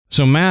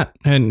So, Matt,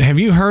 have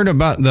you heard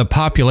about the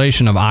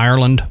population of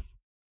Ireland?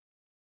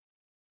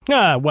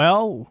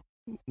 Well,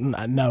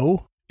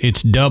 no.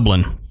 It's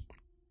Dublin.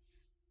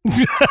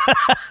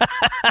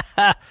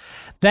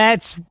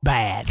 That's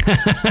bad.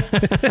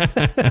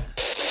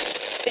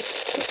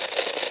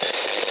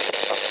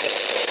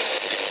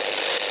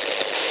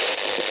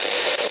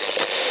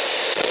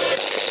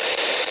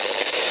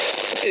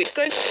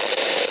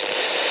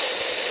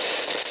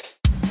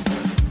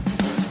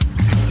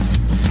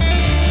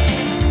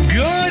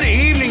 Good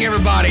evening,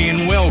 everybody,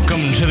 and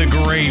welcome to the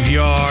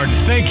Graveyard.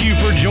 Thank you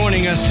for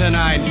joining us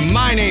tonight.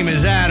 My name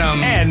is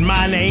Adam. And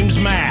my name's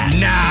Matt.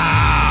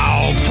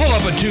 Now, pull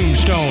up a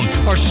tombstone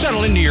or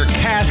settle into your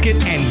casket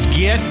and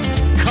get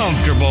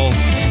comfortable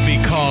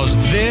because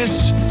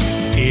this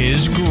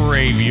is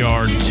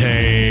Graveyard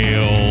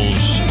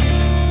Tales.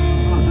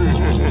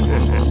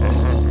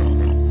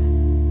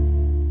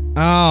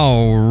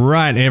 All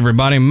right,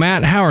 everybody.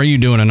 Matt, how are you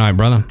doing tonight,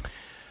 brother?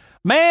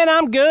 Man,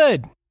 I'm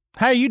good.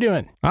 How are you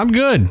doing? I'm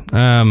good.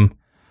 I'm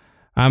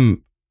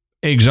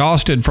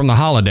exhausted from the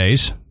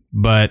holidays,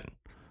 but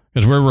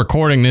because we're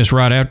recording this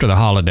right after the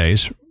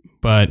holidays,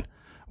 but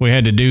we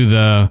had to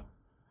do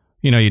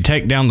you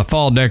take down the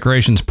fall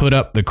decorations, put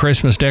up the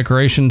Christmas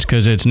decorations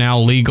because it's now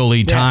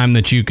legally time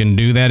that you can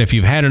do that. If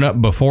you've had it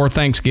up before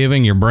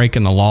Thanksgiving, you're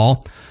breaking the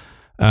law.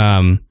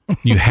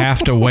 You have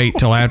to wait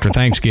till after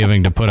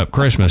Thanksgiving to put up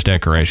Christmas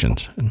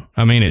decorations.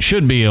 I mean, it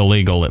should be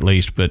illegal at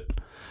least, but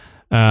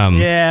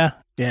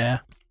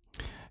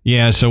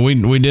Yeah. So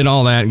we did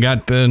all that,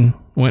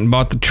 went and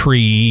bought the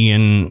tree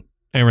and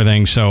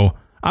everything. So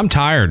I'm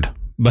tired,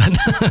 but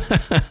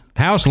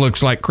house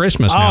looks like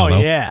Christmas now,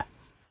 though.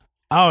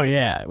 Oh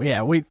yeah.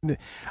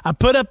 I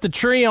put up the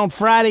tree on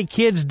Friday.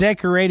 Kids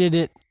decorated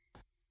it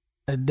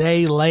a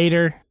day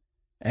later,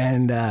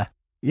 and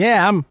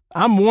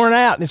I'm worn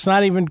out, and it's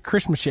not even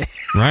Christmas yet.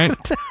 Right?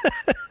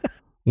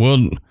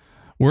 Well,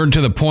 we're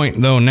to the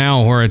point though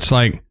now where it's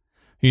like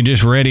you're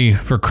just ready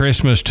for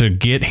Christmas to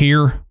get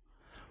here,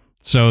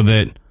 so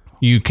that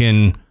you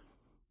can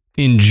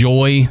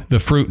enjoy the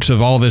fruits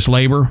of all this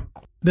labor.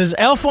 Does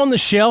Elf on the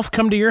Shelf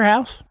come to your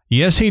house?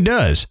 Yes, he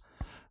does.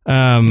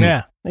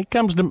 He's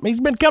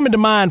been coming to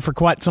mine for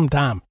quite some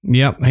time.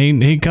 Yep,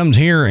 he comes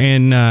here,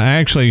 and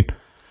actually, a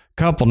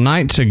couple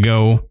nights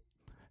ago,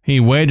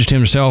 he wedged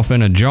himself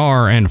in a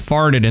jar and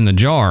farted in the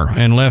jar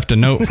and left a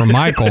note for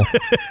Michael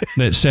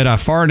that said, "I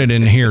farted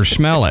in here,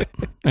 smell it."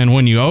 And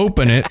when you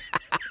open it,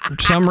 for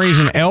some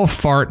reason, elf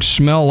farts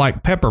smell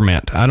like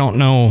peppermint. I don't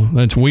know.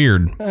 That's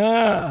weird.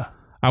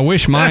 I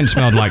wish mine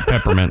smelled like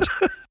peppermints.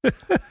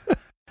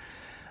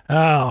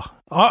 Oh,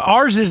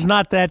 ours is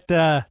not that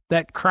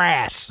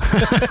crass.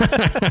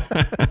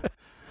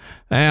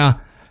 Yeah,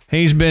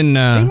 he's been.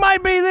 He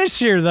might be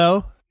this year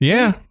though.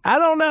 Yeah, I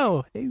don't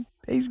know.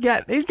 He's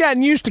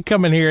gotten used to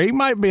coming here. He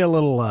might be a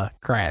little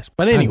crass,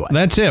 but anyway,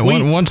 that's it.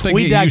 Once they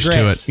get used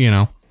to it,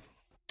 All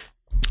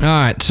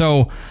right,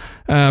 so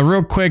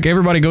real quick,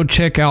 everybody go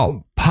check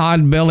out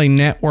Podbelly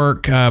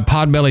Network,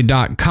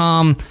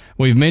 podbelly.com.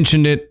 We've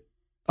mentioned it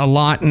a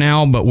lot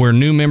now, but we're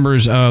new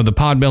members of the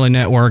Podbelly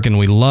Network, and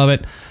we love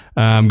it.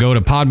 Go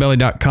to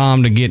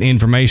podbelly.com to get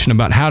information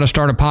about how to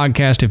start a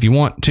podcast if you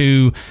want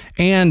to,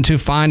 and to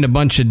find a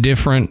bunch of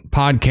different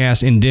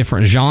podcasts in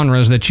different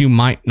genres that you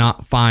might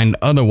not find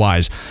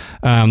otherwise.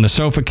 The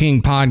Sofa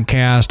King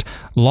podcast,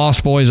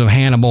 Lost Boys of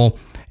Hannibal,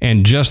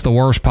 and Just the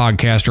Worst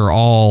podcast are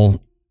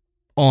all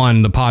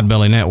on the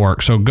Podbelly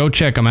Network. So go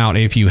check them out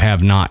if you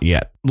have not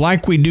yet.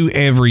 Like we do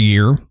every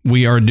year,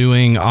 we are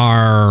doing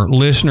our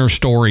listener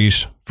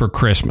stories for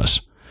Christmas.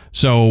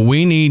 So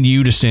we need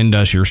you to send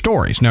us your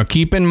stories. Now,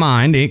 keep in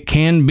mind, it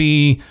can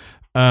be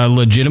a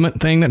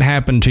legitimate thing that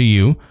happened to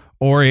you,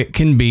 or it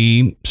can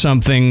be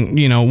something,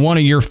 one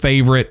of your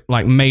favorite,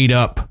 like, made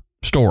up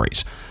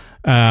stories.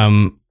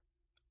 But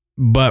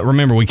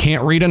remember, we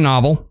can't read a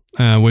novel.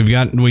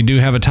 We do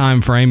have a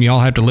time frame. Y'all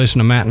have to listen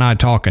to Matt and I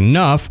talk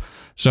enough,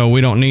 so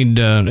we don't need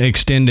to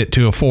extend it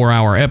to a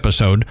 4-hour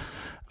episode.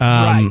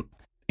 Right.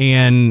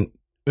 And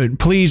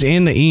please,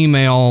 in the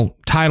email,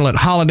 title it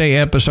holiday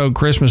episode,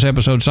 Christmas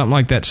episode, something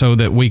like that, so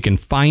that we can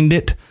find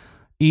it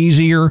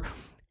easier,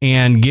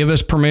 and give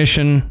us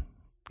permission,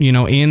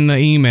 in the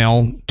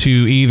email to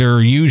either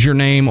use your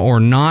name or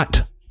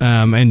not,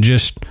 and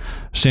just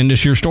send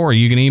us your story.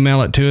 You can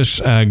email it to us,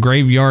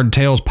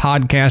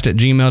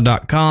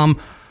 graveyardtalespodcast@gmail.com.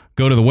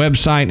 Go to the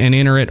website and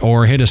enter it,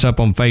 or hit us up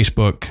on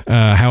Facebook,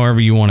 however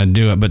you want to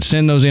do it. But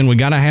send those in. We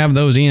got to have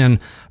those in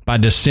by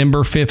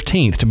December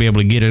 15th to be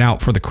able to get it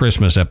out for the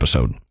Christmas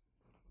episode.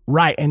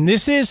 Right. And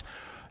this is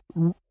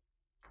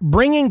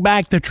bringing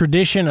back the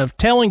tradition of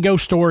telling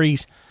ghost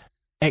stories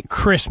at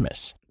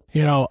Christmas,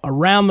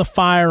 around the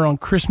fire on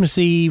Christmas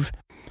Eve,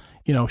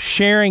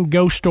 sharing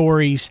ghost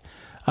stories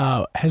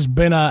has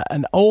been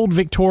an old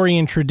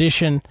Victorian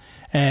tradition,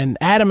 and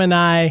Adam and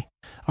I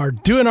are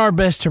doing our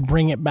best to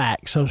bring it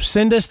back. So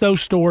send us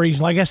those stories.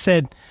 Like I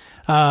said,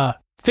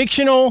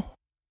 fictional,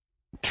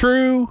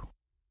 true,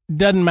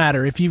 doesn't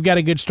matter. If you've got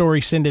a good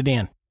story, send it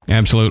in.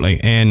 Absolutely.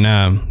 And,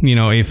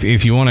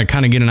 if you want to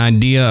kind of get an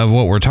idea of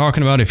what we're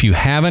talking about, if you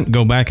haven't,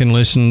 go back and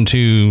listen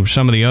to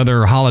some of the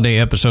other holiday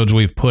episodes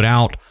we've put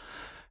out.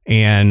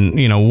 And,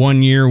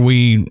 one year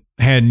we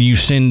had you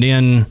send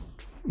in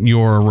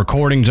your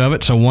recordings of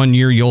it. So one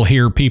year you'll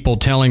hear people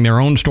telling their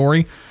own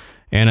story.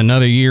 And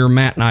another year,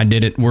 Matt and I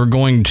did it.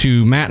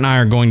 Matt and I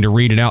are going to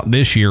read it out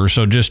this year.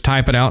 So just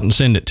type it out and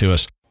send it to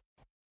us.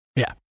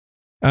 Yeah.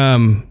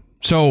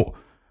 So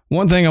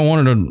one thing I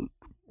wanted to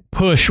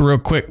push real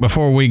quick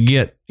before we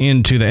get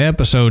into the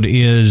episode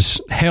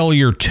is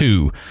Hellier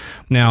 2.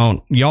 Now,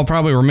 y'all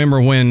probably remember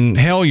when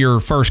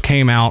Hellier first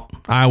came out,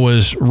 I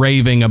was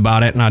raving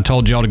about it and I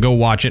told y'all to go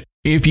watch it.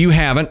 If you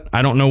haven't,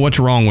 I don't know what's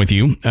wrong with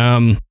you.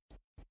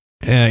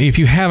 If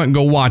you haven't,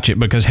 go watch it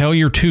because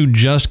Hellier 2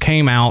 just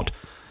came out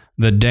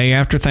the day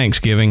after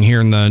Thanksgiving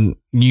here in the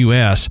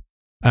U.S.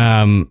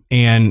 And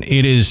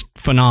it is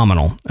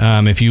phenomenal.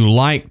 If you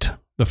liked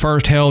the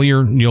first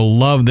Hellier, you'll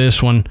love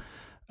this one.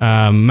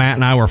 Matt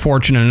and I were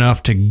fortunate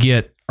enough to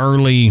get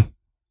early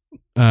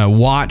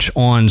watch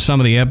on some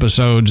of the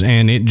episodes,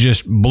 and it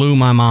just blew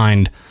my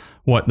mind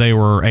what they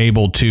were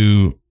able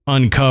to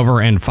uncover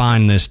and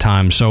find this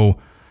time. So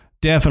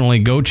definitely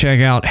go check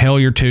out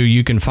Hellier 2.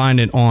 You can find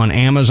it on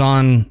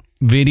Amazon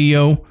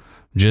Video.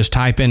 Just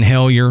type in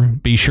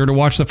Hellier. Be sure to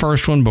watch the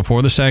first one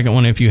before the second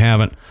one if you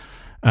haven't.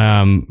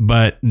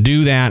 But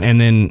do that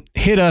and then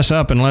hit us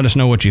up and let us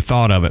know what you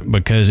thought of it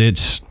because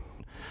it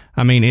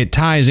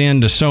ties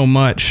into so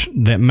much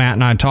that Matt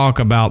and I talk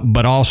about,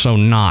 but also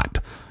not.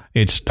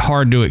 It's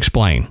hard to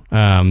explain.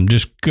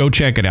 Just go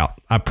check it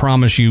out. I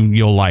promise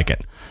you'll like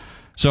it.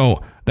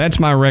 So that's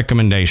my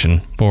recommendation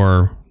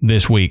for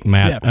this week,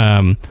 Matt.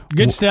 Yeah.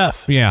 Good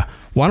stuff. Yeah.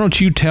 Why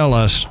don't you tell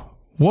us,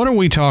 what are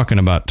we talking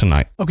about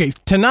tonight? Okay,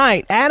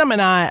 tonight, Adam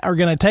and I are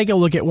going to take a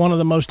look at one of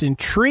the most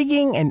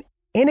intriguing and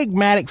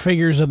enigmatic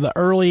figures of the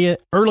early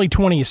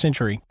 20th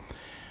century.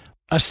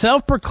 A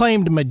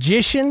self-proclaimed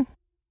magician,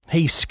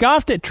 he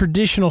scoffed at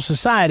traditional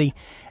society,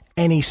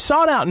 and he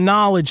sought out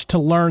knowledge to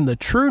learn the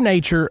true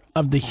nature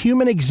of the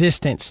human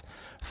existence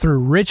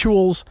through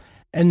rituals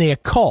and the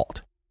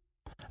occult.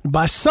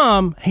 By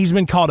some, he's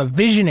been called a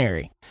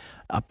visionary,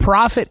 a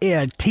prophet,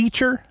 a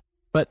teacher,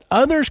 but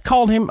others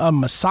called him a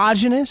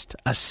misogynist,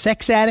 a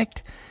sex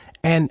addict,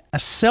 and a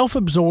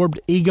self-absorbed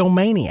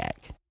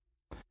egomaniac.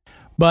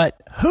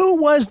 But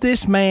who was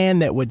this man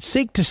that would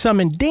seek to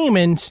summon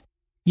demons,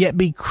 yet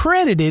be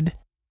credited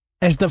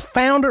as the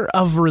founder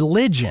of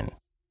religion?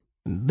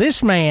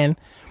 This man,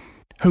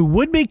 who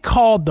would be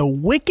called the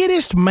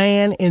wickedest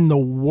man in the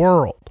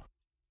world.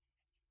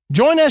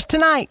 Join us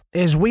tonight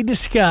as we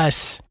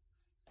discuss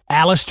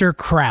Aleister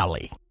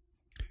Crowley.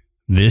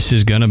 This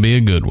is going to be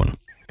a good one.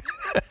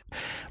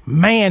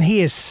 Man,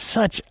 he is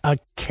such a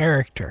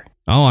character.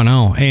 Oh, I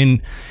know.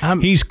 And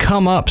he's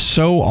come up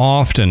so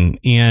often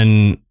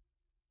in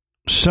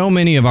so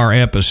many of our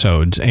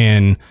episodes.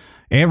 And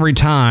every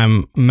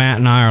time Matt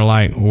and I are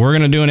like, we're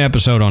going to do an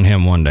episode on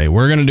him one day.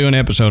 We're going to do an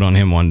episode on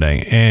him one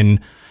day. And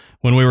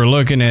when we were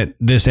looking at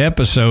this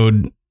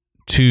episode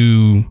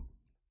to,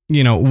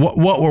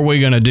 what were we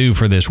going to do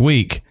for this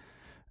week?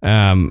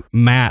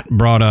 Matt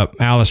brought up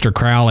Aleister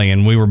Crowley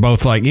and we were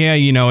both like, yeah,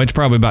 it's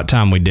probably about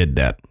time we did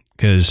that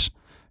because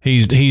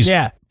he's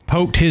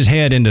poked his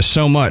head into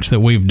so much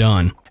that we've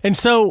done. And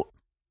so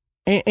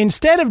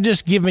instead of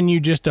just giving you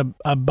just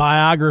a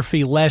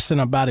biography lesson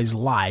about his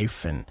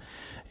life and,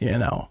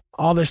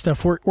 all this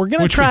stuff, we're going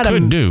to try to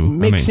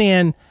mix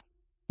in.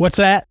 What's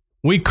that?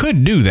 We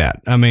could do that.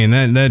 I mean,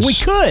 that's we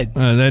could.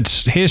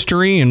 That's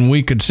history, and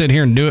we could sit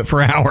here and do it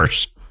for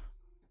hours.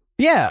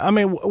 Yeah, I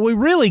mean, we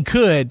really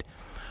could,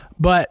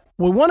 but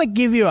we want to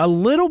give you a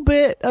little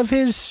bit of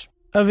his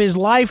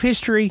life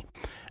history,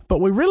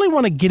 but we really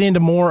want to get into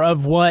more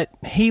of what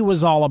he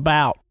was all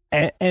about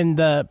and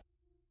the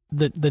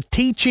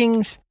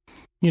teachings,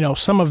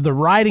 some of the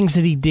writings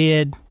that he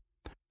did,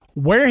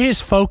 where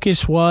his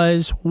focus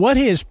was, what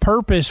his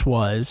purpose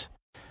was.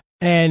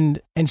 And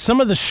some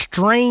of the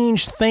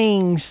strange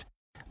things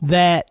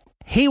that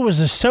he was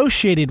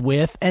associated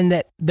with and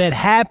that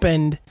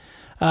happened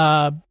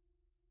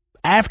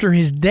after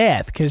his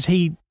death, because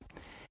he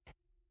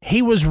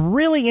was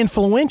really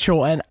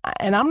influential. And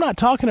I'm not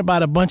talking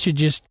about a bunch of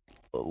just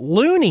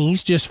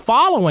loonies just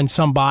following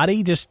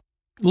somebody, just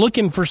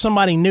looking for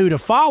somebody new to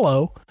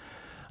follow.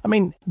 I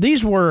mean,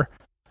 these were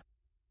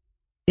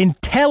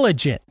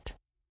intelligent,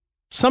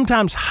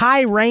 sometimes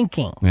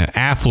high-ranking,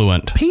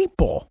 affluent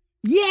people.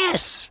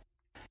 Yes,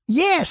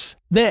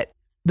 that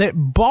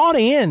bought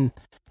in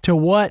to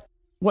what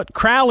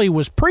Crowley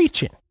was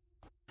preaching,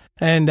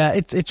 and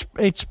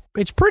it's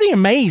pretty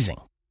amazing,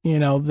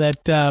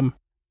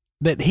 that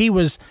he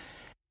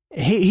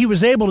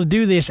was able to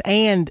do this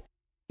and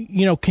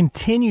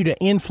continue to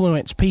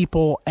influence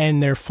people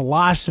and their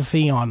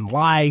philosophy on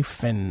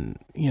life and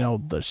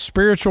the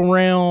spiritual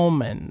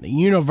realm and the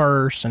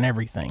universe and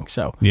everything.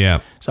 So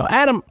yeah. So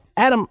Adam,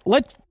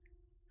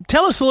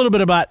 tell us a little bit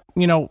about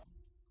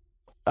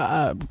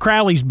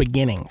Crowley's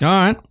beginnings. All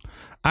right,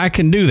 I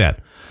can do that.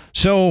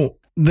 So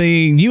the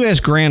U.S.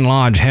 Grand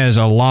Lodge has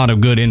a lot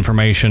of good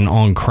information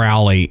on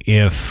Crowley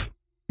if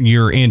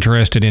you're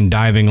interested in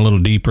diving a little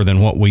deeper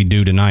than what we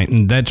do tonight.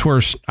 And that's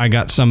where I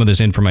got some of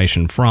this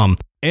information from.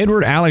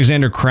 Edward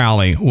Alexander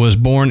Crowley was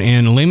born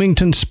in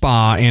Leamington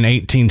Spa in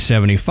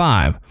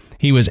 1875.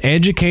 He was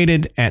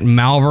educated at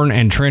Malvern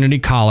and Trinity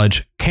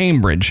College,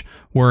 Cambridge,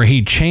 where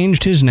he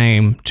changed his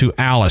name to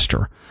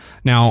Alistair.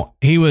 Now,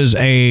 he was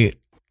a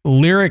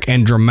lyric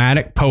and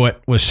dramatic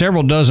poet with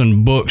several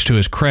dozen books to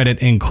his credit,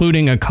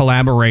 including a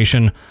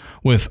collaboration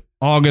with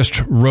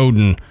August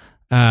Rodin.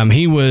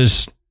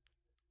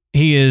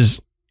 He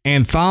is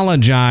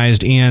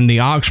anthologized in the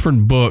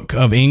Oxford Book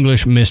of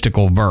English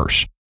Mystical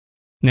Verse.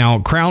 Now,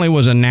 Crowley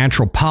was a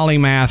natural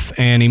polymath,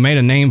 and he made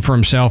a name for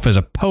himself as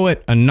a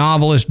poet, a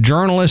novelist,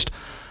 journalist,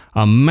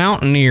 a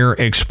mountaineer,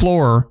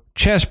 explorer,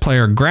 chess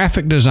player,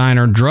 graphic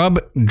designer,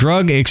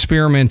 drug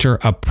experimenter,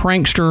 a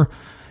prankster,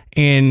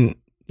 and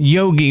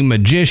yogi,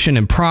 magician,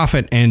 and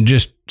prophet, and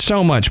just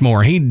so much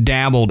more. He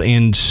dabbled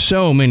in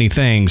so many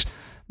things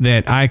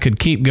that I could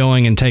keep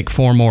going and take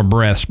 4 more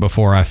breaths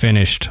before I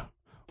finished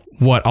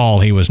what all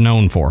he was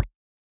known for.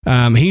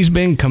 He's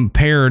been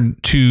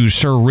compared to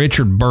Sir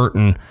Richard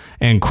Burton,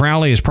 and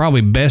Crowley is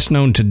probably best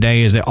known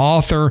today as the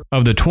author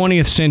of the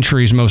 20th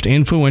century's most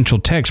influential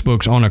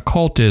textbooks on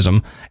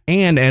occultism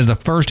and as the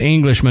first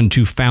Englishman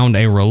to found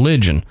a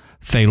religion,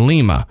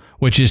 Thelema,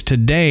 which is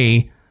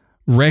today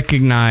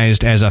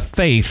recognized as a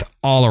faith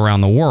all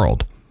around the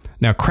world.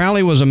 Now,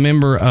 Crowley was a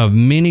member of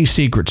many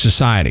secret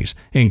societies,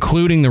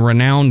 including the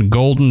renowned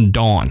Golden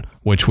Dawn,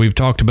 which we've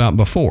talked about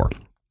before,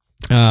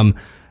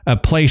 a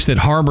place that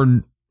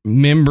harbored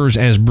members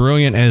as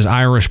brilliant as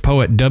Irish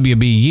poet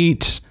W.B.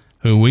 Yeats,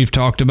 who we've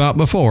talked about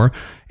before,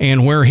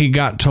 and where he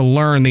got to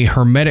learn the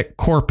hermetic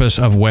corpus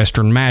of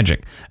Western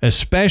magic,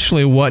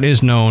 especially what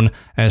is known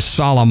as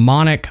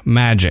Solomonic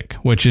magic,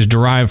 which is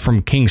derived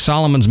from King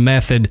Solomon's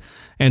method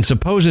and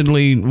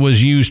supposedly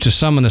was used to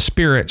summon the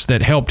spirits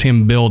that helped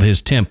him build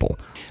his temple.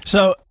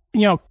 So,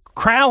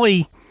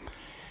 Crowley,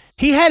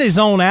 he had his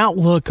own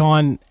outlook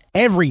on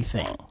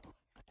everything.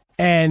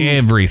 And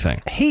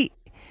everything.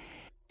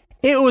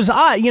 It was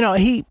odd,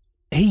 he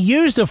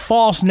used a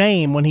false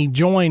name when he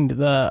joined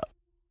the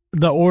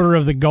Order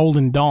of the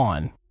Golden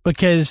Dawn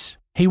because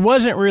he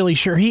wasn't really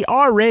sure. He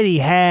already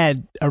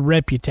had a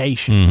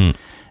reputation,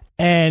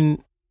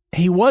 and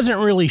he wasn't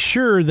really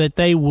sure that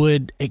they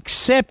would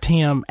accept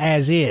him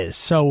as is.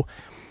 So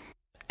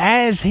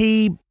as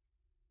he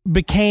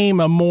became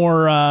a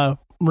more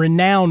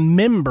renowned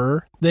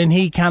member, then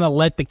he kind of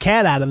let the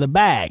cat out of the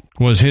bag.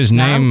 Was his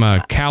name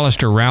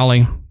Callister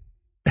Rowley?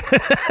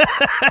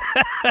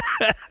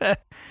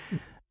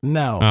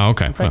 No. Oh,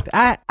 okay. In fact,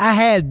 I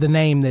had the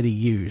name that he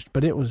used,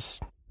 but it was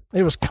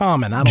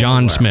common. I don't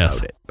John know where Smith. I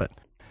wrote it, but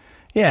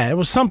yeah, it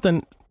was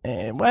something.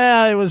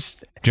 Well, it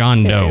was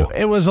John Doe.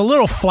 It was a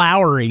little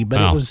flowery,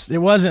 but it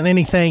wasn't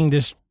anything.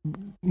 Just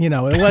it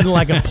wasn't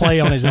like a play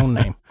on his own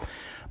name.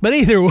 But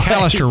either way,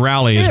 Callister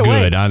Rowley is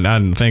good. I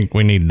don't think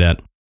we need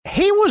that.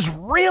 He was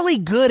really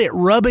good at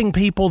rubbing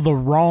people the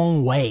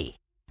wrong way.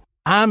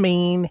 I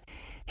mean,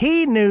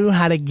 he knew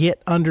how to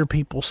get under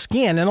people's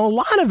skin. And a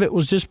lot of it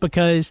was just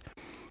because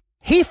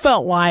he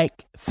felt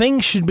like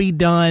things should be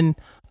done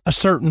a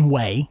certain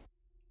way.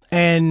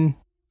 And,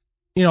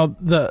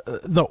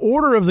 the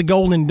Order of the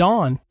Golden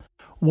Dawn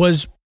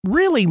was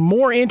really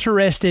more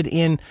interested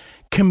in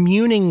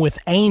communing with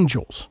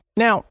angels.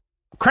 Now,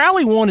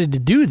 Crowley wanted to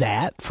do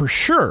that for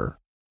sure.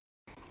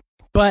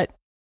 But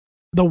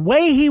the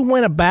way he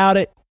went about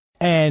it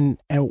and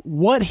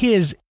what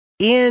his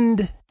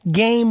end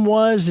game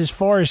was as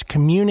far as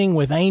communing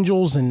with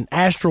angels and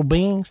astral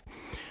beings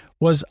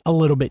was a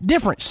little bit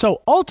different.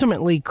 So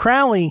ultimately,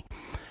 Crowley,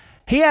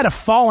 he had a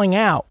falling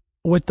out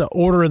with the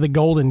Order of the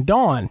Golden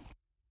Dawn.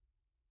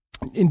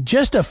 In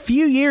just a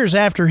few years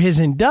after his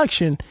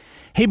induction,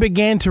 he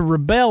began to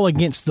rebel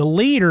against the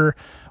leader,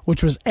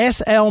 which was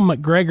S.L.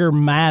 MacGregor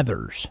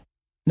Mathers.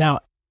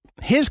 Now,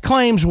 his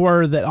claims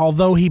were that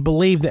although he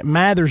believed that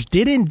Mathers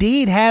did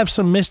indeed have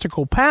some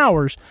mystical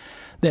powers,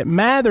 that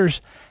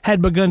Mathers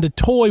had begun to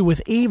toy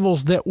with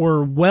evils that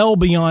were well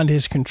beyond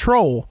his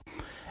control.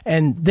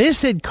 And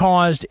this had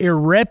caused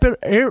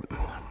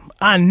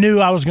I knew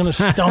I was going to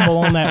stumble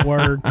on that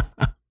word.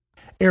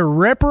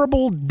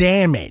 Irreparable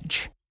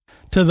damage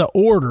to the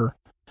order,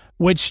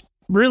 which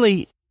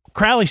really,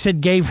 Crowley said,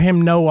 gave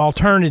him no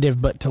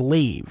alternative but to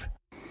leave.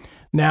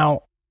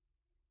 Now,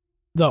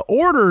 the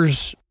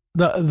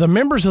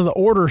members of the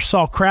order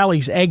saw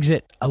Crowley's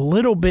exit a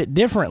little bit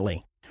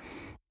differently.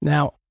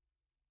 Now,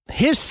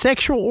 his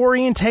sexual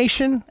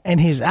orientation and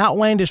his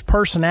outlandish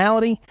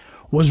personality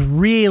was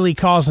really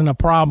causing a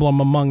problem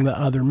among the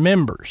other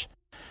members.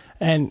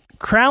 And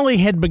Crowley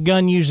had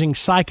begun using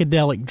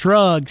psychedelic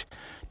drugs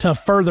to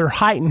further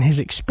heighten his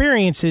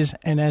experiences,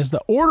 and as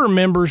the order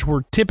members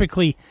were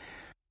typically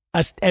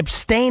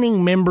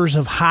abstaining members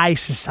of high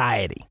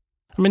society.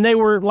 I mean, they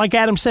were, like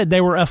Adam said, they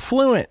were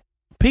affluent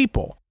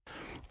people.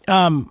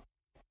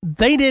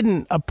 They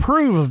didn't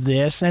approve of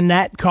this, and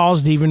that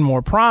caused even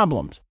more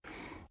problems.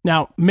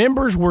 Now,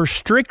 members were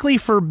strictly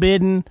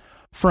forbidden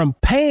from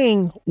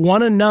paying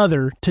one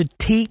another to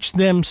teach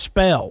them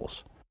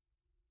spells.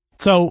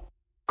 So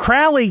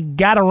Crowley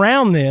got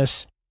around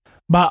this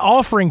by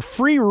offering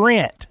free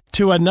rent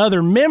to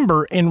another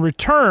member in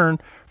return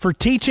for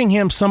teaching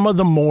him some of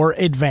the more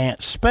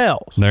advanced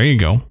spells. There you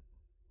go.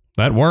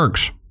 That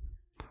works.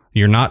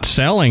 You're not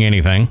selling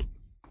anything.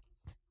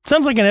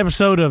 Sounds like an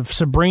episode of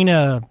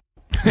Sabrina,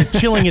 The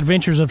Chilling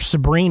Adventures of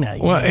Sabrina.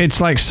 Well,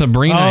 it's like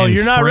Sabrina and Friends. Oh,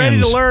 you're not ready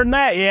to learn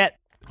that yet.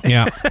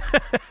 Yeah.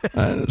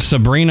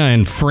 Sabrina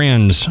and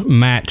Friends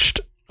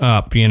matched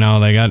up. You know,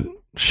 they got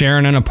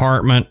sharing an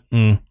apartment.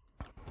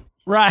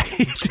 Right.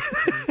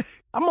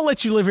 I'm going to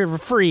let you live here for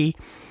free,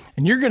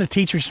 and you're going to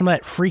teach her some of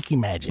that freaky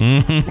magic.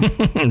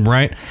 Mm-hmm.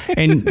 Right.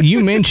 And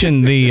you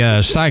mentioned the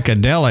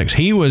psychedelics.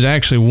 He was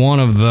actually one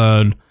of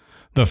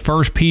the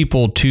first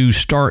people to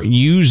start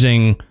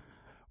using,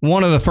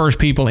 one of the first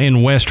people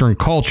in Western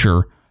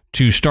culture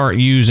to start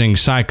using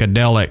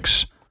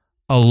psychedelics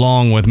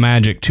along with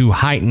magic to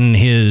heighten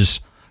his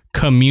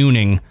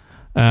communing.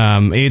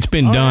 It's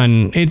been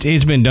done.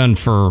 It's been done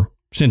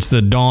since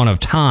the dawn of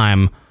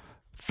time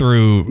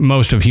through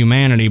most of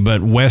humanity,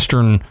 but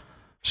Western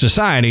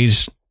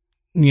societies,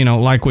 you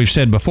know, like we've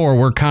said before,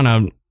 we're kind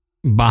of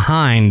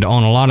behind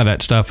on a lot of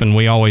that stuff, and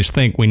we always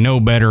think we know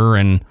better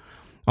and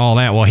all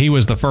that. Well, he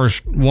was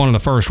one of the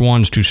first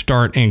ones to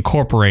start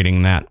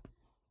incorporating that.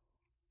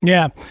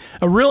 Yeah,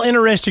 a real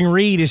interesting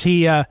read is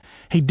he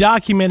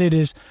documented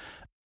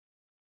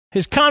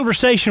his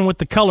conversation with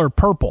the color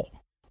purple.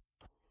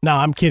 No,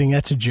 I'm kidding.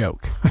 That's a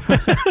joke.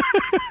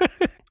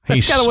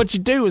 That's kind of what you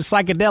do with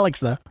psychedelics,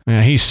 though.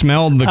 Yeah, he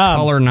smelled the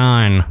color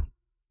 9.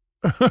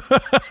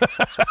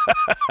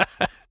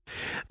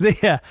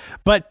 Yeah,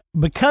 but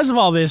because of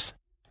all this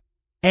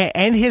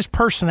and his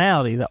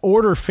personality, the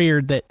order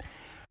feared that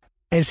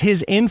as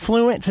his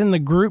influence in the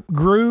group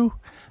grew,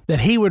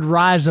 that he would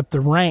rise up the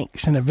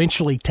ranks and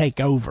eventually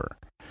take over.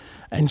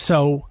 And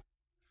so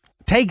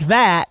take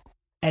that,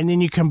 and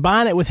then you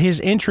combine it with his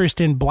interest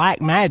in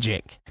black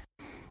magic,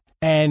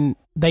 and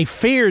they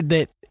feared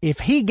that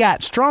if he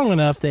got strong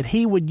enough that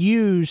he would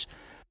use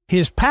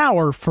his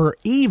power for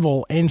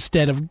evil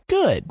instead of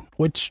good,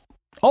 which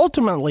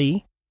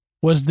ultimately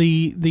was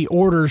the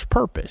order's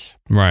purpose.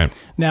 Right.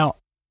 Now,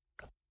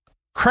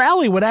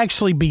 Crowley would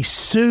actually be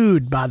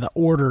sued by the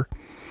order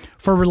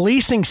for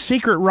releasing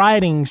secret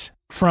writings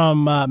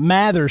from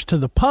Mathers to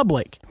the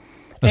public.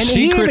 A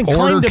secret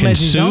order can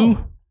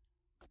sue?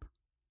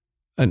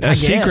 A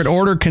secret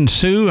order can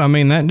sue? I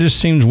mean, that just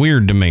seems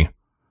weird to me.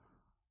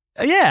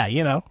 Yeah,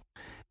 you know.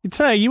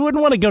 You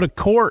wouldn't want to go to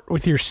court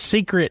with your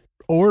secret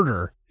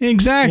order.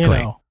 Exactly.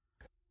 You know?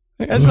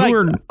 It's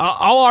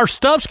all our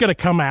stuff's going to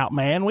come out,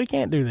 man. We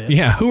can't do this.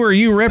 Yeah, who are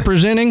you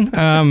representing?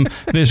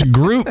 This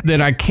group that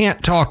I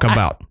can't talk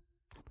about.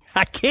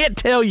 I can't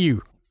tell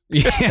you.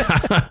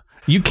 Yeah,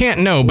 you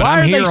can't know, but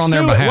I'm here on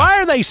their behalf. Why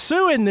are they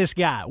suing this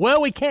guy?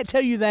 Well, we can't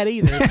tell you that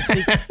either. It's a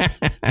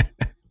secret.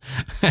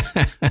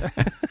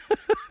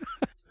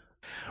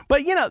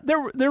 But, you know,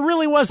 there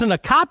really wasn't a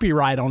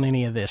copyright on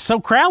any of this.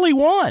 So Crowley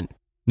won.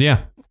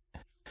 Yeah.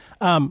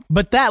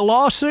 But that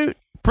lawsuit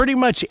pretty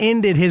much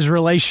ended his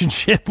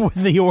relationship with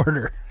the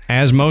order.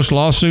 As most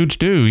lawsuits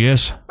do,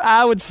 yes.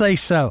 I would say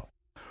so.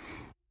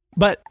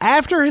 But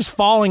after his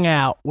falling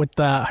out with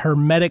the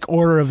Hermetic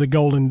Order of the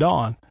Golden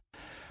Dawn,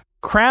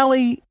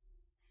 Crowley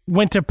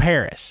went to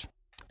Paris,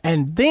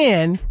 and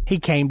then he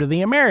came to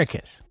the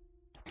Americas.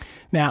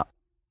 Now,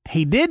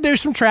 he did do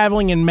some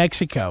traveling in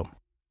Mexico,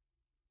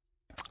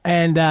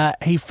 and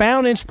he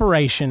found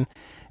inspiration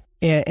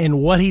in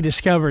what he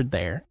discovered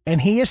there, and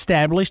he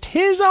established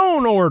his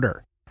own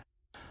order,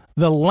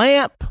 the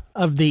Lamp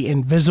of the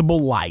Invisible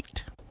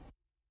Light.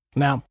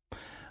 Now,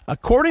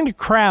 according to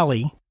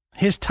Crowley,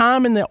 his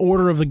time in the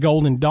Order of the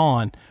Golden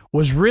Dawn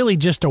was really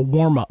just a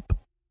warm-up,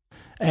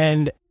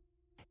 and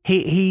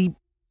he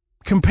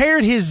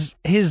compared his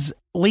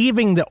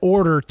leaving the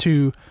order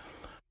to,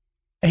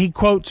 he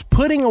quotes,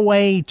 putting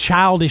away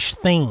childish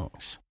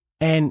things,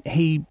 and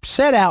he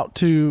set out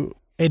to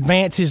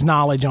advance his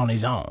knowledge on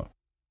his own.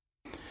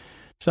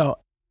 So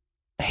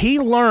he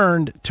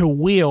learned to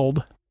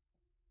wield,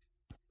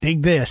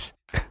 dig this,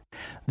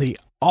 the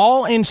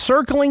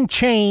all-encircling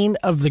chain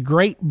of the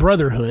Great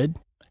Brotherhood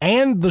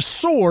and the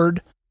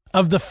sword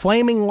of the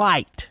flaming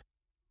light.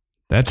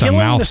 That's a mouthful.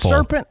 Killing the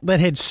serpent that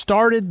had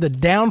started the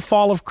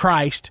downfall of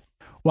Christ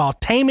while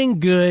taming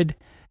good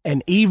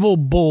and evil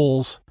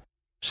bulls,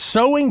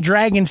 sowing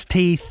dragon's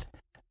teeth,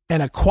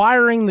 and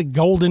acquiring the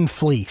golden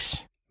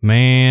fleece.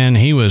 Man,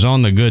 he was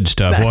on the good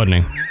stuff,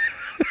 wasn't he?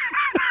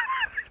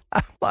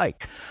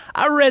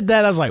 I read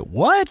that, I was like,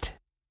 what?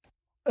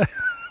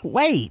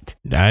 Wait.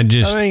 I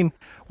mean,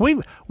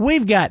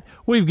 we've got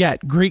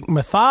Greek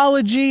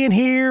mythology in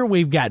here.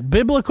 We've got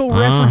biblical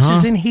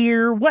references in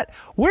here.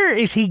 Where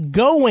is he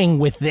going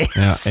with this?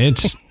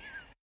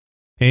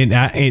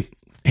 Yeah,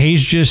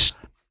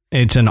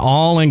 it's an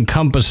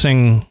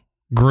all-encompassing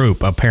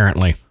group,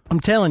 apparently. I'm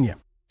telling you,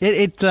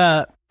 it's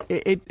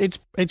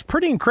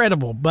pretty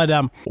incredible.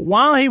 But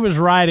while he was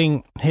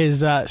writing his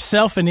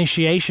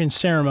self-initiation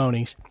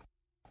ceremonies,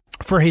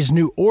 for his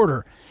new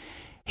order,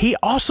 he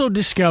also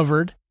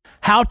discovered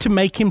how to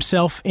make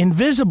himself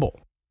invisible,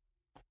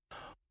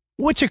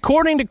 which,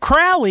 according to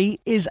Crowley,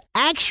 is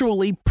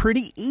actually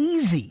pretty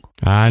easy.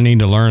 I need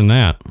to learn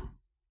that.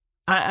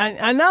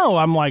 I know.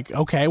 I'm like,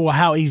 okay, well,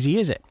 how easy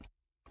is it?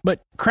 But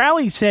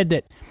Crowley said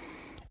that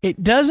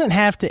it doesn't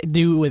have to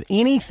do with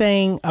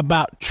anything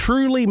about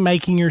truly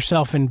making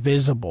yourself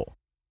invisible,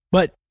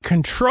 but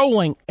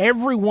controlling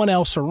everyone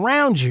else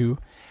around you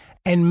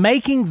and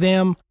making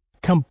them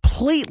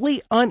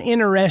completely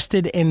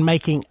uninterested in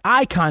making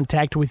eye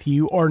contact with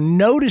you or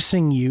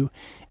noticing you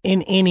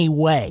in any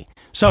way.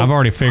 So I've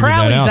already figured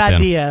Crowley's that out.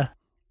 idea,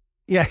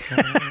 yeah.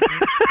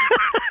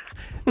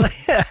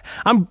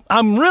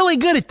 I'm really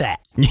good at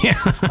that.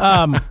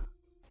 Yeah.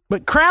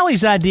 But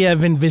Crowley's idea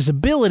of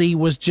invisibility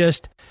was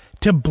just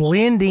to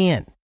blend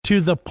in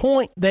to the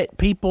point that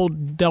people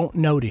don't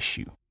notice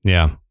you.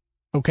 Yeah.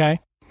 Okay.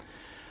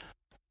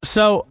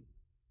 So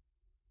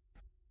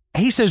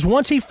he says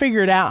once he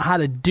figured out how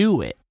to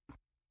do it,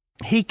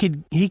 he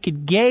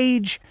could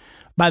gauge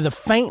by the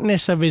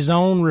faintness of his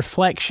own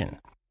reflection.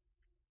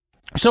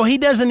 So he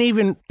doesn't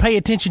even pay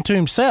attention to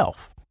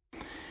himself.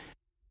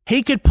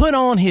 He could put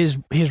on his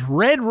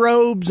red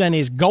robes and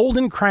his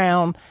golden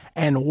crown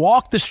and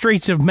walk the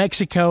streets of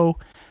Mexico,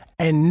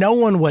 and no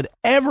one would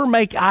ever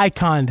make eye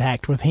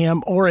contact with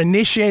him or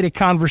initiate a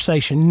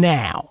conversation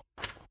now.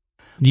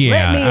 Yeah.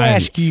 Let me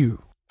ask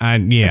you.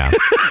 Yeah.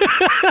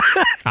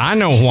 I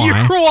know why.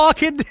 You're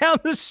walking down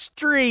the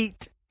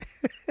street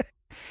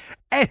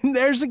and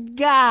there's a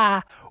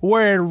guy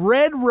wearing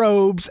red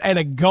robes and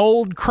a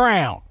gold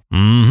crown.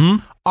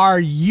 Mm-hmm.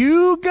 Are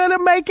you going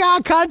to make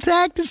eye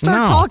contact and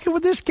start talking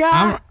with this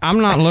guy?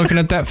 I'm not looking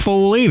at that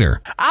fool either.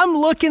 I'm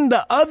looking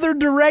the other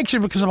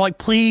direction because I'm like,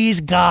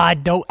 please,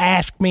 God, don't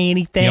ask me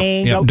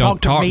anything. Yep.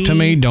 Don't talk to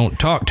me. Don't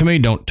talk to me.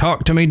 Don't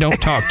talk to me. Don't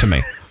talk to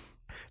me.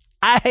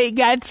 I ain't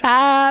got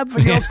time for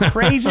your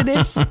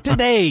craziness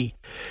today.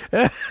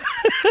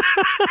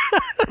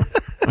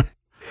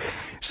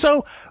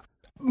 So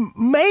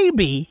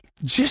maybe,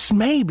 just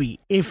maybe,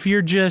 if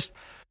you're just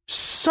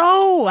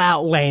so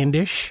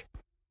outlandish,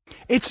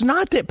 it's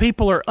not that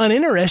people are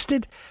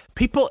uninterested.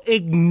 People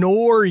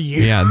ignore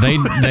you. Yeah,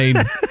 they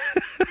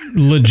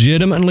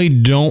legitimately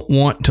don't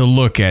want to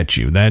look at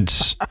you.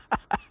 That's.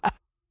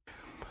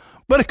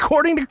 But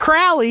according to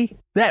Crowley,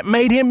 that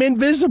made him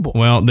invisible.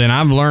 Well, then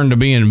I've learned to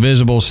be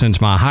invisible since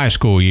my high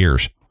school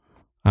years.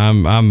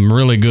 I'm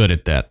really good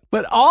at that.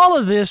 But all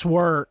of this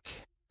work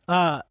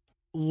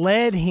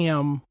led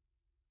him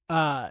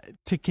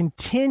to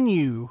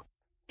continue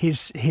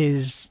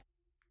his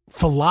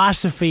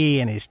philosophy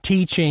and his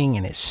teaching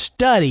and his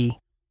study,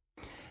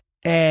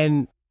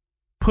 and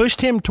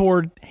pushed him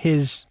toward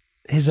his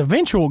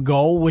eventual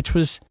goal, which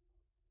was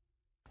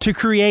to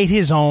create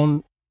his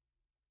own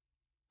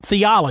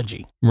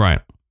theology.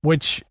 Right.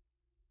 Which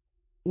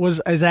was,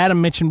 as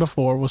Adam mentioned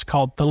before, was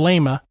called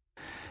Thelema.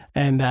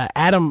 And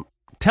Adam,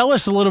 tell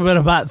us a little bit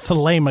about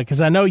Thelema,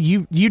 because I know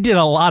you did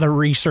a lot of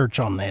research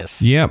on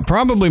this. Yeah,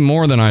 probably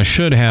more than I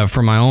should have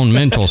for my own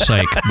mental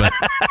sake. But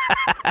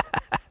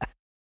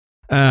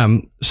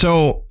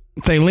so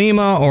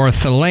Thelema or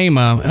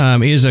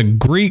Thelema is a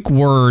Greek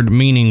word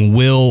meaning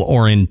will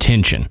or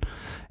intention,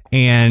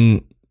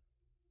 and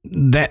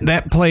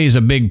that plays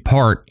a big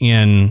part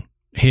in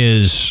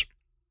his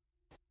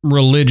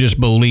religious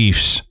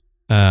beliefs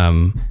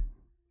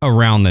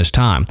around this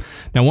time.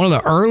 Now, one of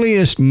the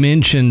earliest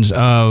mentions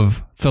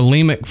of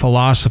Thelemic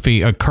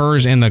philosophy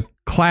occurs in the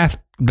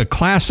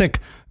classic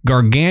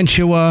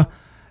Gargantua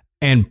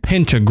and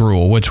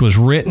Pantagruel, which was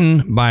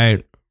written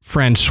by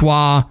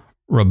Francois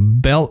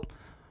Rabelais,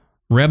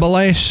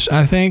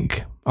 I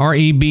think,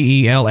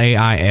 Rebelais,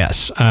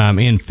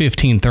 in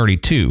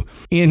 1532.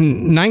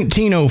 In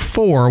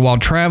 1904, while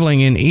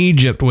traveling in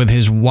Egypt with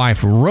his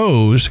wife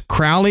Rose,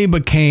 Crowley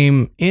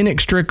became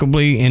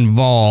inextricably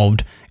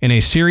involved in a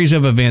series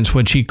of events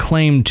which he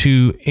claimed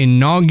to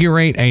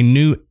inaugurate a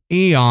new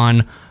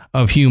eon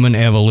of human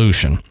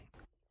evolution.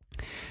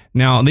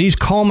 Now, these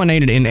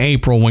culminated in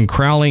April when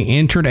Crowley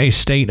entered a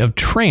state of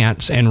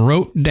trance and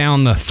wrote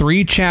down the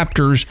 3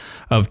 chapters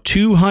of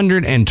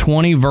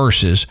 220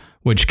 verses,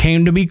 which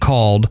came to be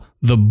called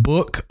the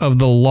Book of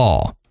the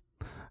Law,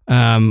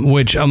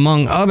 which,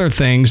 among other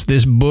things,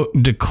 this book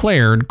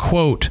declared,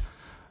 quote,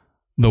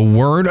 "The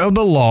word of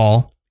the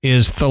law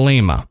is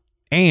Thelema,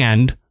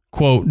 and,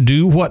 quote,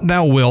 do what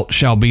thou wilt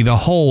shall be the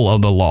whole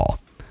of the law."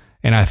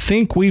 And I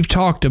think we've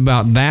talked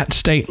about that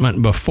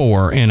statement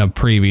before in a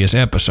previous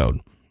episode.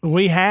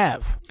 We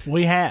have.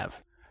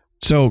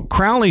 So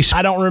Crowley,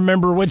 I don't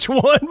remember which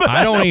one, but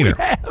I don't either.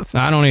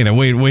 I don't either.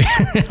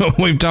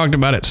 We've talked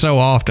about it so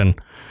often.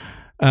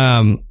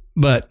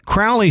 But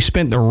Crowley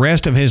spent the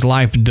rest of his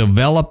life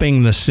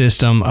developing the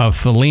system of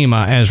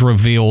Thelema as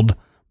revealed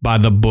by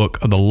the Book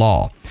of the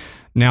Law.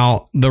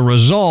 Now, the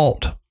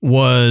result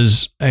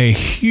was a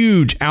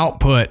huge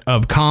output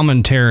of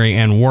commentary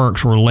and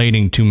works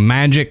relating to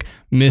magic,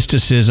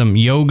 mysticism,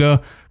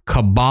 yoga,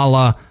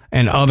 Kabbalah,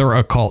 and other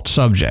occult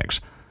subjects.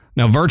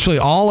 Now, virtually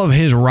all of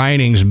his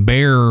writings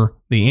bear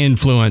the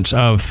influence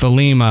of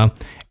Thelema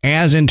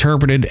as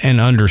interpreted and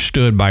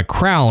understood by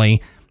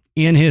Crowley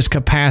in his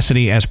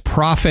capacity as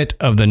prophet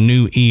of the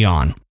new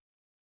eon.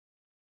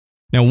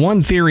 Now,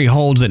 one theory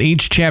holds that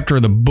each chapter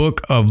of the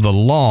Book of the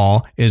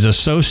Law is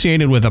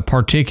associated with a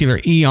particular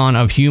eon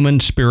of human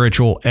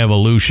spiritual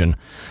evolution.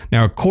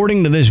 Now,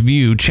 according to this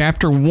view,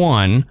 chapter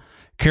 1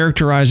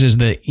 characterizes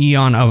the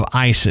eon of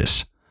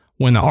Isis,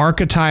 when the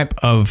archetype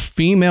of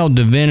female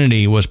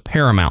divinity was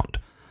paramount.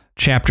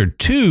 Chapter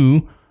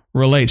 2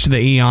 relates to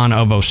the eon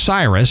of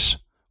Osiris,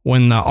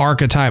 when the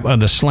archetype of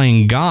the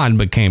slain god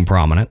became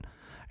prominent,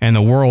 and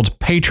the world's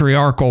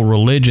patriarchal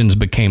religions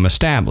became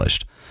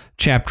established.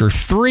 Chapter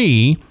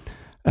 3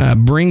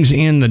 brings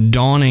in the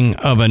dawning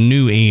of a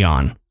new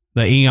eon,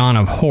 the eon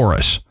of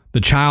Horus, the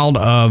child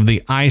of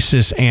the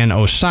Isis and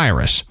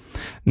Osiris.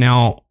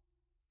 Now,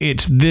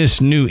 it's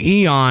this new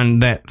eon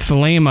that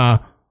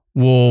Thelema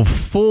will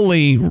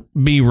fully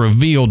be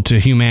revealed to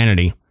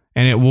humanity,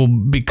 and it will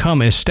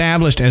become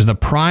established as the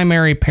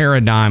primary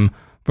paradigm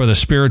for the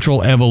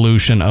spiritual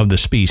evolution of the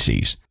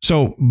species.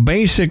 So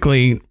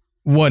basically,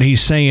 what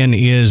he's saying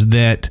is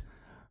that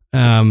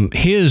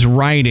his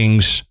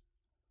writings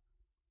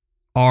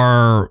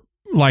are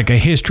like a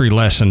history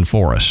lesson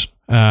for us.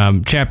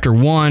 Chapter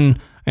 1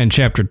 and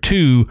chapter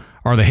 2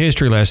 are the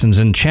history lessons,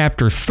 and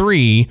chapter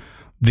 3,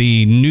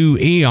 the new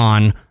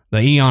eon,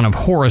 the eon of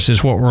Horus,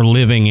 is what we're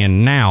living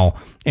in now,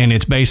 and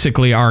it's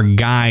basically our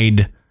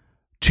guide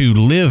to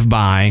live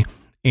by,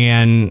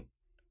 and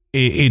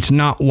it's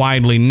not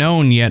widely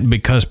known yet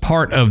because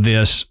part of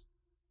this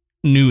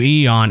new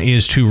eon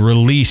is to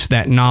release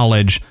that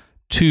knowledge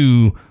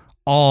to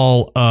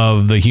all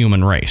of the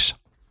human race.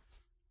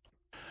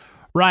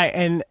 Right,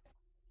 and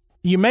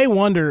you may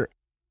wonder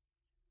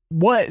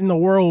what in the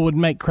world would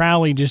make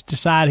Crowley just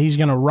decide he's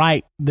going to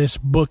write this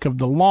Book of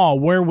the Law.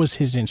 Where was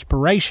his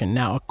inspiration?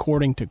 Now,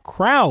 according to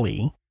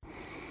Crowley,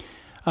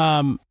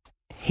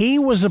 he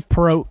was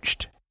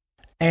approached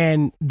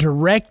and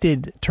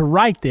directed to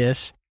write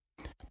this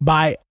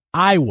by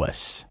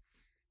Iwas,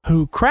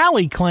 who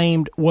Crowley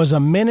claimed was a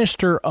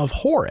minister of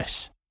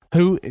Horus,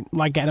 who,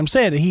 like Adam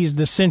said, he's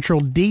the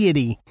central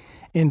deity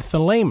in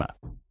Thelema.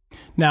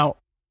 Now,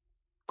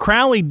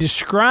 Crowley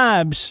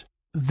describes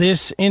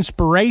this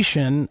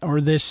inspiration or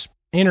this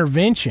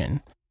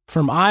intervention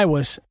from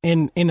Iwas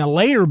in a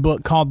later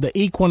book called The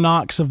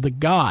Equinox of the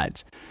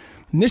Gods.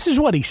 And this is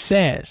what he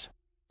says.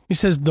 He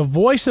says, "The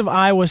voice of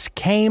Iwas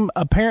came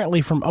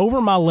apparently from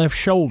over my left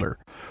shoulder,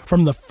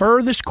 from the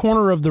furthest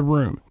corner of the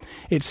room.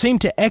 It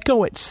seemed to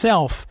echo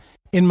itself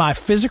in my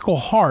physical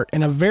heart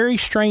in a very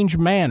strange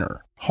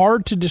manner,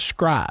 hard to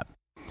describe.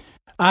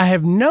 I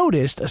have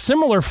noticed a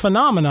similar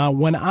phenomena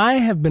when I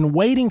have been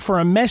waiting for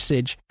a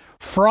message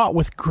fraught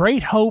with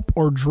great hope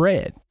or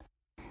dread.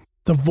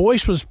 The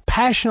voice was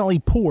passionately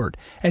poured,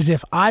 as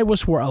if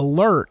Iwas were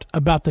alert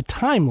about the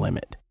time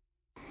limit.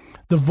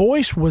 The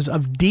voice was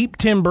of deep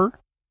timbre,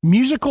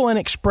 musical and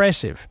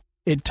expressive.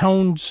 Its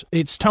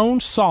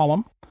tones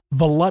solemn,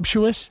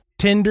 voluptuous,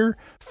 tender,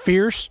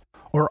 fierce,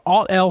 or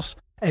aught else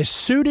as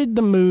suited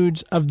the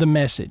moods of the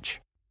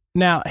message."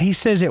 Now, he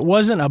says it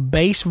wasn't a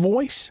bass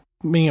voice,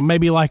 meaning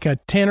maybe like a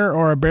tenor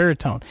or a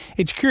baritone.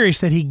 It's curious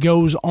that he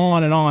goes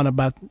on and on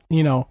about,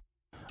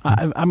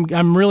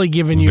 I'm really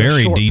giving you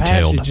very a short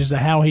detailed passage as to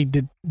how he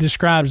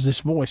describes this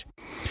voice.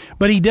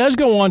 But he does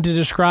go on to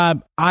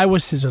describe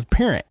Iwas'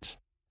 appearance.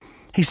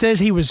 He says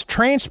he was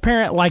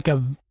transparent like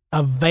a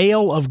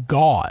veil of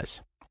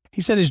gauze.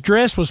 He said his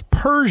dress was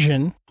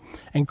Persian,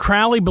 and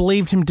Crowley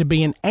believed him to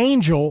be an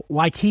angel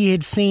like he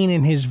had seen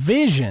in his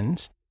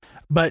visions,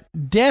 but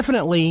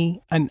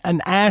definitely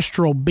an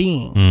astral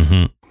being.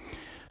 Mm-hmm.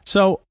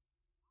 So,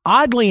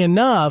 oddly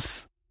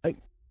enough,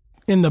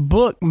 in the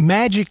book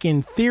Magic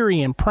in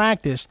Theory and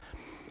Practice,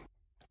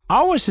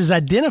 Iwas is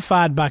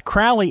identified by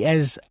Crowley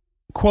as,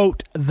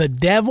 quote, the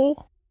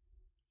devil,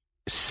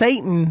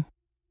 Satan,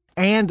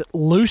 and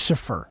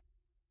Lucifer.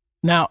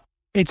 Now,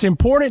 it's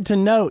important to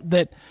note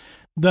that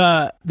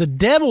the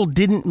devil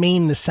didn't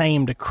mean the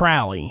same to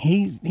Crowley.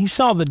 He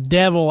saw the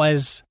devil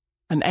as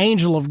an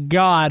angel of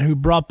God who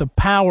brought the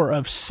power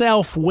of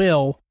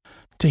self-will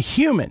to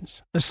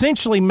humans,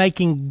 essentially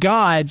making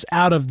gods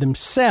out of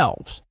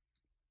themselves.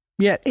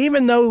 Yet,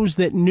 even those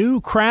that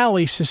knew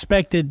Crowley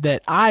suspected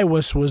that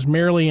Iwas was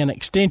merely an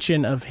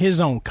extension of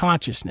his own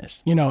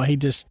consciousness. He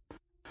just,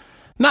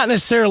 not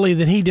necessarily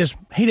that he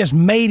just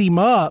made him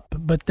up,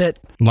 but that...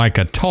 Like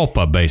a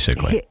tulpa,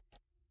 basically.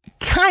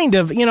 Kind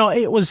of,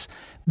 it was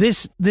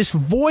this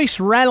voice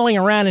rattling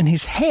around in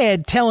his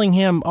head telling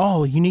him,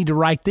 oh, you need to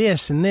write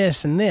this and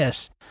this and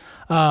this.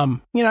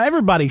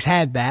 Everybody's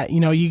had that.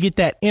 You get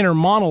that inner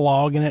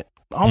monologue, and it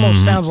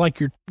almost sounds like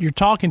you're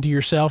talking to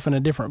yourself in a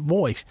different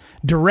voice,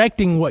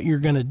 directing what you're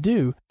going to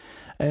do.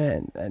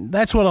 And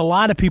that's what a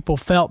lot of people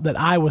felt that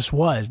Iwas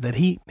was, that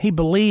he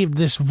believed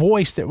this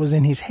voice that was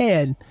in his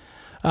head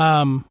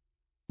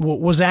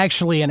was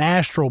actually an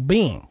astral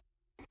being.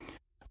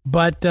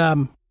 But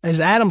as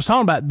Adam's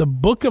talking about, the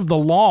Book of the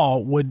Law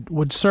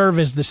would serve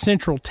as the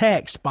central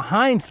text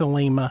behind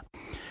Thelema,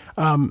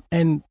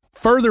 and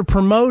further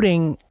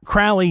promoting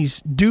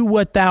Crowley's "do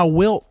what thou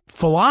wilt"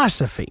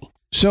 philosophy.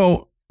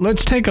 So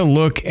let's take a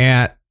look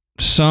at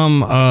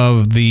some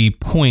of the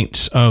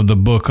points of the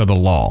Book of the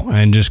Law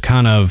and just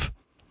kind of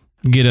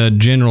get a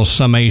general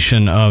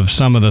summation of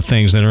some of the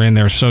things that are in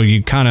there, so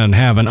you kind of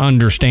have an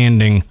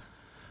understanding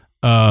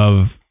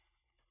of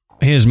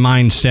his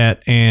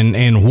mindset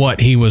and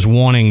what he was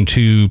wanting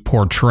to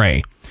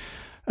portray.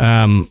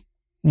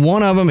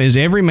 One of them is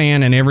every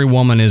man and every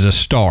woman is a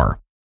star.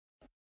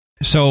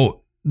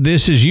 So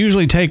this is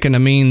usually taken to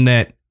mean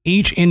that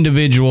each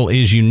individual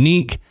is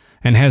unique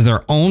and has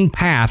their own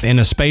path in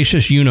a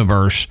spacious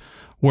universe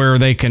where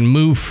they can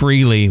move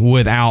freely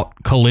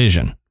without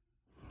collision.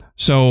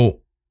 So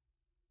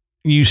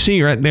you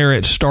see right there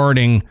it's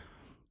starting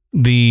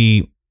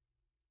the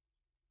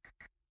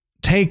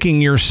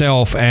taking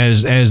yourself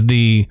as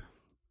a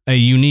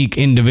unique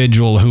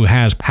individual who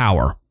has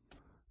power.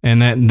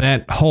 And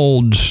that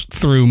holds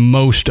through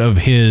most of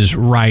his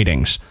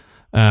writings.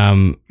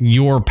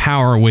 Your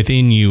power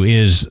within you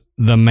is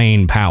the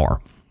main power.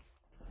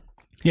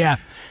 Yeah.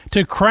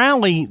 To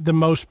Crowley, the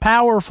most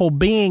powerful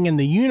being in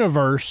the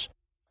universe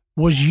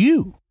was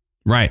you.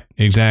 Right.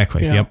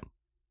 Exactly. You know, yep.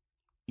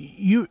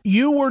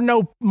 You were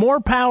no more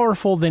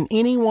powerful than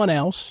anyone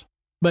else,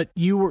 but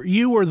you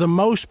were the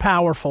most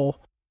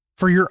powerful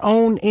for your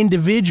own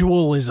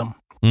individualism.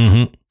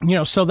 Mm-hmm. You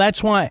know, so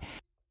that's why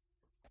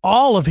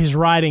all of his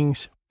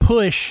writings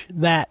push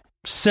that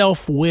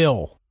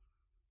self-will.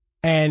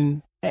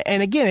 And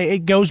again,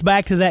 it goes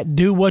back to that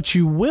do what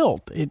you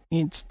wilt.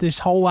 It's this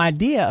whole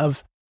idea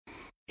of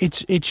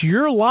it's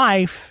your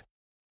life,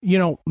 you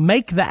know,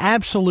 make the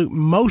absolute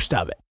most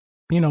of it.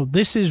 You know,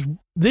 this is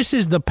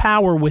the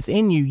power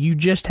within you. You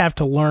just have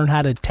to learn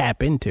how to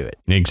tap into it.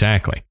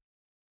 Exactly.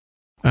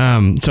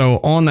 So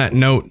on that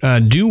note,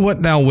 do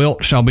what thou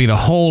wilt shall be the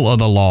whole of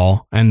the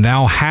law, and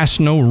thou hast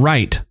no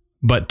right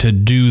but to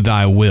do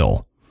thy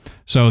will.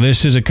 So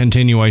this is a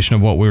continuation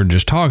of what we were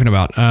just talking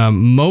about.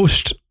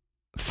 Most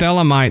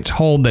Thelemites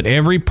hold that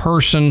every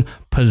person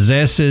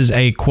possesses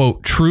a,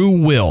 quote, true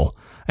will,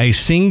 a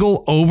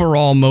single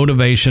overall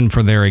motivation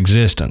for their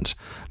existence.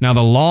 Now,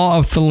 the law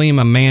of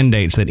Thelema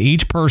mandates that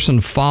each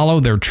person follow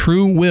their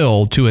true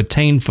will to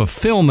attain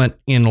fulfillment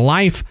in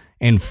life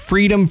and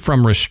freedom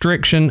from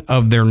restriction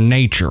of their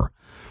nature.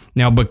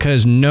 Now,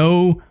 because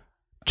no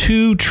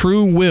two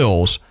true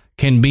wills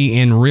can be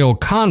in real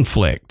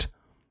conflict,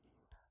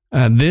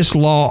 this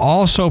law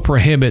also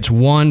prohibits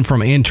one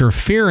from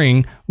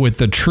interfering with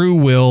the true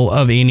will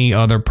of any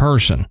other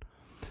person.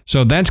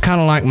 So that's kind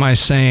of like my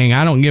saying,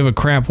 I don't give a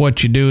crap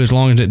what you do as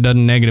long as it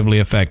doesn't negatively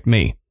affect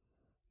me.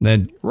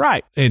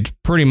 Right. It's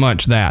pretty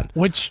much that.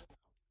 Which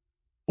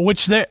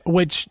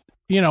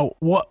you know,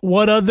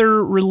 what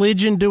other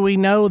religion do we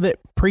know that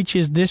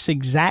preaches this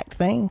exact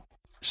thing?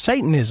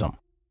 Satanism.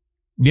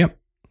 Yep.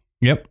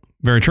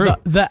 Very true.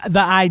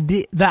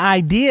 The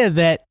idea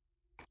that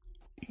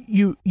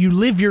you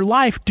live your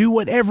life, do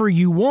whatever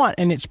you want,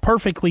 and it's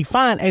perfectly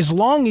fine as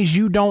long as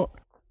you don't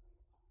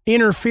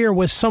interfere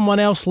with someone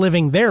else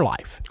living their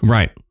life.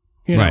 Right.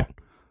 You know, right.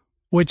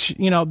 Which,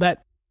 you know,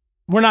 that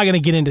we're not going to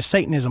get into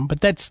Satanism, but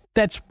that's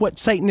what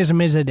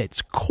Satanism is at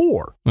its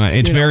core. Right.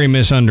 It's very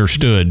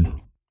misunderstood.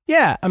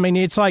 Yeah. I mean,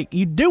 it's like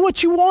you do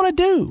what you want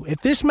to do.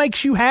 If this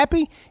makes you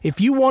happy, if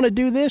you want to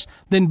do this,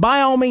 then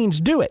by all means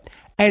do it.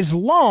 As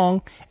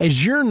long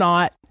as you're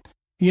not,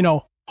 you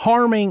know,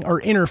 harming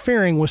or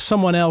interfering with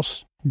someone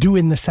else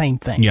doing the same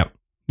thing. Yep.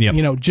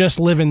 You know, just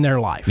living their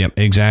life. Yep,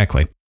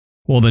 exactly.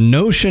 Well, the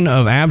notion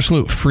of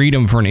absolute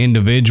freedom for an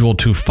individual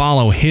to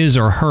follow his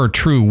or her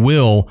true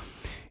will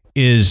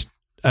is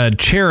a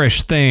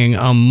cherished thing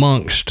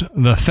amongst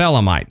the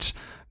Thelemites.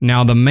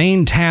 Now, the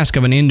main task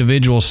of an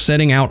individual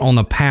setting out on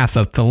the path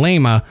of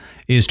Thelema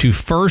is to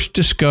first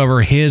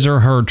discover his or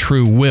her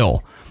true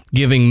will,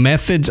 giving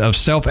methods of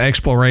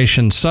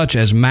self-exploration such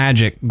as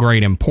magic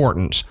great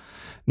importance.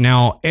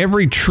 Now,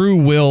 every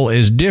true will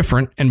is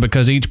different, and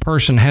because each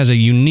person has a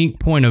unique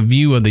point of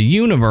view of the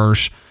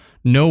universe,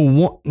 no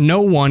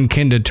one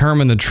can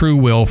determine the true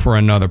will for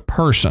another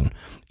person.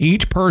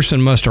 Each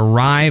person must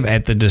arrive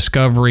at the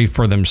discovery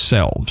for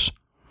themselves.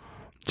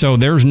 So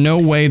there's no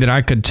way that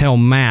I could tell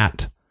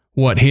Matt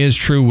what his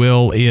true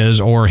will is,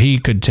 or he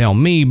could tell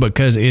me,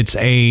 because it's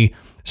a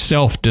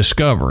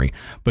self-discovery.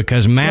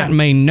 Because Matt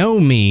may know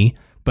me,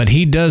 but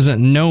he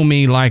doesn't know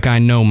me like I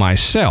know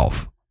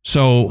myself.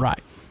 So, right.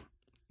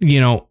 You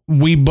know,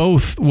 we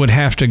both would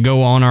have to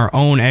go on our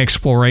own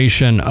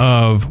exploration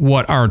of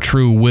what our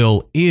true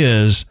will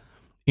is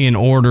in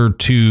order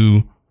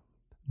to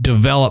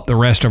develop the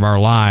rest of our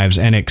lives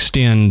and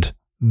extend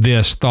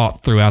this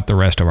thought throughout the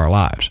rest of our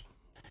lives.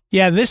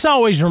 Yeah, this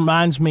always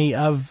reminds me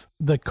of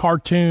the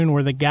cartoon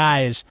where the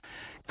guy is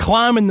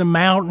climbing the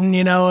mountain,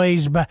 you know,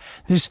 he's by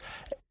this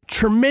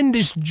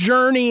tremendous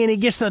journey, and he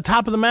gets to the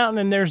top of the mountain,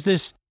 and there's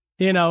this,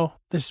 you know,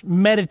 this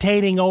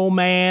meditating old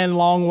man,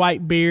 long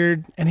white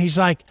beard, and he's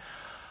like,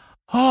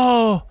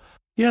 oh,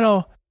 you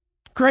know,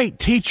 great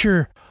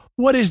teacher,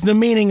 what is the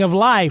meaning of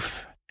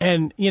life?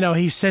 And, you know,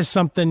 he says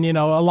something, you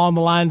know, along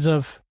the lines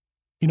of,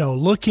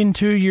 look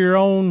into your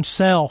own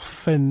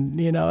self, and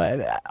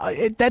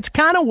that's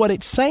kind of what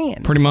it's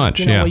saying. Pretty much,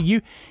 yeah.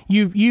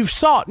 You've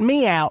sought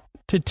me out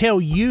to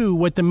tell you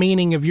what the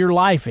meaning of your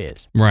life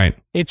is. Right.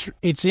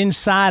 It's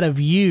inside of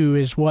you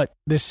is what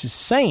this is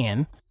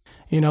saying.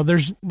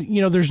 There's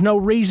no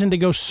reason to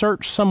go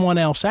search someone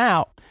else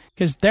out,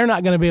 because they're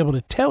not going to be able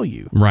to tell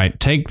you. Right.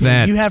 Take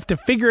that. You have to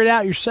figure it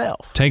out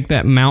yourself. Take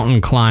that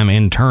mountain climb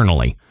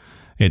internally.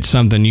 It's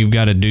something you've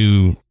got to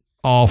do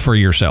all for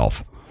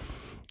yourself.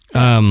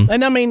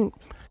 And I mean,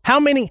 how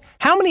many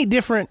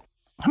different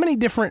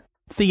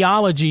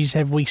theologies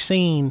have we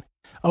seen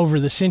over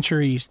the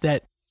centuries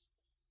that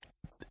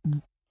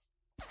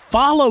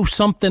follow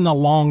something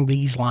along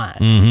these lines?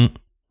 Mm-hmm.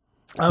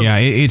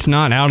 It's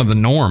not out of the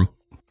norm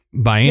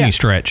by any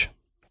stretch.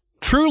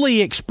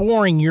 Truly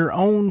exploring your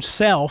own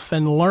self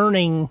and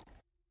learning,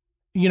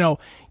 you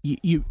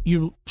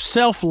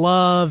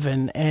self-love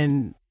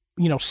and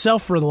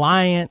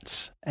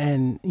self-reliance,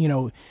 and,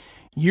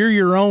 you're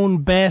your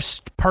own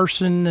best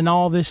person and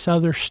all this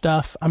other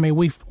stuff. I mean,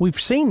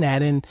 we've seen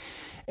that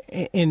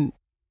in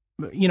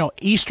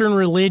Eastern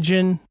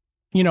religion,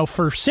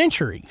 for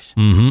centuries.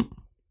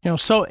 Mm-hmm.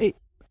 So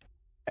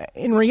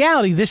in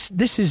reality,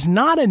 this is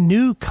not a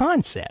new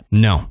concept.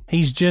 No.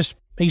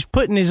 He's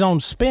putting his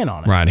own spin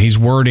on it. Right. He's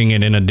wording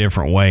it in a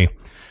different way.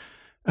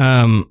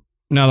 Now,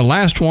 the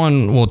last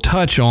one we'll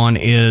touch on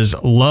is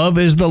love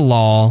is the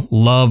law,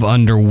 love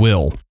under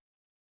will.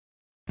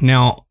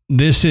 Now,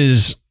 this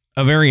is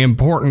a very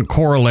important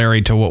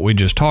corollary to what we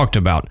just talked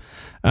about,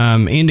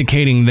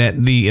 indicating that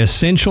the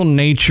essential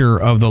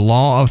nature of the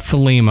law of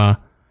Thelema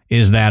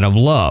is that of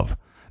love.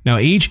 Now,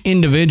 each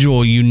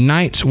individual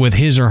unites with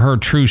his or her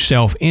true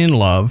self in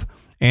love,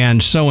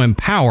 and so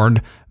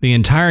empowered, the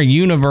entire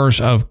universe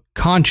of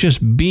conscious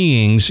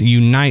beings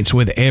unites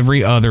with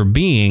every other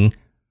being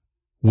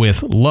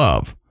with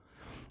love.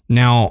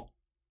 Now,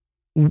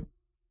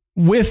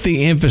 with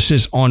the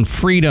emphasis on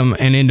freedom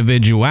and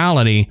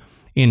individuality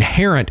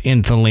inherent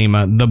in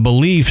Thelema, the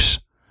beliefs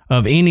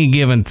of any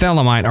given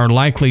Thelemite are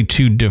likely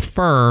to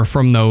differ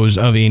from those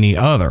of any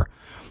other.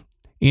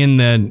 In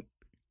the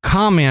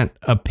comment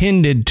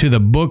appended to the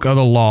Book of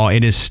the Law,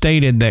 it is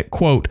stated that,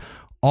 quote,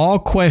 all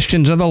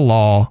questions of the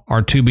law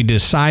are to be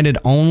decided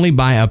only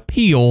by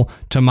appeal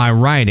to my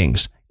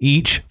writings,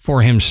 each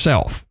for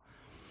himself.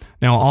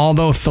 Now,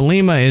 although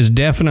Thelema is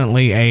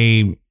definitely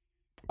a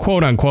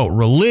quote-unquote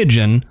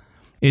religion,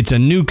 it's a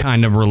new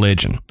kind of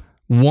religion,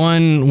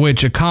 one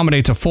which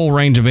accommodates a full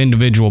range of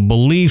individual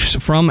beliefs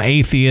from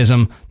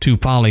atheism to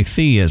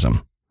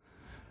polytheism.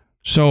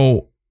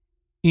 So,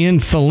 in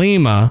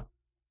Thelema,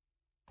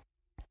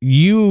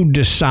 you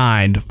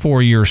decide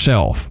for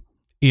yourself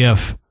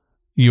if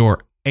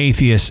you're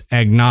atheist,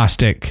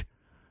 agnostic,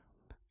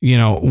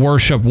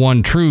 worship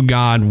one true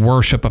God,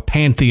 worship a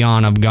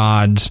pantheon of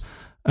gods.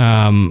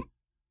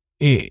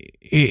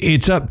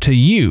 It's up to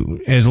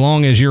you. As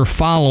long as you're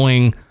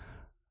following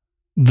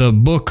the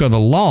Book of the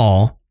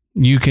Law,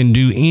 you can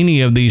do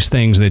any of these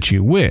things that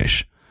you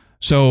wish.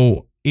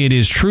 So it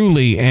is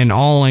truly an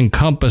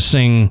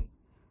all-encompassing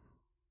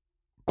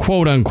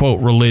quote-unquote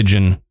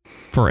religion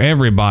for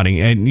everybody.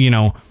 And,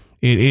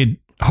 it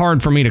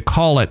hard for me to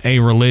call it a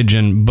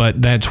religion,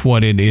 but that's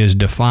what it is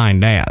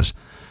defined as.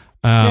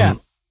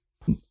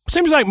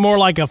 Seems like more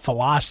like a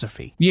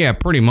philosophy. Yeah,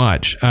 pretty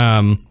much.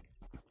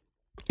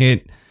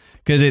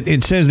 Because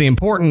it says the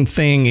important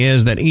thing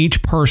is that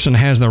each person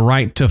has the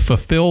right to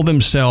fulfill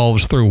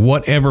themselves through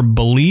whatever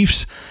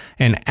beliefs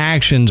and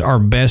actions are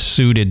best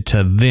suited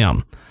to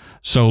them,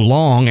 so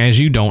long as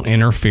you don't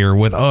interfere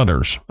with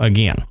others.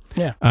 Again,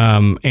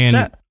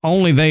 and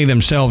only they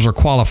themselves are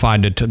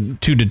qualified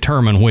to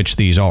determine which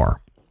these are.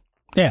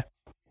 Yeah,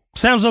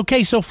 sounds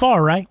okay so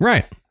far, right?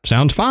 Right,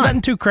 sounds fine.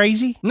 Nothing too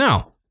crazy.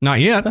 No, not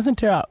yet. Nothing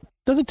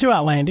too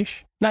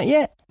outlandish. Not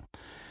yet.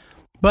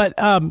 But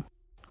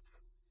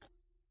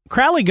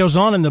Crowley goes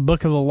on in the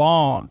Book of the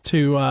Law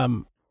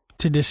to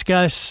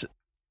discuss,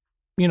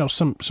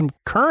 some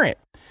current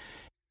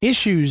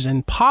issues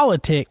in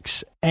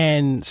politics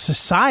and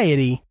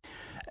society,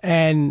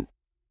 and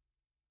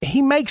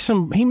he makes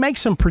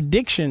some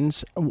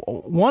predictions.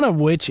 One of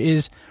which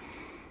is,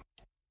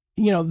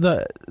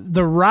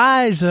 the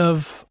rise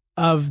of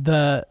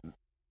the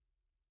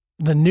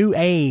new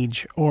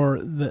age, or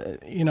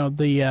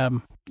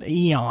the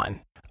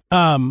eon,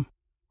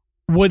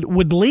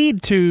 would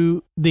lead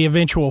to the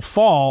eventual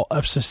fall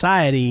of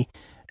society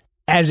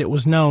as it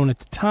was known at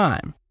the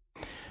time.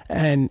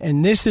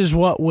 And this is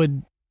what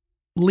would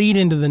lead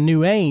into the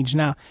new age.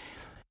 Now,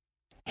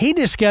 he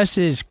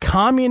discusses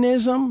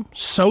communism,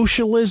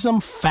 socialism,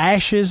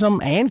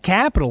 fascism, and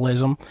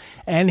capitalism,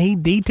 and he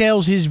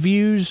details his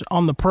views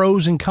on the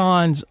pros and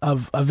cons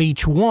of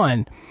each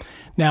one.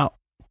 Now,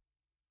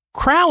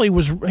 Crowley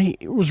was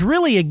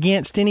really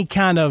against any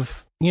kind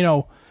of,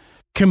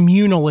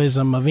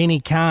 communalism of any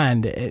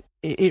kind.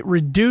 It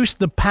reduced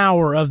the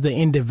power of the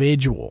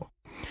individual.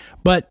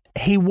 But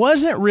he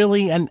wasn't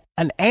really an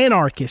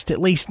anarchist, at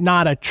least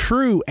not a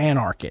true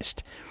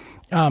anarchist.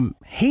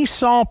 he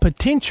saw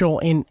potential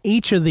in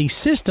each of these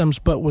systems,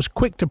 but was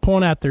quick to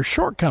point out their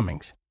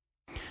shortcomings.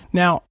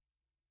 Now,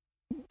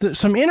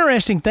 some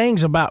interesting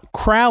things about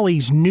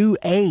Crowley's New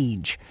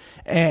Age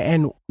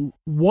and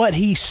what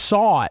he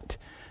sought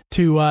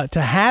to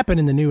happen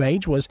in the New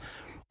Age was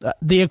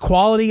the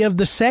equality of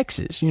the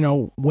sexes,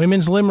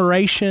 women's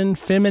liberation,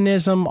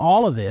 feminism,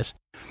 all of this,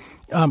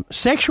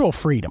 sexual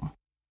freedom,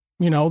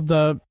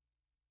 the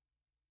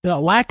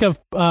lack of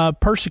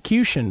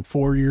persecution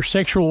for your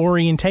sexual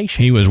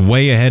orientation. He was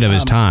way ahead of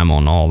his time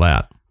on all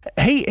that.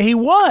 He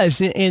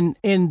was in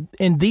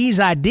these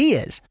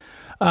ideas,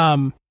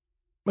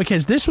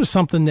 because this was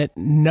something that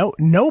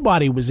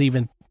nobody was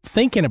even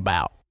thinking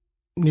about,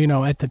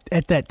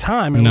 at that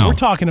time. And we're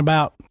talking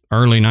about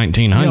early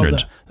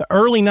 1900s. The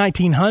early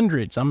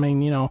 1900s. I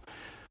mean,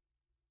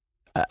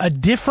 a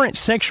different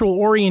sexual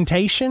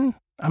orientation.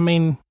 I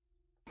mean,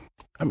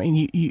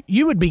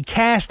 you would be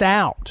cast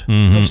out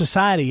of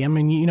society. I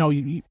mean,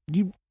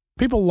 you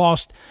people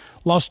lost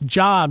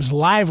jobs,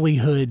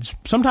 livelihoods,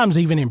 sometimes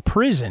even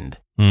imprisoned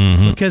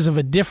because of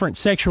a different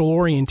sexual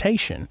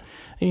orientation.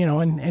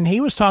 And he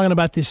was talking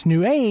about this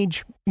New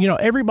Age.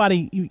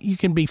 Everybody, you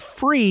can be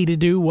free to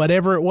do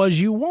whatever it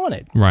was you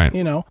wanted. Right.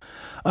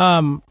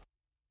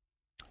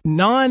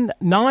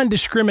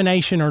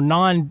 Non-discrimination or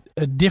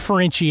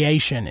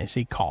non-differentiation, as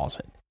he calls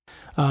it.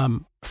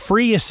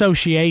 Free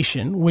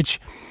association, which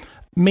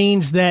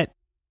means that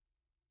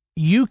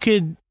you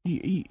could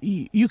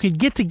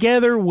get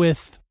together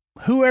with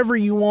whoever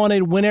you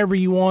wanted, whenever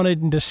you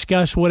wanted, and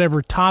discuss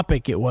whatever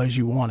topic it was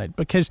you wanted.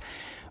 Because,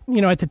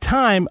 at the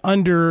time,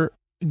 under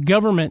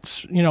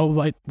governments,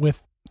 like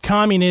with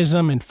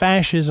communism and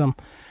fascism,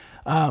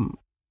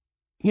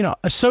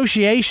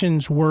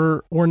 associations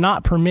were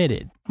not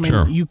permitted. I mean,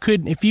 sure. You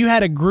could, if you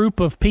had a group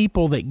of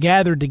people that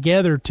gathered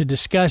together to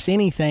discuss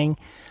anything,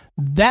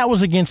 that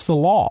was against the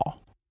law,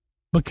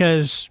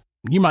 because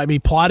you might be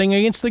plotting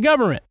against the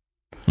government.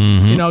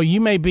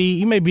 You may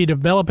be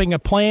developing a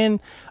plan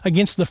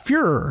against the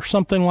Fuhrer or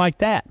something like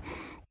that.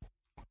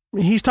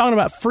 He's talking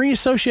about free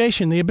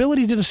association, the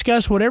ability to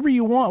discuss whatever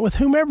you want with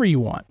whomever you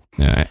want.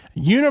 Yeah.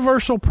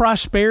 Universal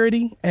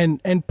prosperity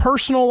and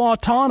personal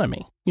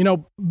autonomy.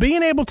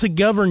 Being able to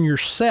govern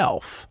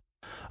yourself,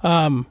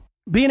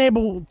 being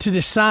able to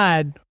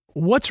decide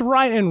what's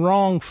right and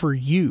wrong for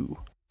you.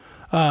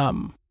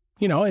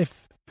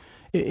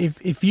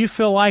 If you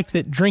feel like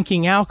that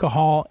drinking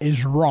alcohol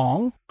is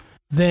wrong,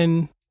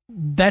 then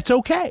that's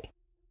okay.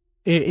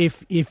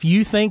 If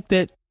you think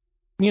that,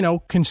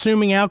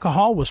 consuming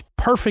alcohol was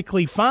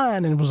perfectly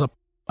fine and was a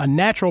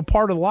natural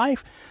part of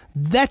life,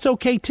 that's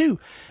okay too.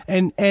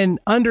 And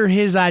under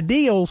his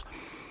ideals,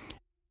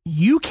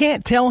 you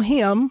can't tell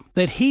him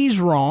that he's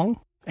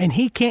wrong, and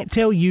he can't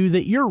tell you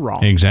that you're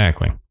wrong.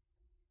 Exactly.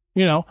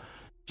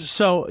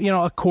 So,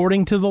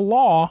 according to the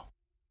law,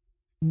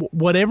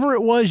 whatever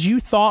it was you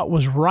thought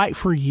was right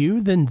for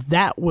you, then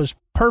that was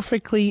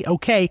perfectly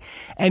okay.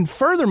 And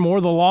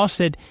furthermore, the law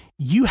said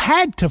you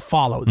had to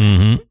follow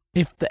them.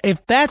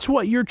 If that's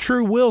what your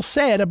true will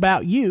said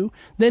about you,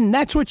 then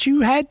that's what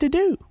you had to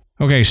do.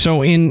 Okay,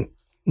 so in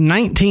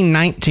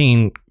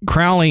 1919,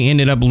 Crowley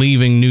ended up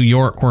leaving New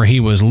York, where he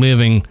was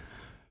living,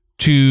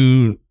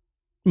 to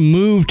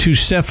move to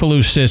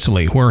Cefalù,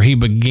 Sicily, where he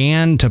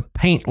began to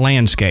paint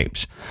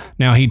landscapes.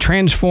 Now, he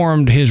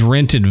transformed his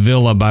rented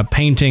villa by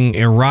painting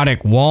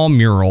erotic wall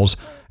murals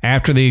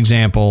after the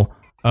example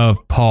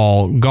of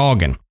Paul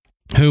Gauguin,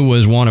 who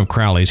was one of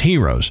Crowley's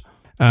heroes.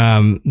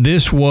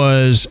 This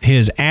was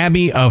his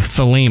Abbey of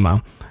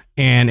Thelema,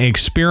 an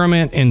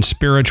experiment in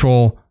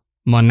spiritual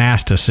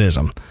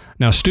monasticism.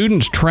 Now,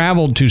 students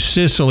traveled to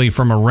Sicily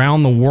from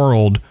around the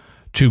world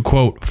to,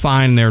 quote,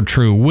 find their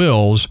true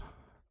wills,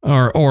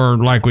 or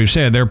like we've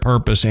said, their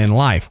purpose in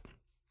life.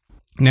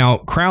 Now,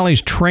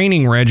 Crowley's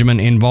training regimen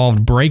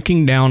involved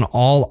breaking down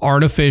all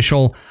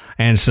artificial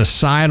and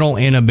societal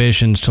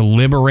inhibitions to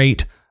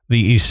liberate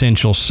the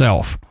essential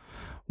self,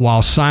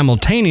 while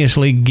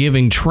simultaneously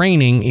giving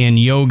training in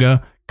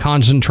yoga,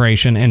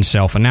 concentration, and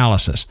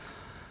self-analysis.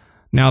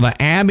 Now,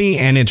 the Abbey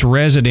and its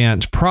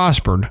residents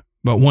prospered,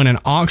 but when an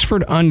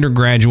Oxford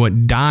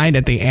undergraduate died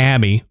at the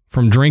Abbey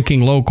from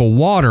drinking local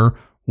water,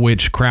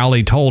 which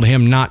Crowley told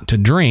him not to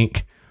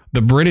drink,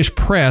 the British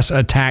press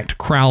attacked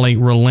Crowley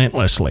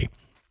relentlessly.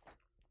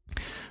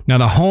 Now,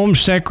 the Home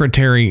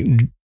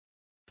Secretary,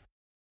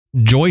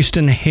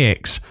 Joyston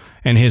Hicks,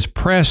 and his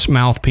press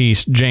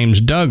mouthpiece,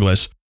 James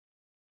Douglas,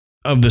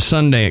 of the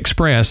Sunday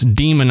Express,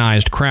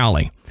 demonized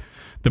Crowley.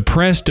 The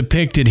press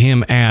depicted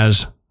him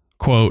as,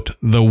 quote,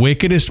 the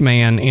wickedest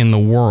man in the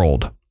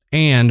world,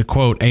 and,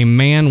 quote, a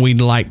man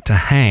we'd like to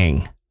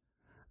hang.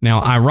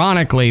 Now,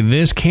 ironically,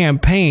 this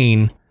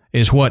campaign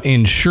is what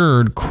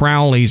ensured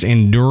Crowley's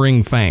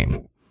enduring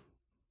fame.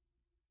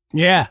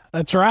 Yeah,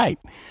 that's right.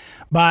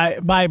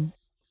 By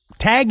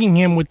tagging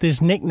him with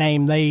this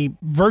nickname, they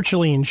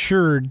virtually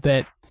ensured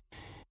that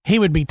he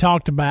would be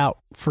talked about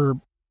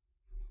for,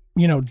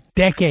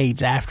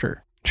 decades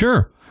after.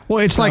 Sure. Well,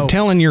 it's like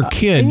telling your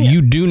kid,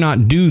 you do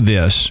not do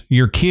this.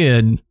 Your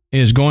kid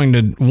is going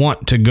to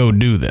want to go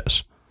do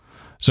this.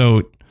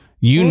 So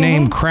you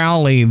name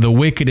Crowley the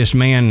wickedest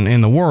man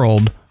in the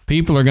world,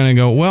 people are going to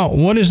go, well,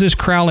 what is this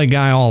Crowley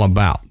guy all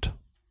about?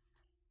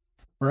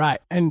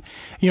 Right. And,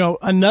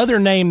 another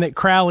name that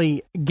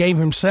Crowley gave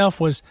himself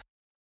was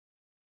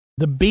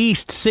the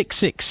Beast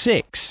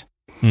 666,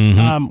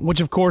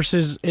 which, of course,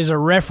 is a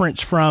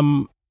reference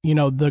from,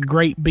 the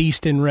great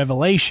beast in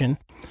Revelation.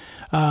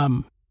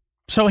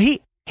 So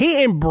he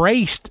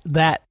embraced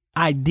that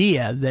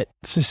idea that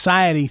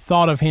society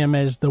thought of him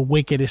as the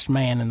wickedest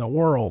man in the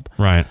world.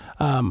 Right.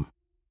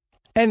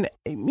 And,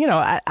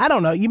 I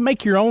don't know. You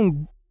make your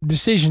own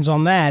decisions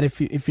on that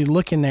if you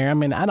look in there. I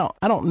mean, I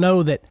don't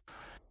know that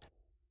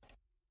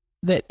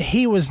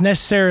he was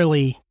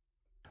necessarily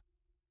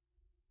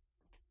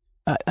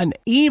an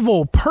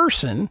evil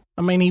person.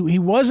 I mean, he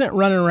wasn't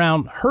running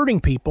around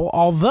hurting people,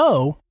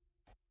 although,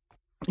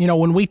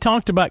 when we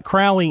talked about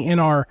Crowley in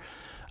our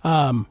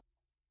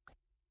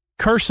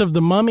Curse of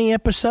the Mummy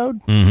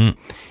episode,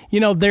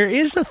 there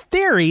is a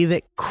theory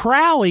that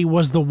Crowley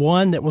was the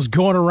one that was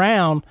going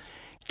around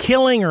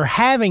killing or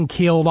having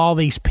killed all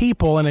these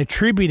people and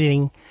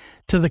attributing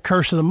to the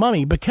Curse of the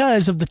Mummy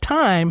because of the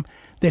time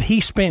that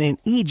he spent in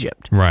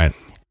Egypt. Right.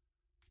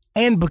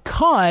 And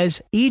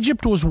because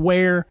Egypt was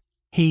where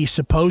he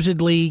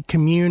supposedly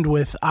communed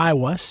with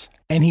Aiwass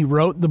and he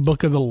wrote the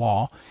Book of the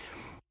Law,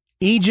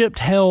 Egypt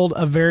held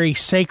a very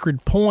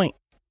sacred point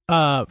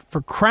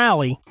for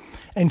Crowley.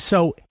 And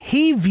so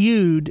he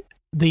viewed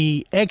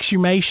the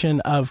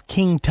exhumation of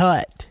King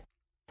Tut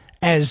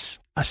as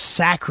a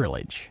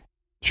sacrilege.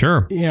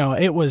 Sure.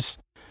 It was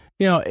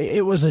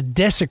a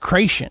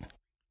desecration.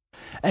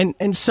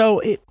 And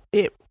so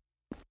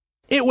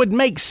it would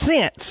make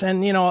sense.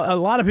 And, a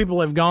lot of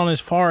people have gone as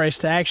far as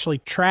to actually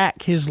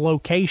track his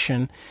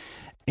location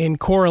in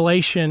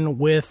correlation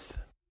with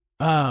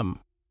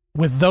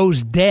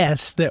those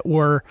deaths that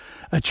were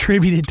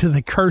attributed to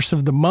the Curse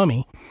of the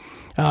Mummy.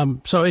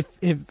 So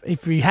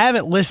if you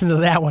haven't listened to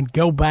that one,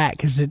 go back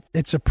because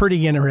it's a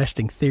pretty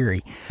interesting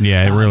theory.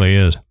 Yeah, it really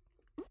is.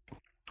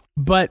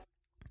 But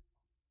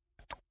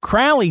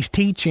Crowley's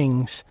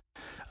teachings,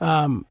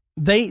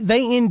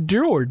 they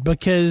endured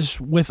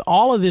because with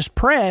all of this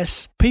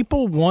press,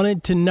 people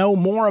wanted to know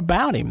more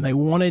about him. They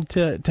wanted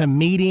to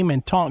meet him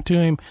and talk to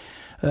him.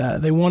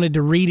 They wanted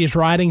to read his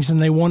writings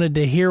and they wanted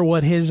to hear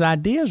what his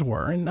ideas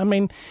were. And I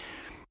mean,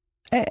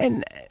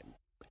 and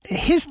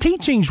his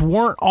teachings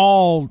weren't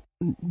all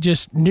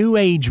just New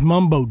Age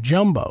mumbo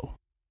jumbo.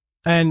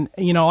 And,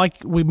 like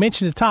we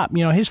mentioned at the top,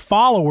 his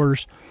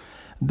followers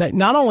that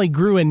not only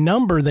grew in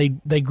number,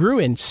 they grew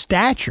in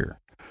stature.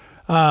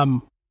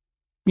 A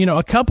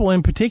couple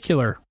in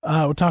particular,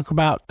 we'll talk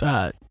about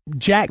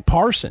Jack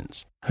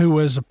Parsons, who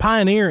was a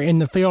pioneer in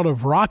the field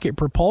of rocket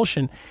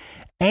propulsion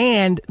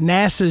and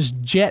NASA's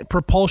Jet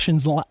Propulsion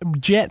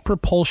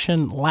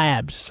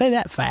Labs. Say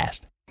that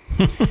fast.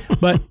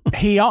 But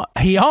he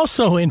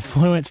also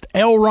influenced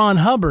L. Ron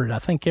Hubbard. I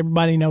think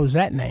everybody knows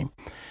that name.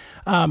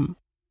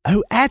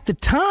 Who at the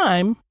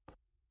time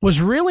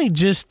was really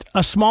just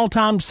a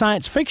small-time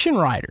science fiction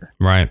writer.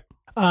 Right.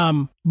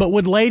 But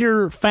would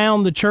later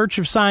found the Church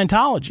of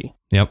Scientology.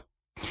 Yep.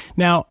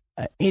 Now,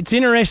 it's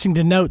interesting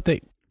to note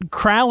that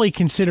Crowley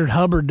considered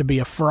Hubbard to be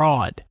a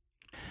fraud.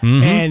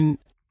 And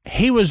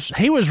he was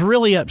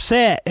really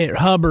upset at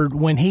Hubbard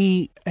when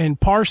he and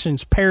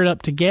Parsons paired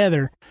up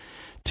together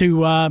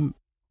to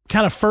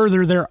kind of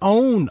further their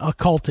own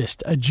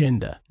occultist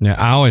agenda. Yeah,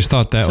 I always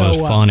thought that was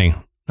funny.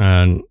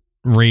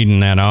 Reading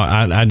that,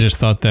 I just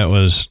thought that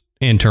was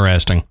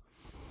interesting.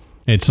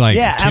 It's like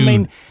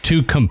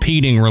two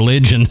competing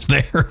religions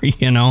there,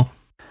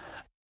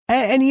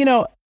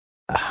 And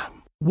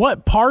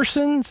what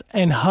Parsons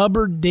and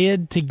Hubbard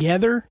did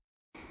together,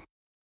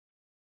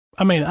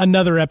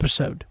 another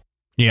episode.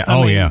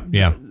 Yeah.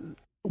 Yeah.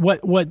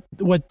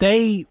 What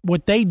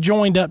they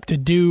joined up to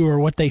do, or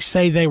what they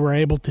say they were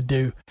able to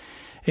do,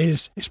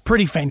 is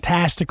pretty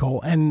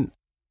fantastical. And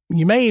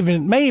you may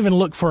even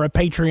look for a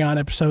Patreon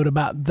episode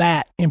about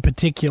that in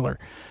particular,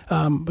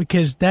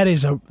 because that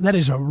is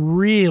a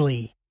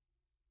really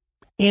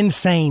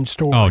insane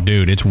story. Oh,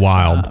 dude, it's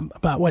wild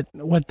about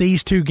what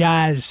these two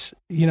guys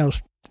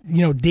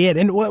did.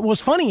 And what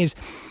was funny is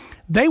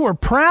they were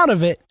proud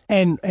of it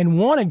and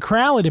wanted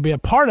Crowley to be a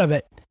part of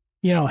it.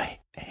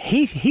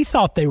 He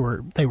thought they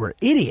were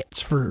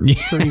idiots for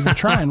even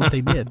trying what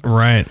they did.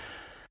 Right.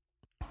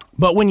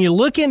 But when you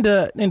look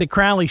into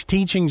Crowley's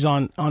teachings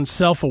on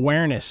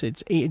self-awareness,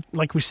 it's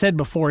like we said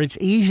before, it's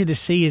easy to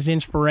see his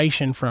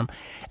inspiration from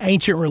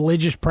ancient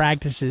religious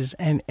practices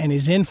and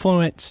his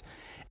influence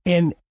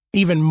in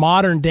even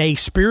modern day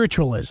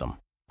spiritualism,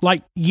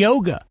 like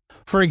yoga.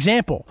 For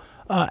example,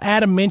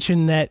 Adam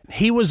mentioned that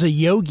he was a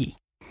yogi.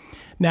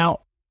 Now,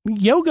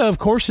 yoga, of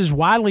course, has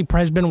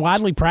been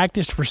widely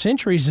practiced for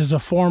centuries as a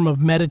form of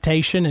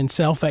meditation and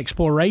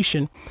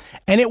self-exploration,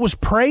 and it was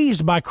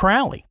praised by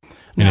Crowley.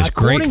 And now, it's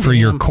great for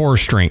your core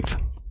strength.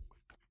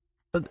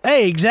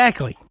 Hey,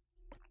 exactly.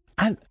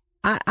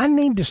 I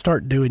need to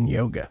start doing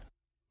yoga.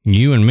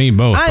 You and me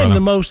both. I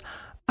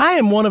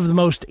am one of the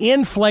most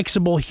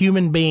inflexible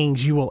human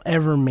beings you will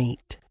ever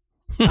meet.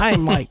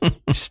 I'm like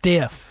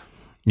stiff.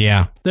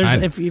 Yeah.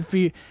 There's if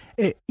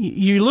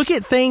you look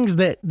at things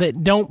that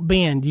don't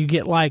bend, you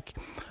get like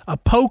a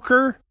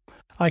poker,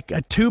 like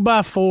a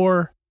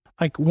 2x4,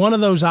 like one of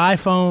those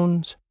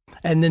iPhones,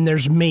 and then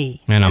there's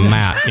me. And a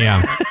mat,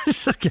 yeah.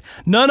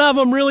 None of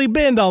them really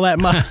bend all that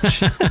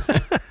much.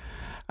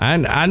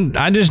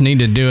 I just need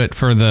to do it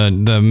for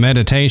the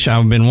meditation.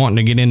 I've been wanting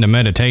to get into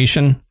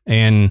meditation,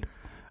 and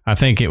I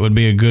think it would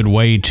be a good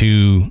way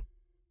to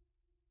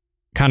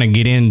kind of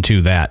get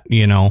into that,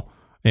 you know.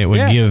 It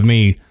would give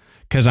me,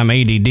 because I'm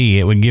ADD,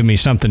 it would give me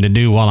something to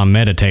do while I'm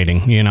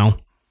meditating, you know.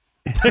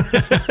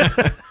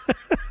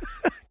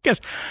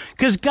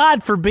 Because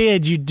God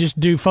forbid you just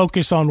do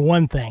focus on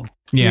one thing.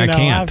 Yeah, you know, I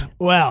can't.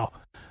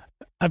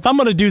 If I'm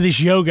going to do this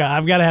yoga,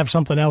 I've got to have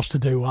something else to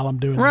do while I'm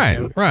doing this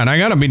yoga. Right. I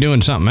got to be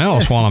doing something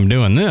else while I'm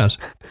doing this.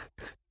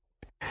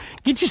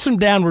 Get you some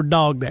downward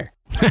dog there.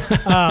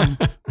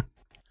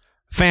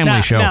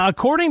 Family show. Now,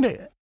 according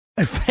to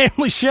a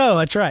family show,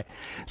 that's right.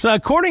 So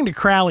according to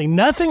Crowley,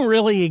 nothing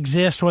really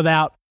exists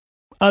without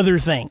other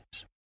things.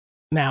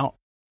 Now,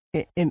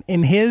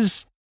 in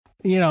his,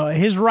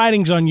 his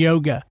writings on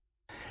yoga,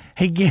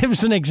 he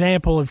gives an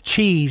example of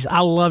cheese. I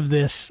love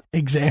this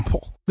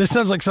example. This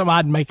sounds like something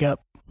I'd make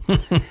up.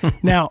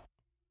 Now,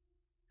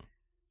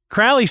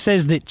 Crowley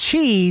says that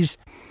cheese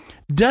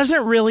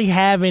doesn't really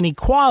have any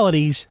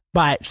qualities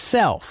by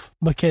itself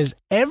because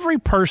every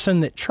person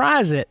that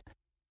tries it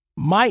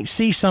might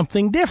see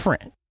something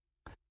different.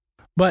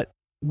 But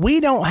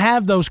we don't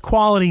have those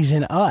qualities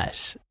in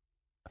us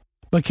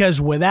because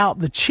without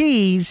the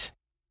cheese,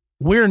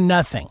 we're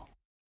nothing.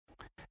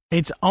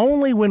 It's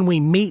only when we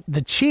meet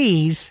the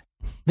cheese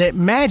that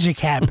magic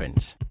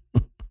happens.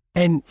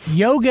 And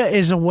yoga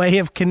is a way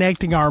of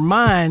connecting our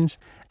minds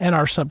and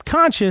our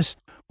subconscious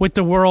with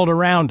the world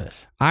around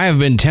us. I have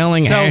been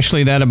telling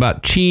Ashley that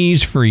about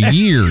cheese for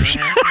years.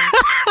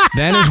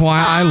 That is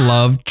why I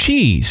love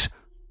cheese.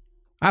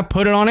 I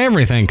put it on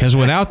everything because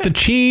without the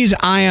cheese,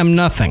 I am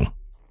nothing.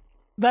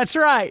 That's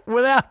right.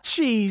 Without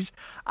cheese,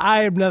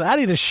 I am nothing. I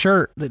need a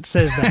shirt that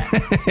says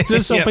that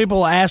just so people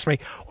will ask me,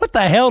 what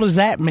the hell does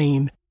that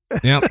mean?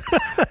 Yep.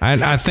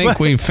 I think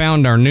we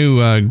found our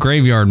new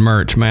graveyard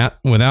merch, Matt.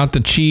 Without the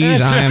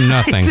cheese, I am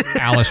nothing.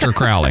 Aleister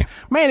Crowley.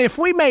 Man, if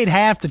we made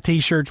half the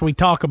T-shirts we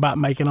talk about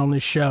making on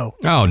this show.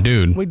 Oh,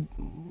 dude.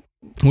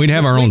 We'd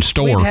have our own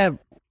store.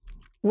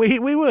 We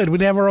would.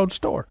 We'd have our own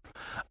store.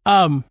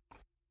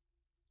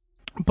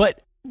 But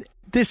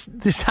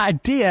this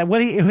idea,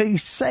 what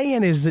he's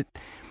saying is that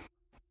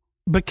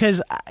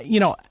because,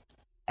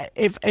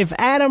 if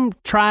Adam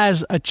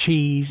tries a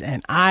cheese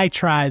and I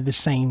try the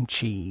same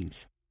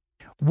cheese,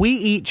 we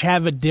each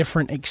have a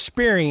different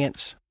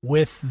experience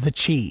with the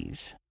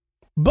cheese.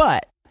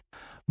 But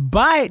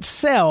by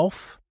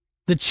itself,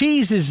 the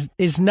cheese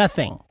is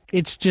nothing.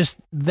 It's just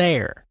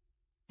there.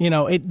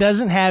 It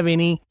doesn't have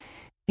any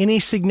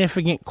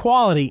significant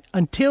quality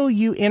until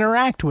you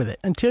interact with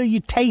it, until you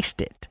taste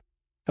it.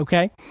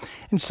 Okay?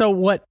 And so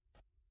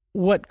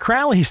what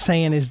Crowley's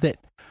saying is that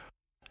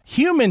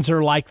humans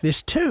are like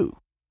this too.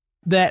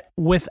 That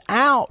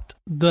without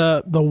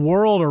the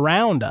world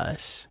around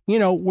us,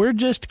 we're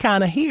just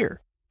kind of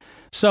here.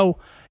 So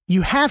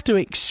you have to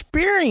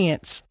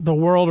experience the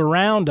world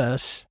around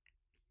us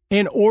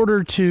in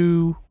order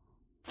to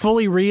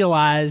fully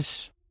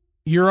realize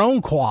your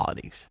own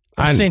qualities,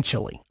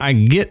 essentially. I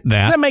get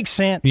that. Does that make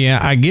sense? Yeah,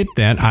 I get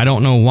that. I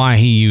don't know why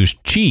he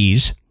used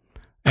cheese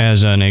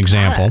as an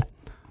example.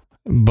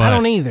 But I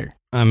don't either.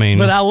 I mean,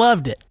 but I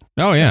loved it.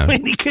 Oh, yeah.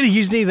 He could have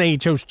used anything. He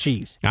chose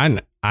cheese.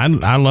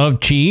 I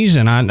love cheese,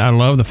 and I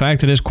love the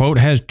fact that his quote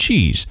has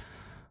cheese.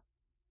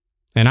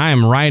 And I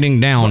am writing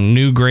down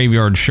new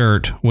graveyard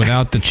shirt.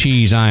 Without the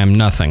cheese, I am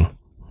nothing.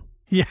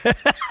 Yeah.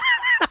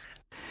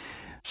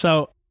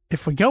 So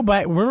if we go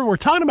back, remember we're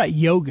talking about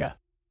yoga.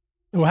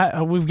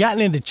 We've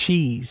gotten into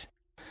cheese,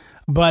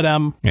 but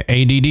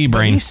ADD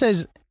brain. He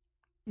says,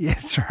 yeah,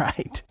 that's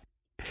right.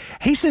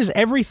 He says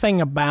everything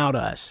about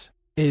us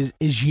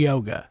is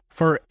yoga.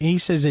 He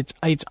says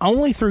it's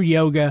only through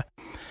yoga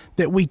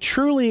that we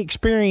truly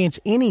experience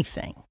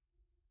anything.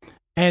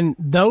 And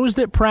those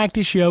that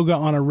practice yoga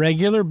on a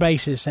regular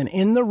basis and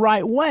in the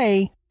right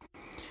way,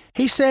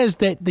 he says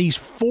that these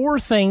 4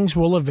 things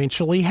will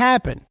eventually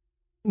happen.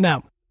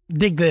 Now,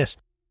 dig this.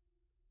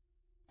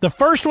 The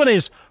first one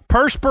is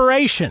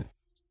perspiration.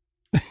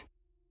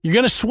 You're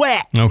going to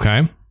sweat. Okay.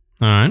 All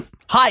right.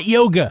 Hot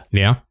yoga.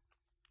 Yeah.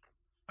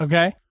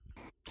 Okay.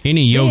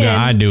 Any yoga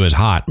I do is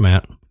hot,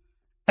 Matt.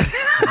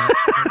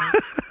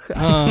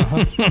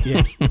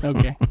 Yeah.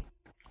 Okay.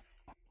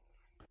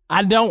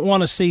 I don't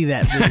want to see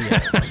that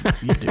video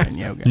of you doing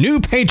yoga. New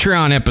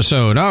Patreon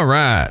episode. All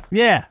right.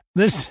 Yeah.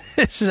 This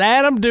is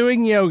Adam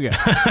doing yoga.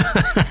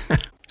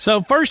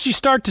 So first you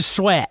start to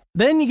sweat.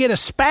 Then you get a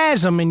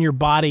spasm in your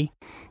body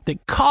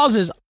that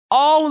causes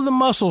all of the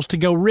muscles to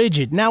go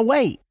rigid. Now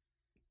wait.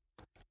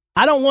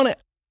 I don't want to.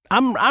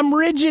 I'm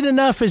rigid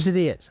enough as it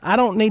is. I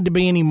don't need to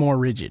be any more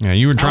rigid. Yeah,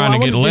 you were trying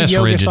to get less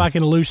yoga rigid so I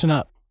can loosen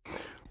up.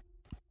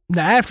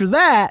 Now after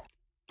that,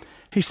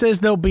 he says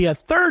there'll be a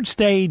third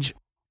stage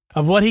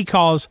of what he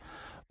calls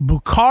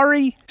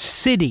Bukhari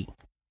City,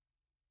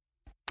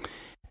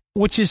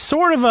 which is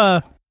sort of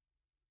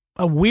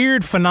a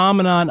weird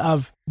phenomenon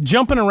of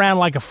jumping around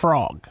like a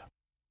frog.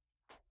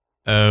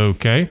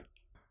 Okay.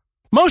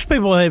 Most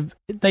people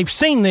they've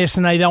seen this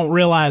and they don't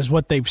realize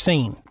what they've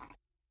seen.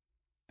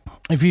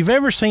 If you've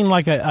ever seen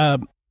like a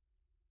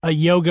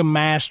yoga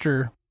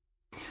master,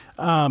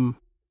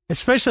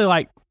 especially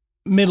like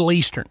Middle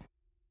Eastern,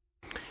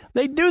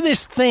 they do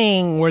this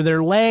thing where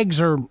their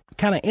legs are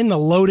kind of in the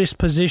lotus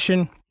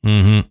position,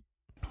 mm-hmm.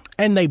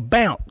 and they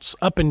bounce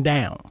up and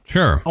down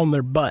sure. on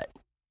their butt.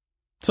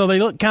 So they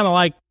look kind of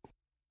like,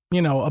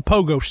 you know, a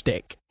pogo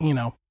stick, you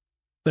know.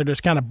 They're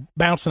just kind of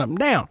bouncing up and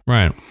down.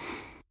 Right.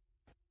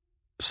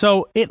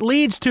 So it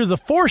leads to the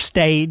fourth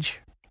stage,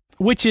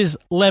 which is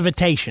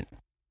levitation.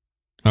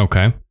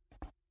 Okay.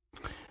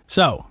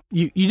 So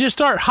you just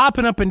start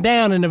hopping up and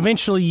down, and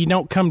eventually you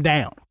don't come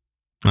down.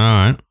 All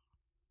right.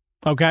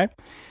 Okay.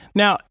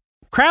 Now,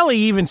 Crowley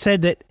even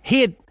said that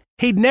he'd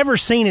never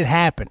seen it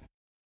happen,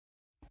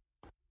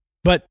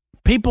 but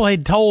people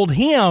had told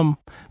him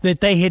that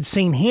they had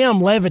seen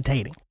him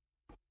levitating.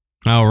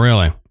 Oh,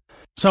 really?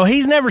 So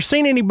he's never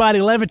seen anybody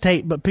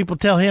levitate, but people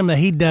tell him that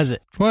he does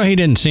it. Well, he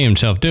didn't see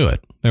himself do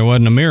it. There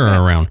wasn't a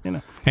mirror around. You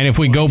know, and if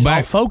we go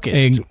back,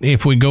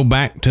 if we go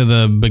back to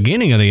the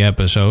beginning of the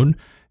episode,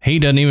 he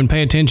doesn't even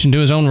pay attention to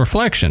his own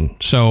reflection.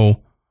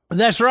 So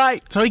that's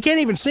right. So he can't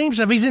even see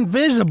himself. He's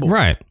invisible.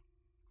 Right.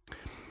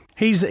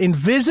 He's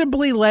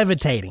invisibly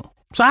levitating.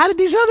 So how did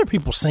these other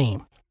people see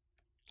him?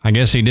 I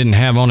guess he didn't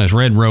have on his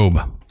red robe.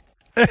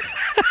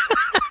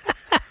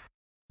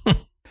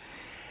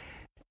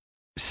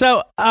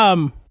 So,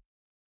 now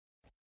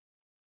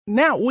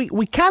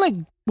we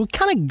kind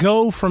of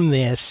go from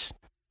this.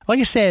 Like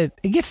I said,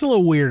 it gets a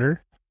little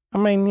weirder. I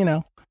mean, you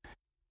know,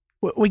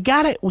 we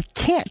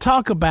can't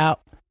talk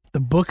about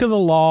the Book of the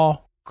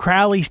Law,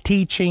 Crowley's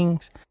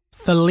teachings,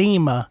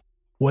 Thelema,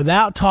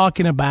 without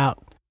talking about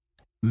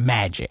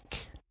magic.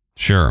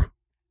 Sure.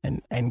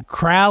 And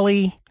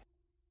Crowley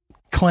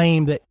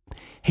claimed that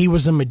he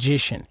was a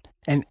magician.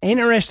 And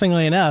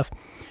interestingly enough,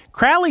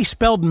 Crowley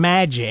spelled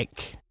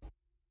magic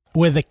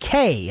with a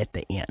K at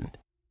the end.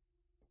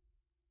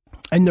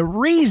 And the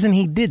reason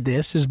he did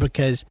this is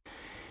because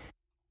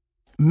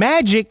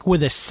magic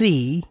with a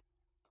C,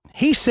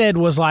 he said,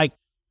 was like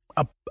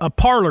a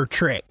parlor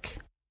trick,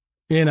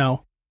 you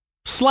know,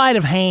 sleight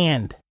of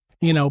hand,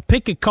 you know,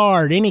 pick a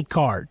card, any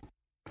card.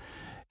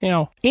 You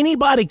know,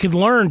 anybody could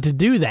learn to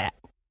do that.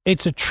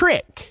 It's a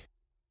trick.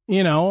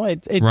 You know,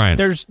 right.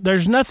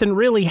 There's nothing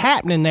really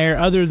happening there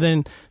other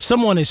than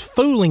someone is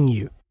fooling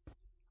you.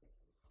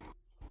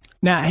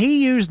 Now,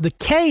 he used the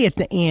K at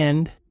the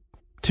end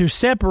to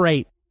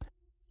separate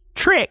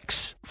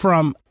tricks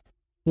from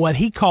what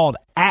he called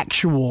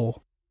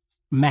actual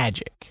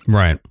magic.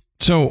 Right.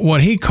 So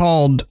what he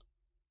called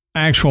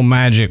actual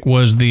magic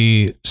was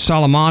the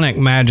Solomonic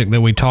magic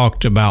that we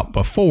talked about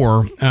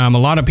before. A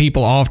lot of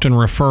people often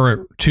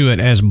refer to it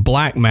as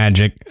black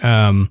magic,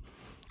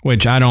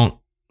 which I don't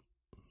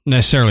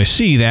necessarily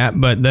see that,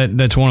 but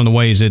that's one of the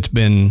ways it's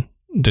been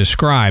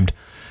described.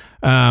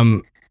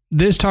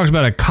 This talks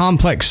about a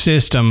complex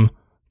system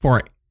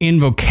for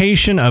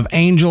invocation of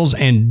angels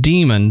and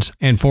demons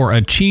and for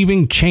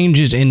achieving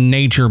changes in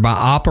nature by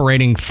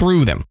operating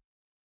through them.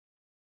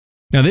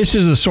 Now, this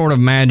is the sort of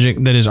magic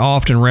that is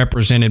often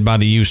represented by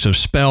the use of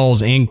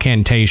spells,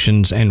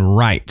 incantations, and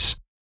rites.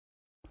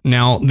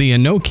 Now, the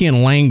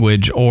Enochian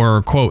language,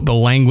 or, quote, the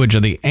language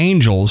of the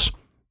angels,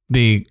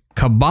 the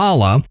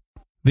Kabbalah,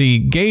 the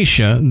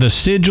Geisha, the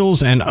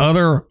sigils, and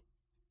other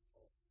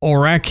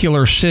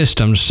oracular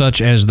systems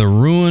such as the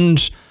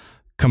runes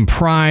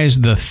comprise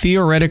the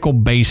theoretical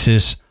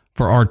basis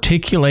for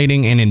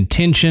articulating an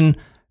intention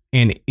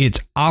and its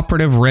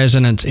operative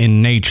resonance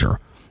in nature.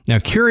 Now,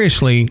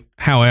 curiously,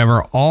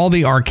 however, all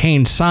the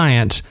arcane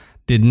science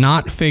did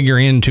not figure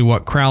into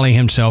what Crowley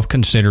himself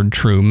considered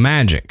true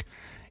magic.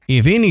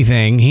 If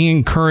anything, he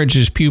encouraged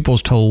his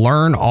pupils to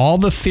learn all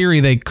the theory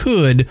they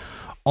could,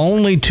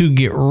 only to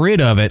get rid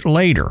of it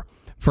later.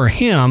 For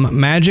him,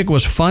 magic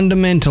was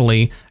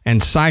fundamentally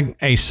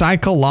a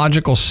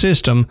psychological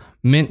system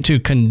meant to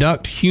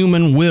conduct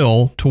human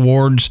will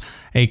towards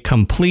a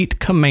complete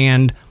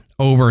command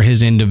over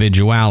his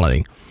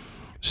individuality.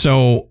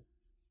 So,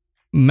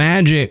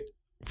 magic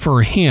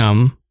for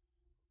him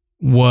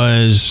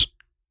was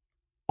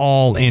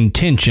all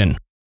intention.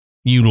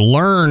 You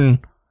learn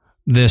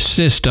this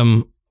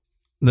system,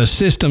 the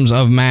systems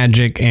of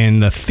magic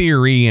and the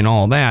theory and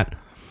all that,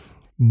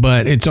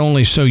 but it's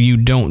only so you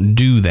don't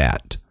do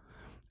that.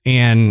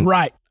 And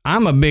right.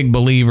 I'm a big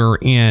believer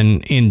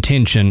in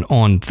intention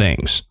on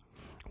things,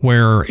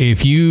 where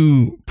if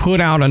you put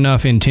out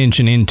enough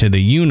intention into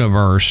the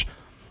universe,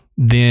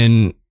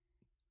 then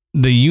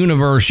the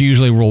universe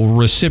usually will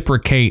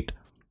reciprocate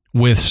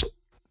with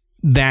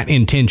that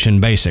intention,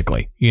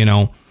 basically. You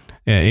know,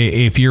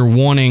 if you're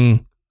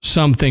wanting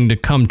something to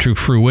come to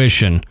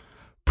fruition,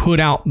 put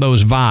out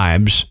those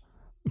vibes,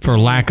 for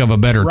lack of a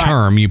better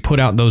term. You put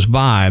out those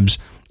vibes,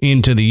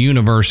 into the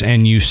universe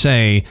and you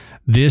say,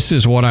 this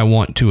is what I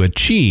want to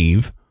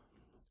achieve,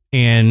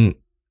 and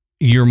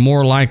you're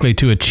more likely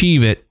to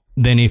achieve it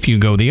than if you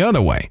go the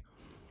other way.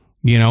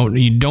 You know,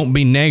 you don't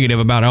be negative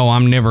about, oh,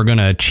 I'm never going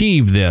to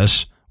achieve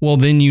this. Well,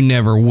 then you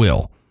never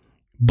will.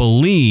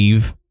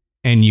 Believe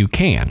and you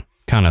can,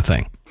 kind of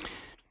thing.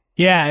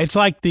 Yeah, it's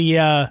like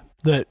the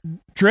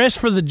dress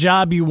for the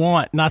job you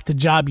want, not the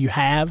job you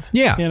have.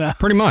 Yeah, you know?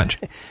 Pretty much.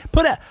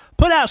 Put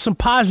out some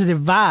positive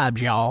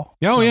vibes, y'all.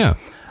 Oh, so, yeah.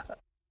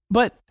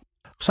 But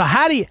so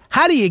how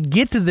do you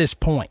get to this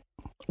point?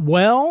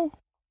 Well,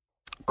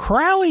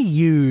 Crowley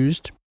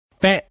used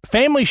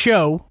family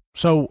show.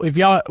 So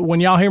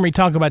when y'all hear me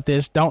talk about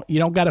this, you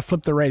don't got to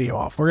flip the radio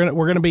off. We're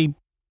gonna be,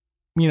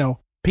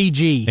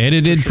 PG.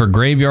 Edited for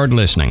graveyard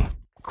listening.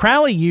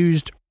 Crowley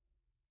used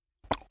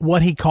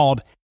what he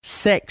called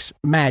sex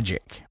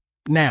magic.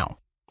 Now,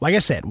 like I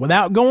said,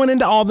 without going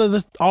into all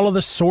of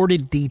the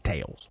sordid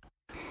details,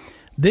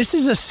 this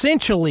is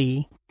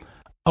essentially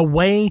a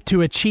way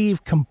to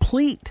achieve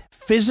complete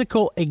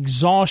physical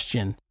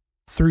exhaustion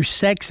through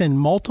sex in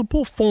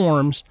multiple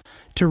forms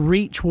to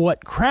reach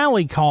what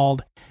Crowley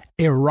called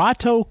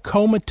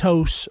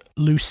erotocomatose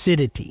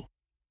lucidity.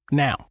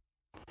 Now,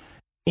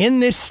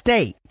 in this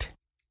state,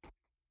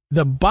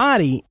 the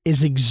body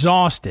is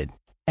exhausted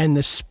and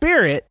the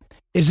spirit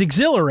is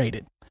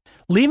exhilarated,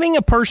 leaving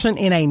a person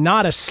in a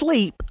not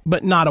asleep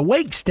but not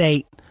awake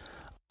state,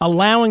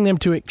 allowing them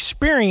to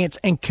experience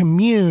and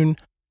commune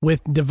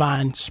with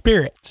divine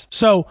spirits.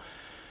 So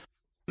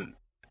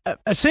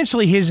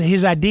essentially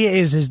his idea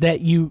is that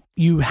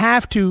you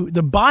have to,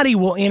 the body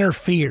will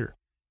interfere.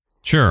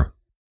 Sure.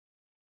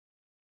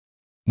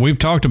 We've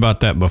talked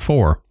about that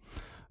before.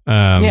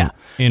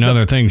 In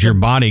other things, your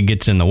body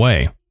gets in the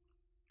way.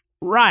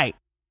 Right.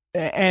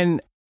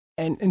 And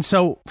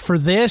so for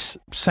this,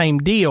 same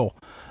deal.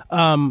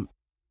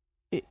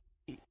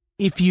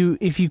 If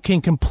you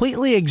can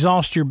completely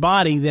exhaust your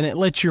body, then it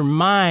lets your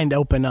mind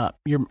open up.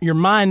 Your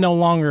mind no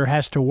longer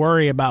has to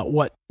worry about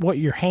what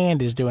your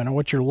hand is doing or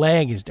what your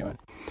leg is doing.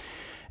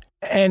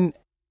 And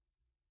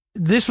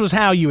this was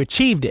how you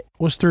achieved it,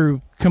 was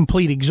through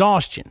complete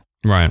exhaustion.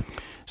 Right.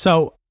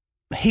 So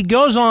he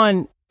goes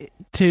on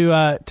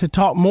to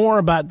talk more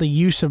about the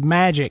use of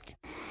magic.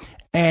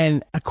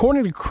 And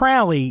according to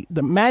Crowley,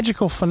 the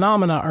magical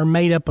phenomena are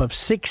made up of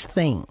 6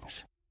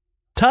 things: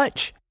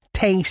 touch,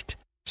 taste,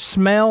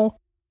 smell,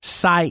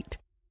 sight,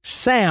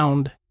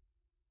 sound,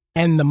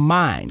 and the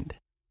mind.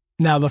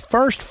 Now, the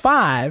first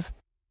 5,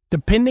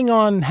 depending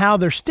on how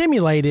they're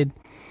stimulated,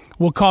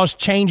 will cause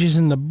changes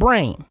in the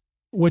brain,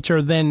 which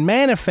are then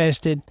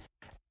manifested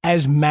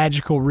as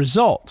magical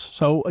results.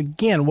 So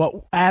again,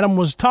 what Adam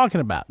was talking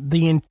about,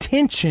 the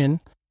intention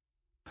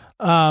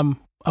of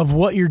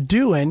what you're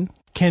doing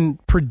can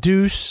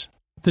produce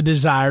the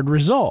desired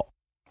result.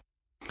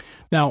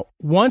 Now,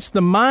 once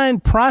the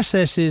mind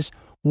processes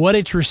what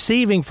it's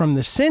receiving from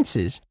the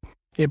senses,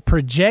 it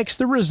projects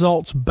the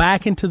results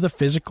back into the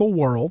physical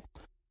world,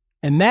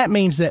 and that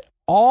means that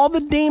all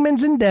the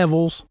demons and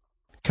devils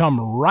come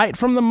right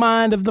from the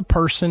mind of the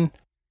person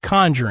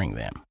conjuring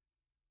them.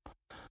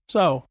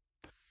 So,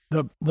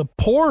 the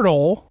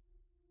portal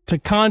to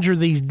conjure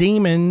these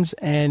demons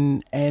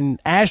and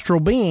astral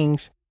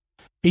beings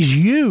is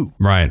you.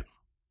 Right.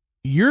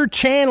 You're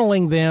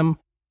channeling them,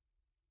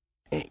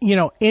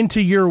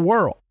 into your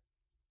world.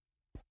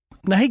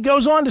 Now, he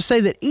goes on to say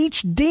that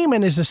each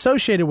demon is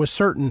associated with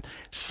certain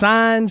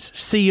signs,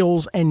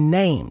 seals, and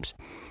names.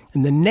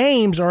 And the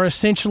names are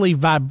essentially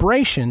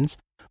vibrations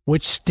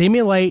which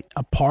stimulate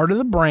a part of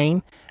the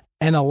brain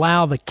and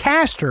allow the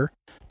caster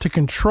to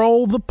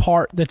control the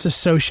part that's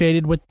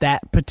associated with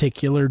that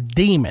particular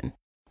demon.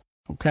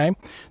 Okay?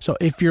 So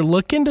if you're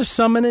looking to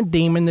summon a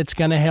demon that's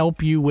going to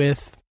help you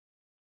with,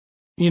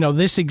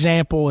 this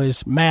example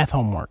is math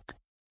homework,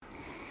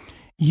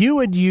 you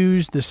would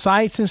use the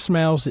sights and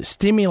smells that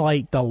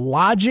stimulate the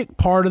logic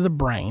part of the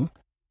brain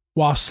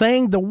while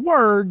saying the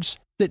words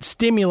that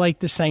stimulate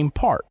the same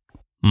part.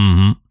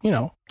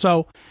 Mm-hmm.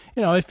 So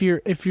if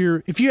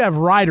you have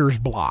writer's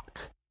block,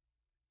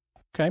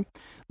 okay,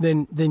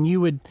 then you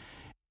would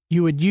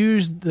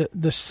use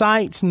the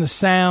sights and the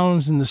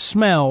sounds and the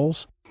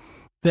smells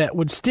that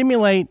would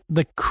stimulate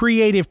the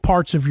creative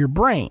parts of your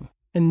brain,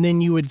 and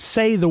then you would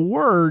say the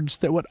words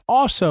that would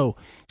also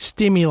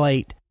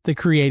stimulate the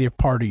creative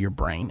part of your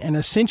brain. And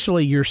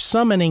essentially you're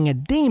summoning a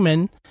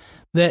demon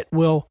that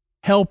will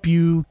help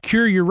you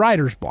cure your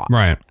writer's block.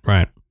 Right.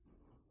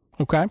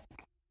 Okay.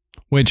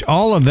 Which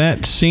all of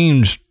that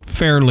seems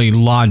fairly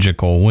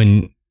logical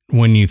when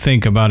you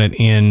think about it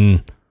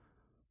in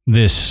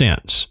this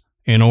sense.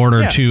 In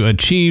order to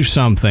achieve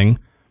something,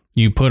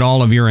 you put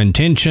all of your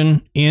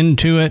intention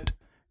into it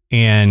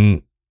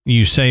and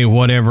you say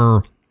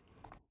whatever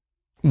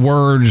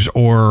words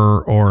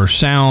or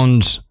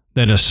sounds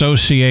that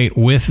associate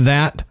with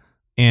that,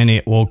 and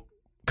it will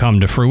come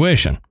to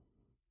fruition.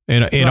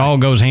 It all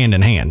goes hand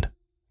in hand.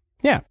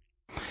 Yeah.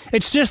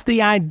 It's just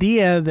the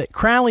idea that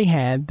Crowley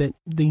had that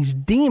these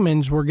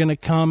demons were going to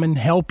come and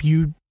help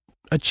you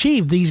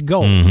achieve these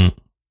goals.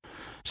 Mm-hmm.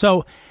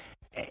 So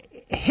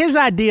his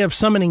idea of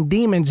summoning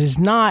demons is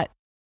not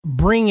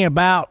bringing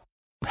about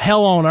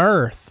hell on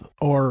earth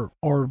or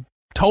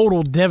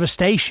total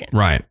devastation.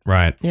 Right.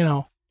 You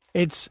know,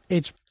 it's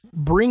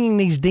bringing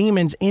these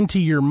demons into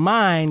your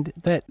mind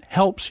that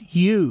helps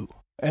you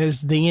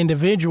as the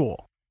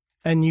individual.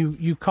 And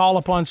you call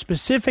upon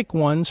specific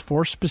ones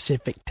for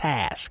specific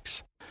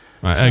tasks.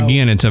 Right. So,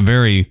 again, it's a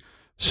very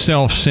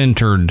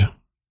self-centered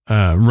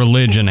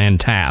religion and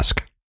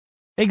task.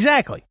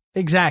 Exactly.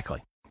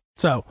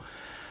 So,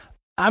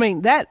 I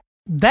mean,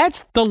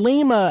 that's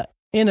Thelema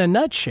in a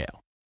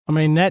nutshell. I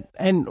mean,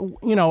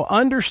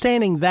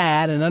 understanding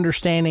that and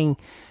understanding,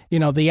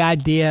 the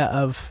idea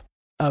of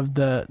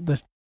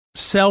the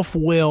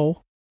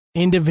self-will,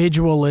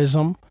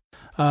 individualism,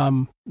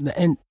 and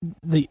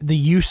the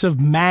use of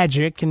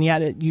magic, and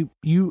yet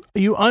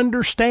you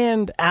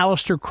understand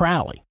Aleister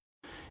Crowley.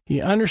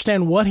 You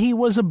understand what he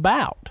was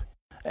about.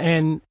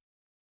 And,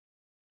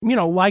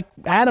 like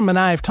Adam and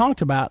I have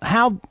talked about,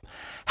 how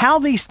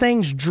these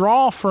things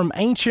draw from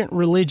ancient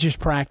religious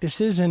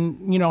practices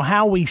and,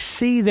 how we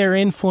see their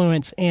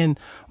influence in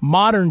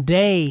modern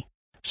day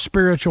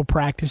spiritual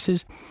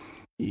practices,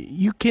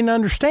 you can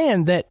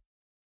understand that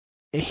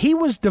he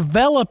was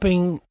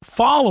developing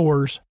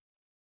followers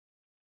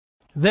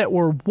that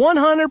were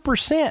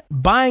 100%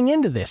 buying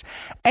into this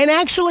and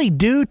actually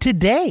do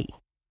today.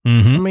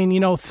 Mm-hmm. I mean,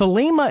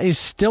 Thelema is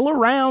still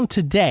around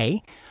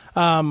today.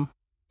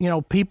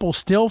 People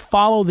still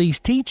follow these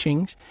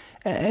teachings.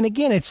 And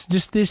again, it's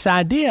just this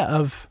idea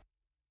of,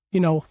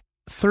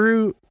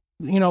 through,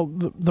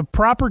 the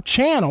proper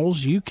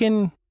channels, you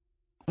can,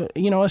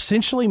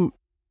 essentially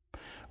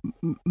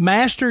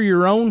master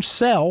your own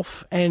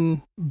self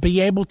and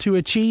be able to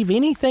achieve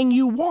anything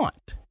you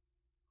want.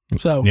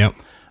 So, yep.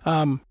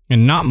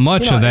 And not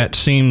much of that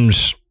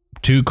seems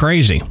too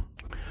crazy.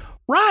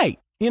 Right.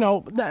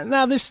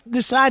 Now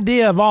this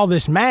idea of all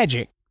this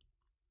magic,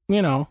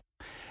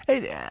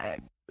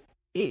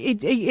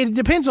 it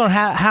depends on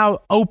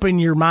how open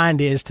your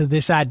mind is to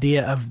this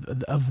idea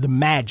of the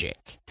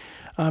magic.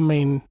 I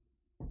mean,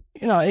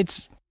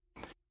 is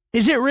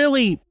it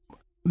really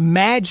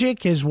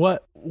magic is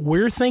what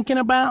we're thinking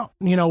about?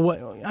 What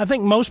I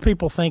think most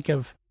people think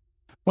of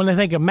when they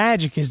think of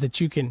magic is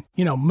that you can,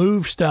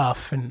 move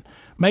stuff and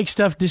make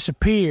stuff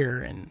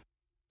disappear and,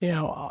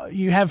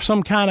 you have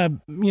some kind of,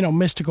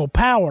 mystical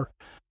power.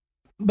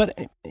 But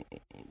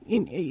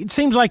it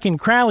seems like in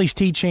Crowley's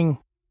teaching,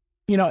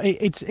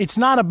 it's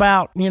not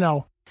about,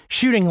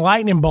 shooting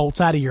lightning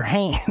bolts out of your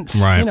hands.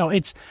 Right.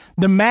 It's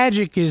the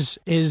magic is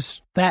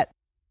that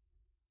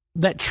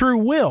true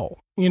will,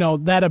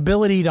 that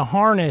ability to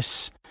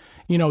harness,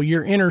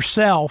 your inner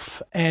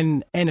self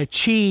and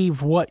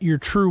achieve what your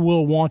true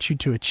will wants you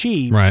to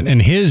achieve. Right.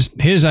 And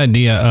his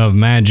idea of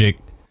magic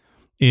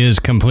is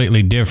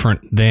completely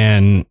different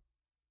than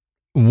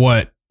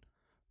what,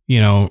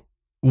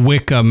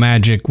 Wicca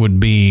magic would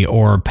be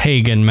or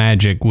pagan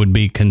magic would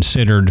be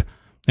considered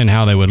and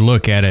how they would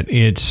look at it.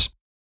 It's,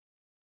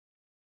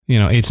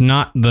 it's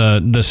not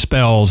the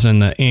spells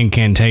and the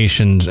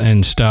incantations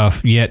and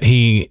stuff, yet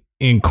he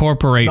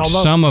incorporates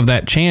some of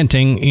that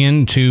chanting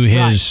into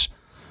his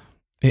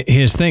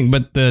thing,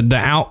 but the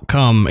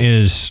outcome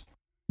is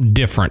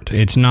different.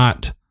 It's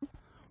not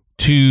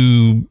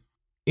to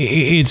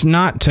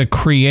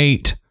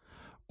create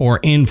or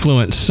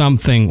influence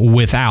something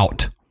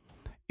without.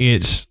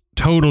 It's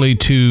totally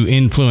to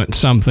influence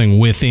something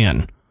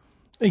within.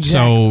 Exactly.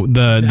 So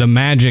the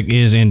magic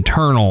is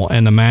internal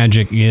and the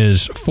magic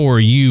is for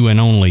you and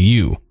only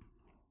you.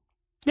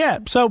 Yeah.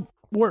 So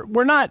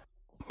we're not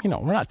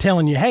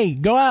telling you, hey,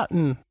 go out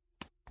and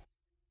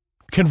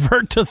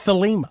convert to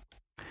Thelema.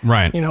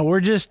 Right.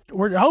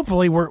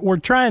 We're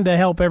trying to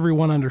help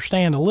everyone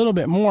understand a little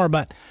bit more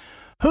about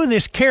who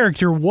this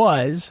character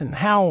was and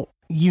how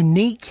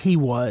unique he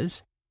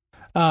was,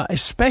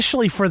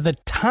 especially for the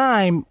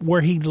time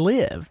where he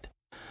lived.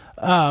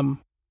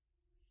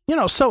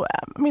 So,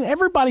 I mean,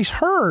 everybody's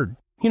heard,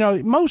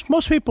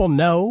 most people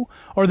know,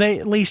 or they,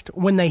 at least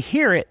when they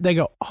hear it, they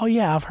go, oh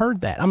yeah, I've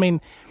heard that. I mean,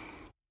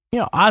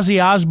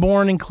 Ozzy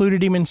Osbourne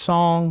included him in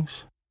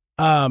songs,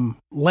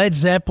 Led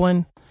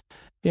Zeppelin,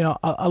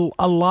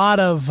 a lot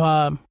of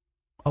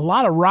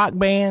rock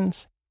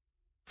bands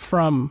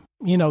from,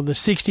 the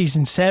 60s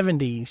and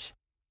 70s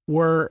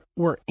were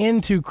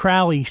into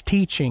Crowley's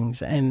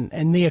teachings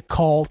and the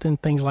occult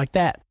and things like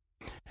that.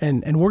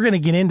 And we're going to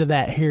get into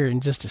that here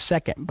in just a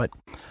second, but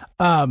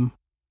I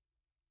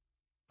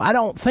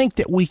don't think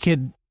that we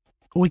could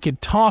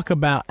talk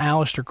about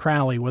Aleister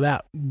Crowley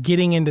without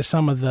getting into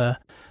some of the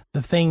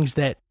things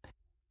that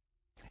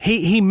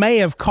he may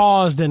have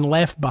caused and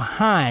left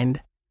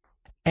behind.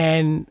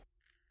 And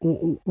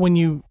when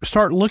you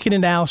start looking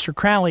into Aleister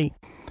Crowley,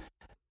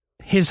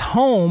 his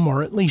home,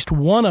 or at least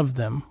one of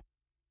them,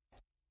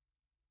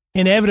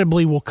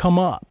 inevitably will come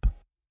up.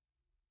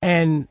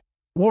 And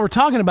what we're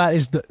talking about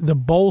is the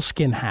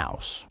Boleskine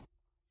house.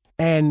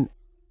 And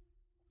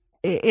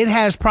it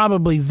has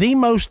probably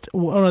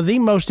one of the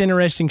most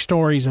interesting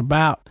stories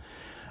about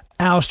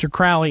Aleister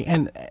Crowley.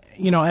 And,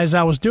 as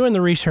I was doing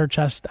the research,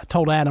 I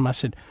told Adam, I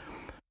said,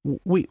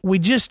 we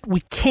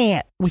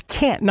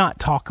can't not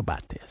talk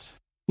about this.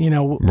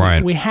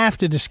 Right. We have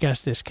to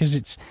discuss this because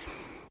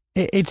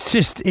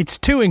it's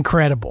too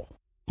incredible,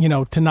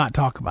 to not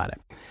talk about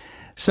it.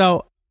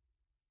 So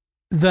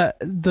the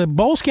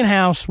Boleskine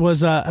House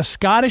was a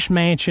Scottish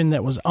mansion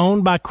that was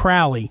owned by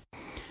Crowley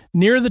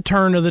near the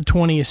turn of the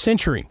 20th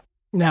century.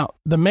 Now,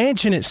 the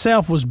mansion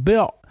itself was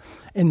built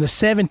in the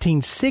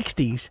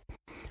 1760s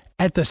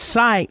at the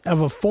site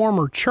of a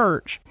former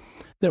church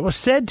that was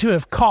said to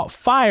have caught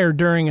fire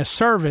during a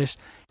service,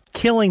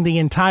 killing the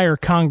entire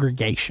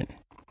congregation.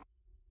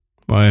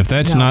 Well, if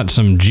that's not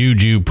some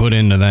juju put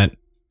into that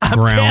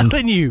ground. I'm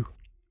telling you.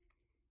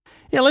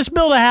 Yeah, let's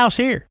build a house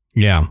here.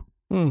 Yeah.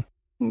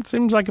 It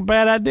seems like a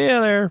bad idea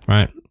there.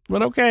 Right.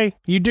 But okay,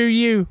 you do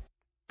you.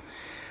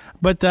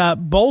 But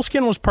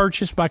Boleskine was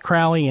purchased by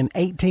Crowley in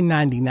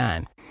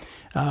 1899.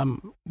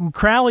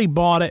 Crowley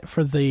bought it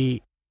for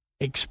the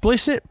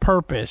explicit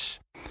purpose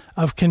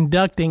of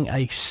conducting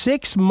a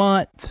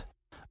 6-month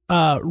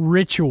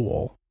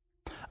ritual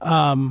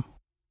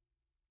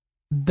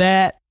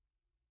that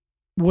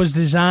was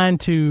designed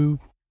to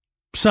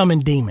summon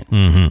demons.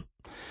 Mm-hmm.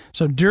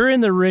 So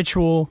during the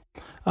ritual,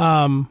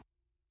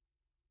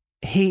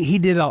 he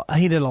did a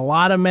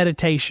lot of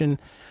meditation.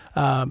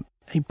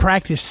 He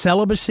practiced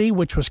celibacy,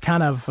 which was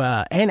kind of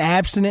and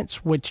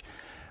abstinence, which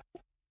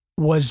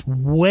was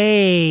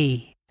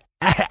way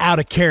out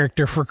of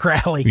character for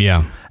Crowley.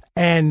 Yeah,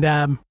 and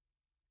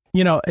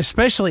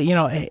especially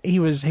he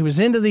was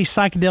into these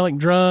psychedelic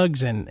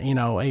drugs, and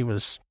he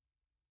was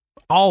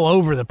all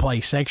over the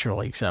place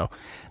sexually. So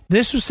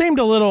this seemed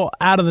a little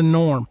out of the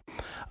norm.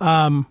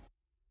 And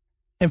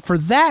for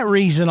that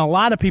reason, a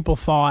lot of people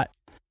thought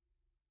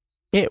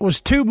it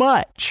was too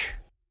much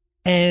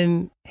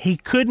and he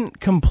couldn't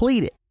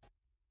complete it.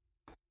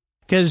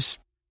 Because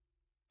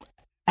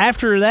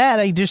after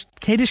that, he just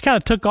kind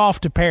of took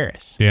off to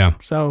Paris. Yeah.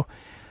 So,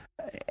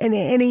 and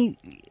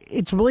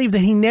it's believed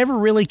that he never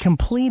really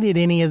completed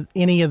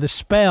any of the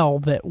spell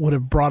that would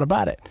have brought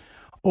about it.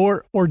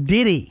 Or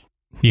did he?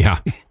 Yeah.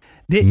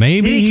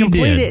 Maybe did he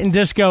complete it and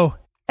just go,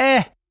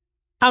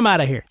 I'm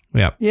out of here.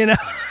 Yeah.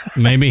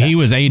 Maybe he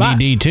was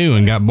ADD too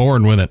and got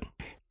bored with it.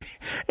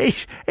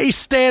 He's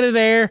standing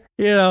there,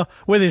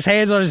 with his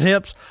hands on his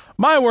hips.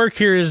 My work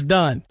here is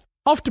done.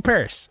 Off to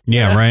Paris.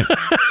 Yeah, right.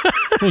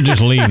 We'll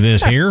just leave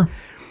this here.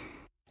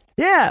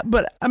 Yeah,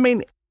 but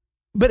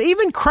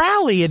even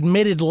Crowley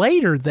admitted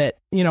later that,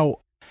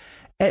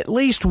 at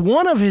least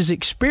one of his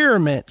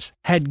experiments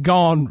had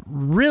gone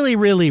really,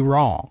 really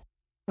wrong.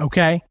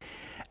 Okay.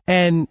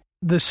 And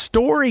the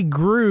story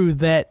grew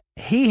that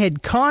he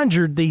had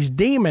conjured these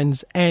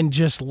demons and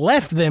just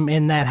left them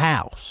in that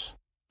house.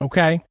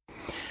 Okay.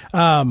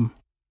 But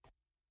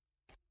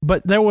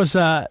there was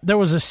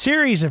a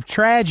series of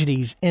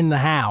tragedies in the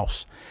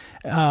house,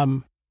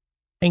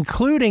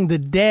 including the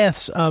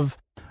deaths of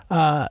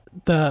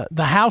the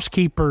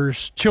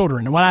housekeeper's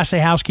children. And when I say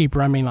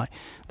housekeeper, I mean like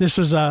this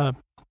was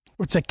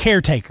it's a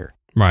caretaker.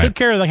 Right. Took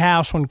care of the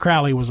house when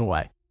Crowley was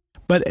away.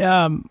 But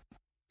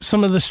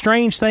some of the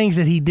strange things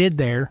that he did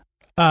there,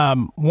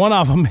 one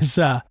of them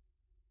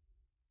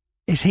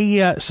is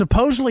he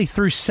supposedly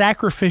threw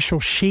sacrificial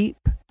sheep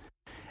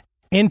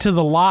into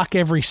the lock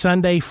every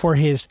Sunday for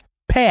his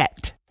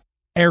pet,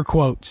 air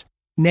quotes,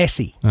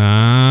 Nessie.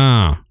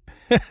 Ah.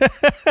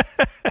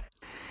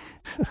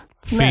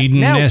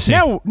 Feeding Nessie.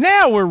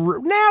 Now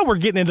we're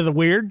getting into the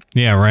weird.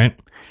 Yeah, right.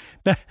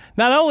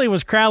 Not only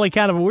was Crowley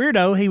kind of a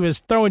weirdo, he was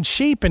throwing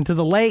sheep into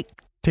the lake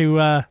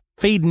to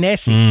feed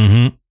Nessie.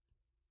 Mm-hmm.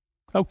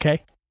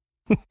 Okay.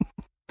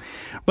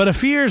 But a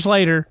few years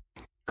later,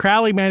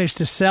 Crowley managed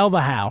to sell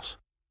the house,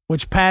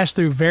 which passed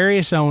through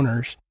various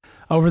owners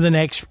over the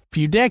next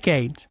few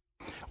decades.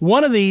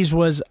 One of these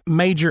was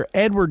Major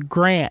Edward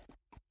Grant,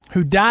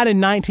 who died in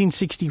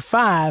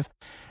 1965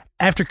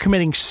 after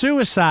committing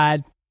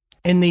suicide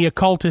in the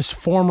occultist's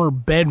former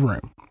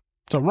bedroom.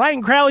 So right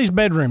in Crowley's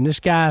bedroom,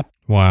 this guy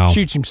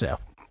shoots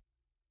himself.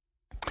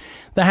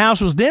 The house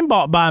was then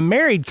bought by a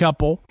married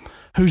couple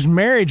whose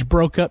marriage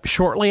broke up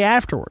shortly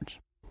afterwards.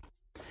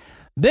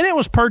 Then it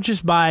was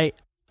purchased by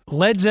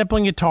Led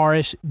Zeppelin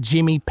guitarist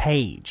Jimmy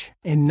Page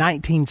in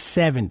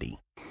 1970.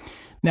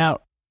 Now,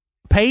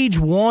 Page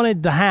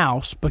wanted the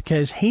house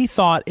because he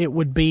thought it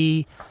would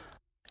be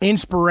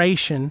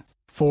inspiration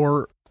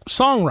for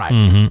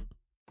songwriting.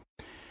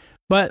 Mm-hmm.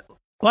 But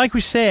like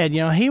we said,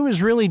 he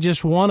was really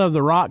just one of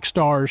the rock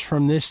stars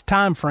from this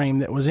time frame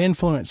that was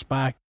influenced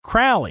by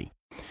Crowley.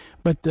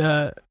 But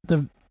the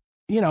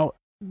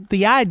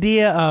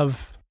idea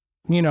of,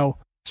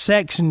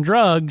 sex and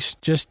drugs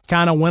just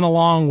kind of went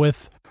along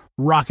with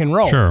rock and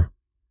roll. Sure.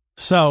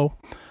 So,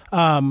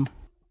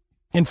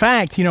 in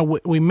fact,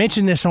 we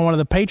mentioned this on one of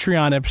the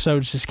Patreon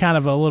episodes as kind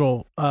of a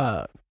little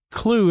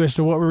clue as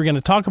to what we were going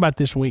to talk about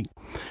this week.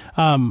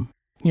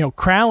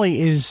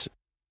 Crowley is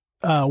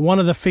one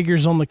of the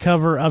figures on the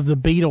cover of the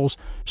Beatles'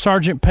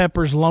 Sgt.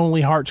 Pepper's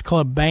Lonely Hearts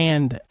Club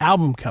Band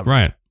album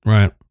cover.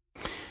 Right.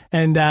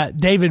 And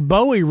David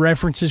Bowie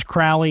references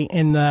Crowley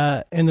in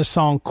the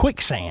song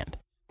Quicksand.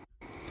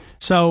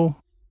 So,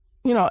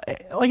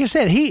 like I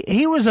said,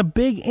 he was a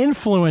big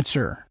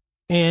influencer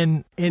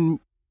in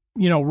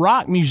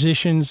rock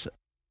musicians,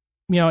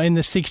 in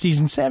the 60s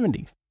and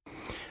 70s.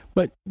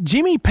 But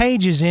Jimmy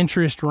Page's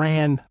interest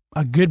ran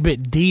a good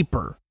bit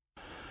deeper.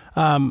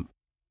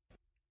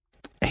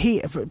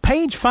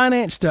 Page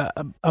financed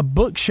a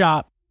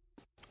bookshop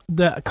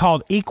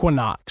called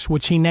Equinox,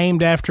 which he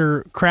named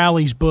after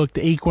Crowley's book,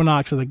 The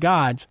Equinox of the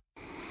Gods.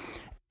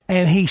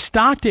 And he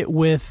stocked it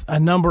with a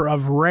number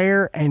of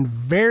rare and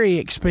very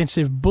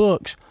expensive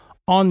books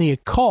on the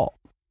occult.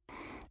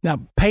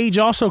 Now, Page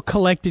also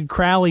collected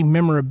Crowley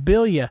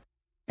memorabilia,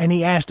 and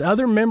he asked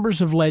other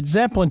members of Led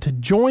Zeppelin to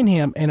join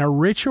him in a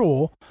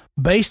ritual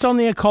based on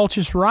the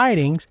occultist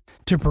writings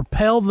to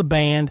propel the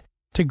band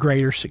to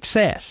greater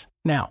success.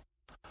 Now,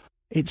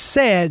 it's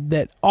said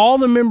that all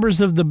the members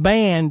of the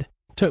band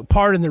took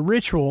part in the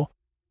ritual,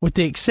 with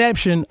the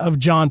exception of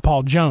John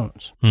Paul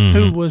Jones,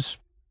 who was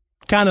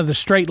kind of the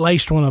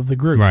straight-laced one of the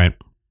group. Right.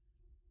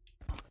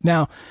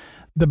 Now,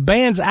 the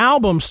band's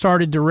album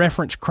started to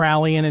reference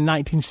Crowley, and in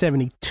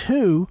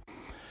 1972,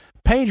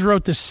 Page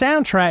wrote the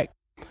soundtrack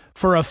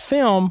for a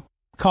film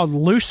called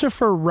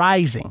Lucifer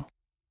Rising.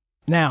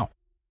 Now,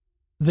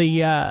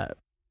 the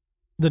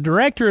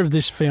director of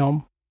this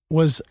film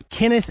was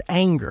Kenneth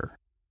Anger.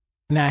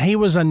 Now, he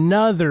was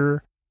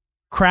another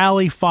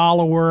Crowley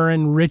follower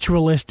and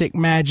ritualistic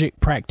magic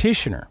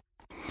practitioner.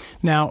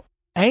 Now,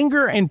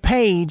 Anger and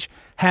Page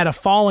had a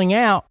falling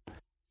out,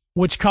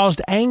 which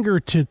caused Anger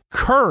to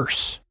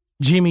curse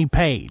Jimmy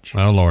Page.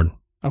 Oh, Lord.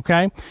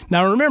 Okay?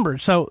 Now, remember,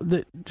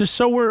 just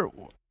so we're,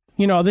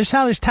 this is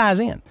how this ties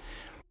in.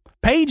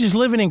 Page is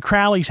living in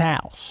Crowley's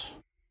house.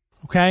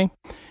 Okay?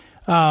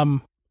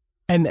 And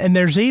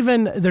there's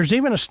even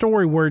a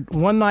story where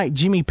one night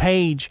Jimmy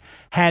Page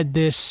had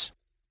this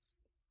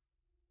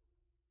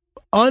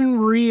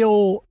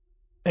unreal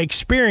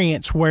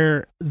experience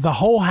where the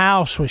whole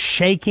house was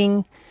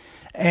shaking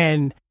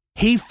and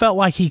he felt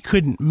like he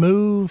couldn't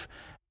move,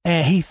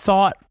 and he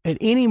thought at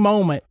any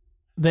moment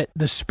that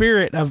the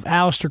spirit of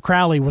Aleister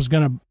Crowley was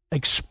going to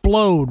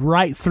explode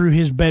right through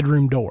his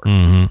bedroom door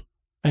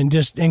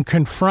and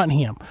confront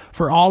him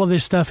for all of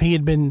this stuff he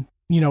had been,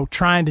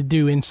 trying to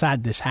do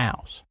inside this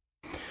house.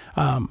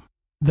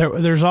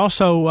 There's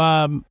also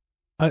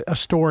a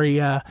story.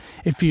 I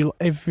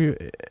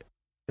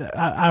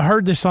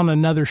heard this on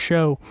another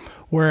show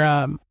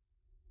where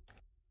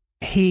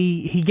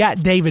he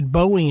got David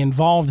Bowie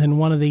involved in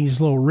one of these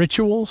little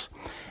rituals,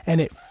 and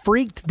it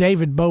freaked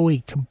David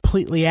Bowie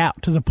completely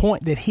out to the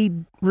point that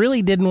he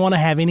really didn't want to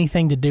have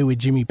anything to do with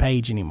Jimmy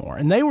Page anymore.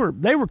 And they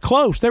were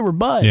close, they were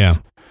buds. Yeah.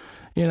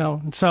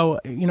 So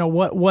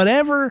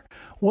whatever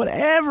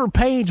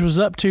Page was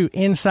up to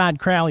inside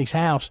Crowley's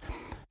house,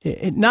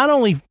 it not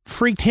only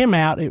freaked him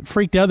out, it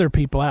freaked other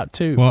people out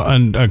too. Well,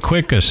 and a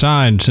quick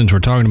aside, since we're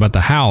talking about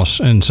the house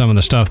and some of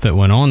the stuff that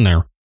went on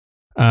there,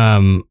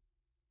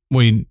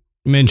 we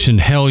mentioned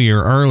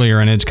Hellier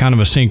earlier, and it's kind of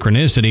a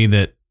synchronicity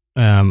that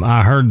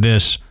I heard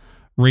this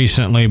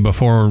recently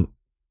before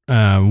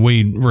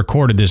we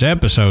recorded this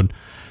episode.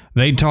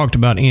 They talked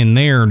about in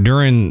there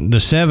during the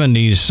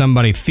 70s,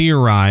 somebody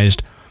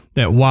theorized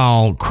that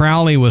while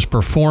Crowley was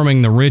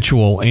performing the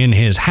ritual in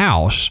his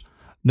house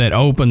that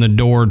opened the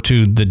door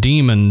to the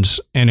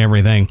demons and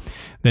everything,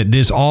 that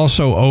this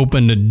also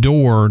opened a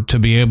door to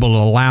be able to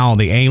allow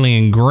the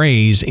alien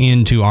greys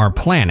into our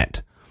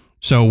planet.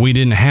 So we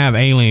didn't have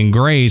alien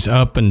greys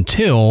up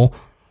until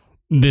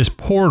this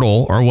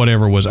portal or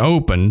whatever was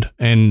opened.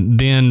 And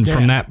then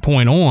from that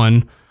point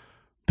on,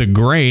 the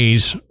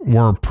greys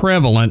were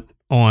prevalent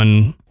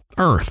on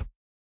Earth.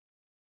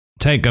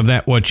 Take of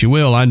that what you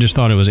will. I just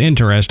thought it was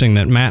interesting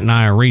that Matt and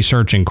I are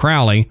researching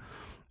Crowley,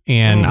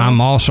 and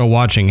I'm also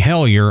watching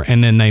Hellier,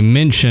 and then they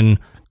mention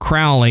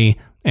Crowley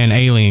and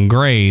alien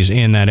greys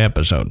in that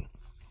episode.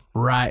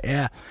 Right,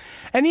 yeah.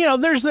 And,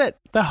 there's the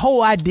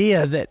whole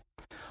idea that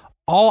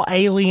all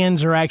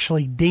aliens are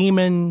actually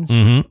demons.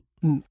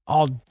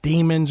 All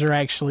demons are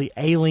actually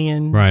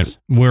aliens. Right.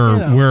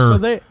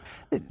 We're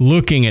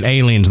looking at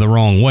aliens the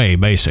wrong way,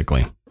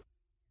 basically.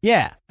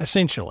 Yeah,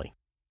 essentially.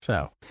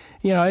 So,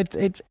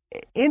 it's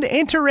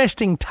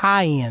interesting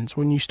tie-ins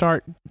when you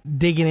start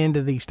digging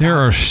into these topics. There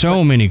are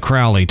so many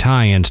Crowley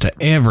tie-ins to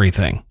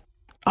everything.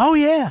 Oh,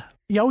 yeah.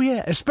 Oh,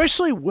 yeah.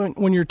 Especially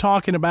when you're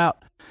talking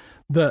about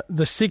the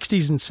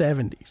 60s and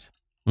 70s.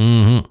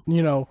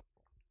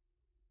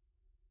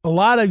 A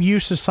lot of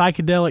use of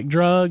psychedelic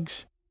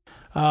drugs.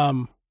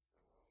 A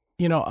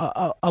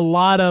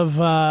lot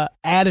of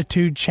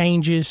attitude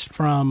changes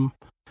from,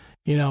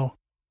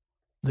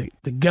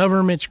 the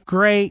government's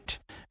great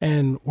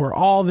and we're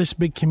all this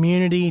big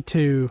community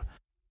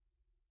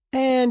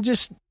and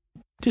just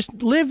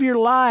live your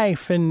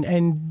life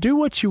and do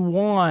what you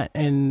want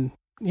and,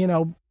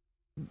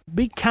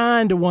 be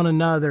kind to one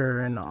another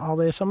and all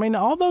this. I mean,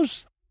 all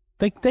those,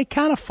 they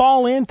kind of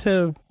fall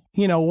into,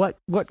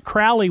 what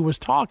Crowley was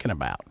talking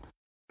about.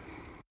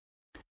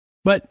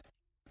 But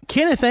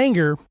Kenneth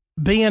Anger,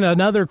 being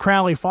another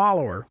Crowley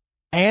follower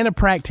and a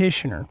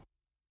practitioner,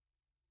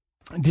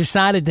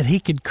 decided that he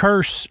could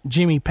curse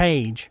Jimmy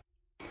Page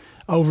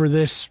over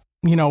this,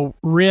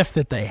 riff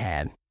that they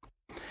had.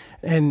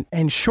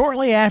 And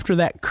shortly after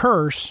that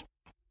curse,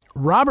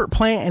 Robert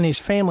Plant and his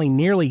family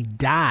nearly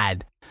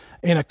died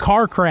in a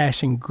car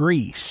crash in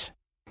Greece.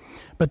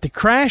 But the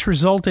crash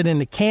resulted in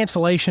the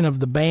cancellation of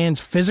the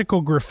band's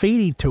physical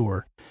graffiti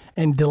tour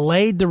and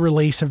delayed the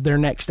release of their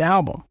next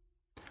album.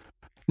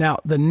 Now,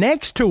 the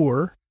next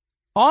tour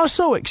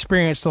also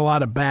experienced a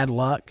lot of bad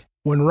luck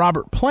when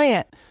Robert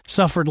Plant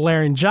suffered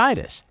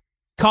laryngitis,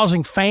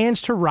 causing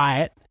fans to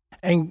riot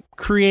and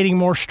creating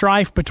more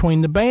strife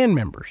between the band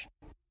members.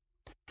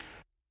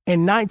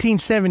 In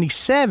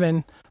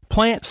 1977,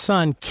 Plant's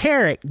son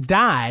Carrick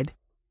died,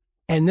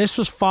 and this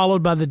was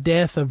followed by the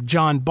death of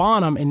John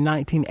Bonham in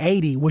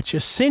 1980, which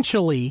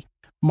essentially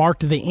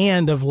marked the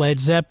end of Led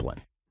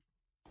Zeppelin.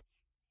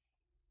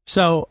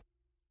 So,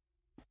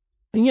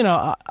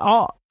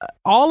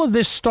 all of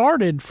this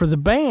started for the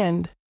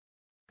band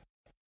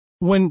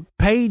when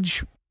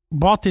Page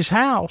bought this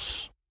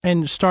house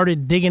and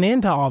started digging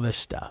into all this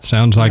stuff.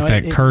 Sounds like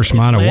that curse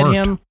might have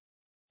worked.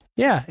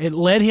 It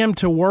led him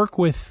to work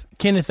with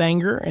Kenneth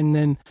Anger, and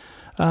then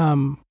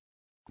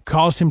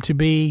caused him to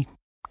be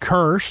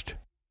cursed,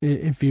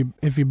 if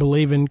you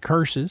believe in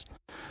curses.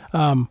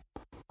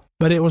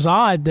 But it was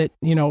odd that,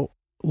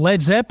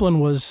 Led Zeppelin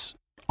was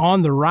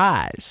on the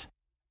rise,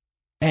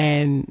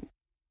 and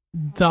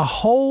the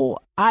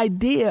whole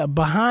idea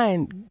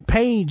behind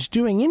Page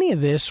doing any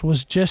of this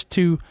was just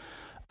to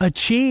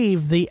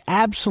achieve the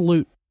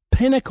absolute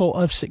pinnacle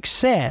of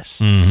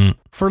success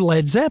for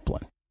Led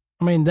Zeppelin.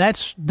 I mean,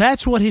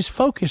 that's what his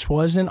focus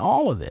was in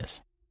all of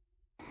this.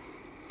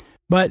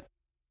 But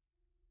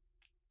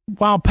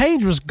while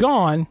Page was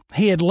gone,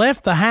 he had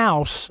left the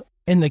house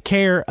in the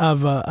care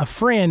of a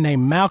friend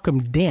named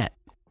Malcolm Dent.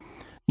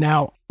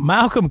 Now,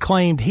 Malcolm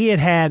claimed he had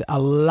had a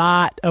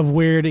lot of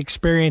weird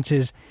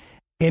experiences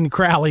in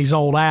Crowley's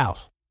old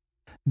house.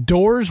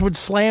 Doors would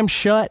slam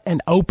shut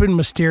and open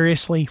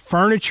mysteriously.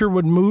 Furniture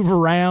would move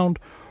around.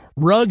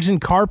 Rugs and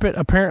carpet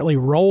apparently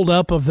rolled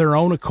up of their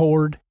own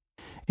accord.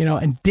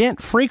 And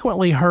Dent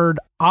frequently heard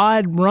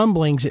odd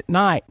rumblings at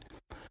night,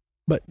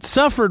 but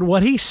suffered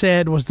what he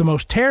said was the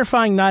most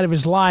terrifying night of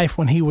his life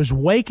when he was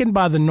wakened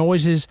by the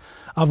noises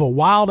of a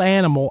wild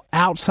animal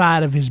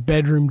outside of his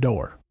bedroom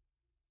door.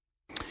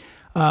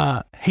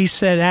 He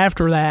said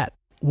after that,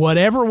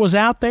 whatever was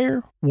out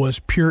there was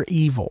pure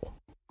evil.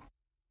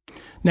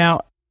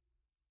 Now,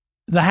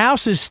 the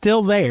house is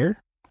still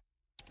there,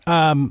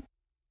 and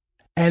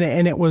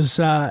it was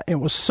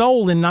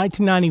sold in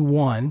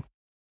 1991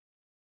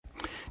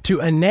 to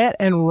Annette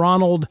and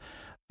Ronald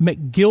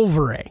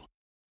McGilvray.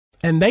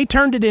 And they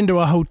turned it into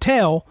a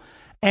hotel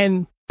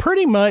and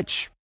pretty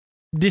much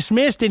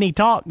dismissed any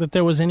talk that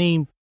there was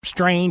any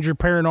strange or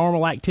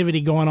paranormal activity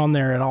going on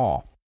there at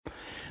all.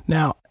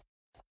 Now,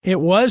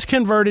 it was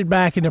converted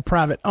back into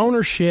private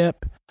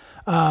ownership,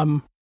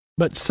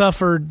 but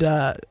suffered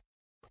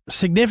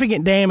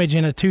significant damage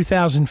in a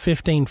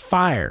 2015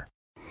 fire.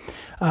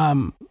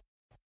 Then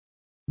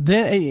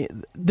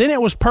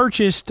it was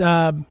purchased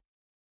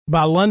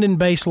by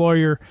London-based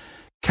lawyer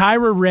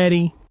Kyra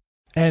Reddy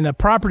and a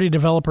property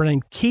developer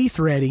named Keith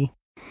Reddy,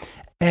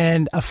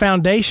 and a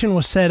foundation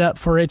was set up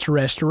for its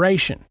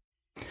restoration.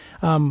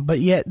 But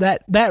yet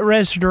that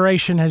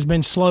restoration has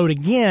been slowed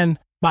again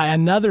by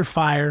another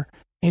fire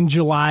in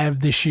July of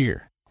this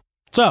year.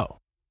 So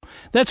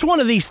that's one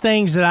of these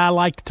things that I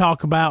like to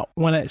talk about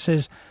when it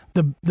says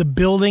the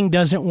building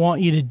doesn't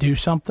want you to do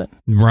something.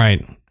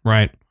 Right.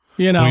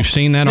 We've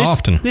seen that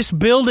often. This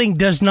building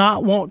does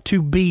not want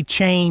to be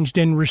changed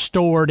and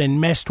restored and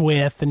messed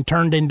with and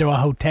turned into a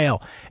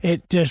hotel.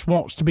 It just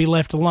wants to be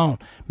left alone.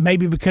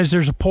 Maybe because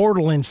there's a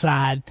portal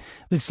inside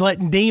that's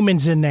letting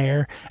demons in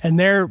there, and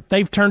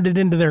they've turned it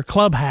into their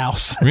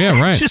clubhouse.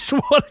 Yeah, right. Just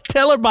want to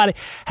tell everybody,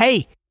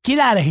 hey, get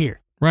out of here.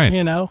 Right.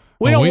 We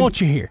don't want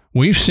you here.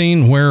 We've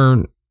seen where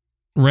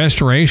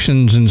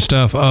restorations and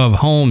stuff of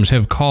homes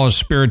have caused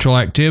spiritual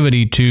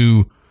activity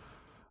to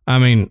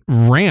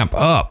ramp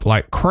up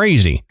like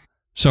crazy.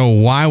 So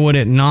why would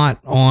it not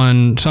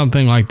on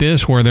something like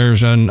this where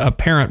there's an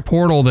apparent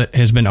portal that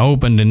has been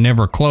opened and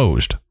never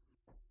closed?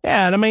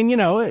 Yeah, and what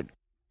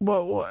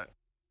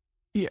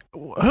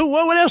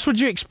else would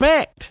you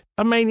expect?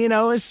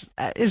 It's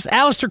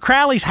Aleister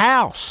Crowley's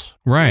house.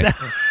 Right,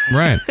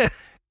 right.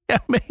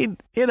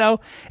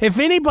 If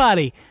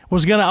anybody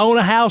was going to own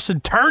a house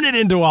and turn it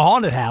into a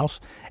haunted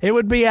house, it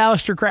would be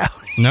Aleister Crowley.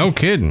 No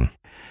kidding.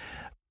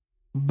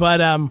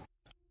 But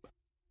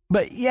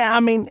yeah,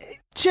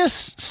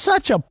 just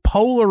such a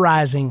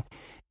polarizing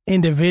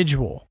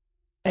individual.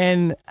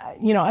 And,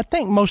 I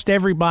think most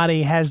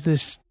everybody has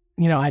this,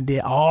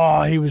 idea,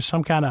 he was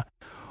some kind of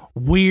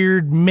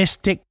weird,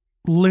 mystic,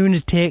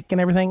 lunatic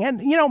and everything. And,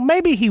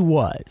 maybe he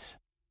was.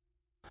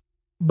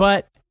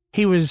 But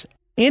he was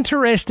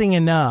interesting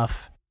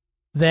enough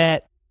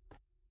that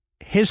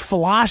his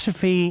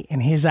philosophy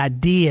and his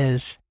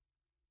ideas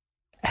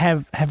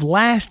have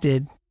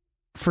lasted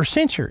for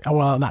centuries.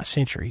 Well, not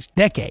centuries,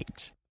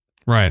 decades.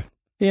 Right.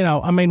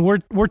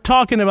 We're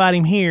talking about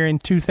him here in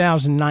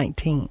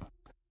 2019.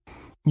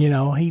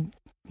 He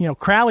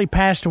Crowley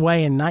passed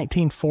away in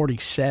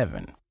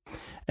 1947.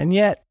 And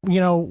yet,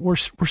 we're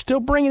still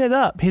bringing it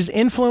up. His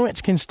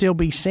influence can still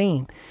be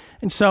seen.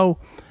 And so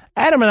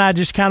Adam and I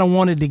just kind of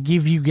wanted to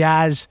give you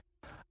guys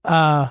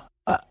a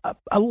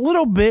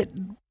little bit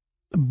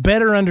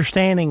better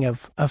understanding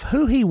of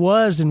who he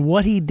was and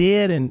what he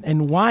did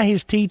and why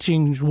his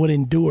teachings would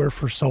endure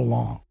for so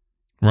long.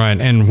 Right.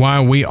 And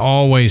why we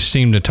always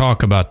seem to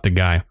talk about the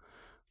guy.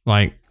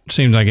 Like,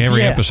 seems like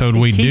every episode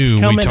we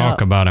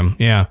talk about him.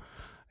 Yeah.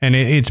 And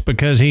it's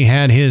because he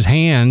had his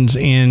hands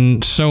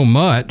in so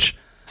much.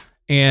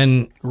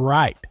 And,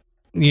 right.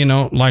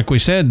 Like we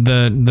said,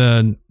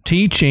 the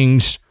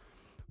teachings,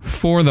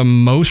 for the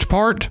most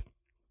part,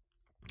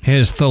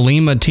 his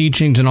Thelema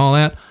teachings and all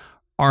that,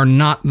 are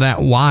not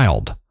that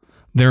wild.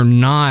 They're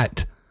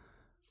not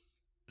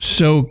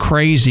so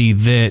crazy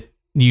that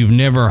you've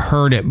never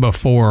heard it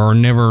before or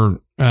never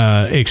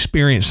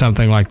experienced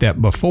something like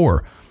that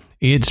before.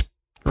 It's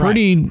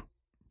pretty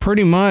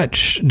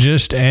much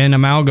just an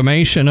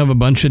amalgamation of a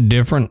bunch of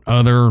different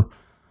other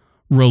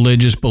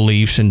religious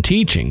beliefs and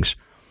teachings.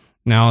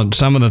 Now,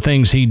 some of the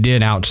things he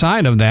did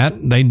outside of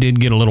that, they did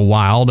get a little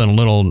wild and a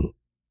little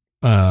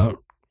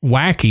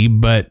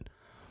wacky, but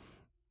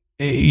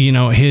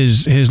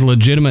his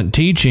legitimate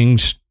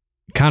teachings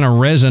kind of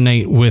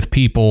resonate with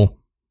people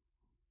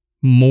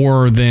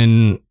more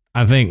than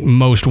I think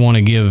most want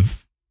to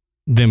give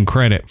them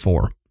credit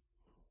for.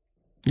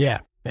 Yeah.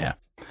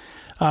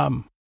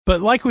 But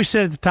like we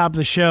said at the top of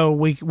the show,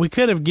 we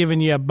could have given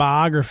you a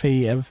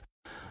biography of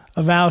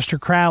Aleister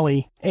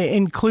Crowley,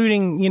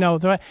 including,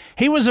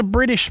 he was a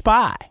British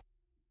spy.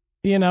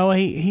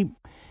 He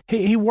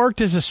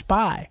worked as a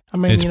spy. I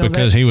mean, it's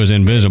because he was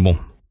invisible.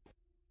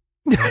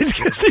 It's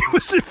because he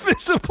was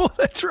invisible.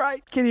 That's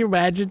right. Can you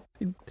imagine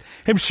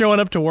him showing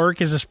up to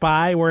work as a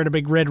spy wearing a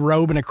big red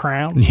robe and a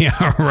crown?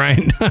 Yeah,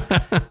 right.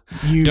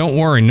 Don't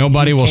worry,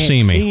 nobody will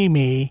see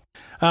me.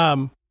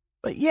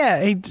 But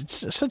yeah,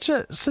 he's such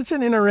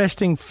an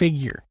interesting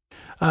figure.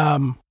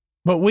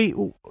 But we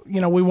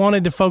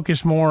wanted to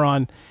focus more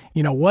on,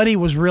 what he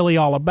was really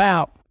all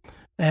about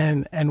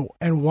and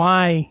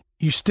why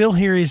you still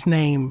hear his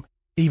name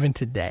even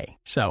today.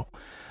 So,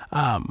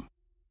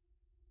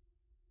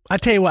 I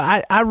tell you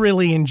what, I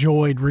really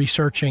enjoyed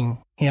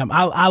researching him.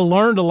 I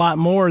learned a lot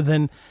more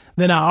than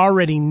I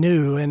already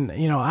knew. And,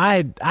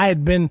 I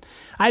had been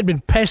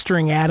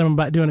pestering Adam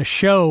about doing a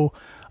show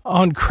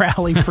on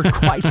Crowley for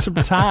quite some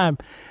time.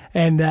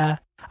 And,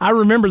 I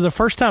remember the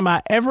first time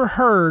I ever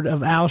heard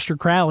of Aleister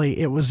Crowley,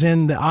 it was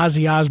in the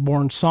Ozzy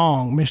Osbourne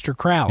song, Mr.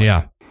 Crowley.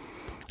 Yeah.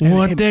 And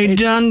what they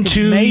done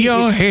to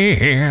your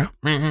hair.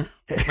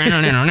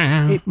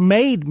 It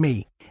made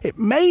me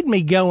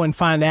go and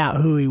find out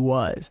who he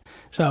was.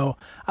 So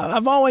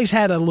I've always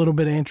had a little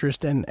bit of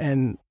interest,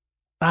 and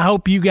I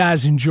hope you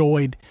guys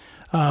enjoyed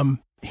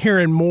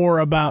hearing more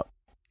about,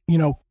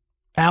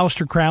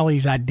 Aleister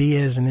Crowley's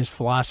ideas and his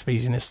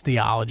philosophies and his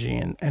theology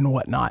and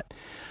whatnot.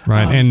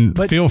 Right. And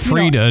feel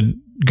free to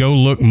go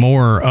look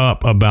more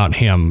up about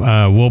him.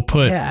 We'll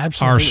put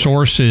our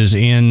sources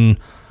in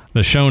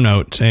the show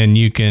notes, and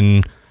you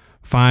can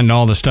find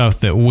all the stuff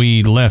that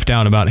we left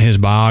out about his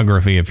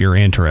biography if you're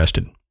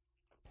interested.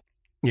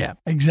 Yeah,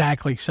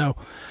 exactly. So,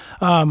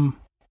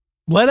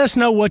 let us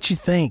know what you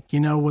think.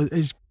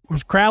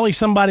 Was Crowley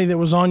somebody that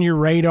was on your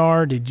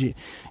radar? Did you,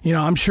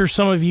 I'm sure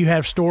some of you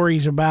have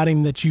stories about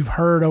him that you've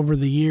heard over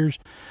the years.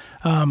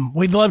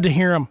 We'd love to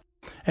hear them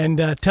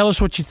and tell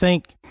us what you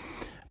think.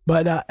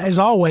 But as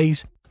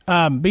always,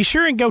 be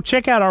sure and go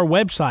check out our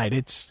website.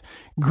 It's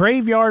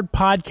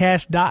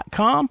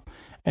graveyardpodcast.com.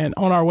 And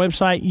on our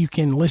website, you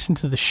can listen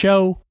to the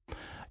show.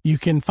 You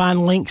can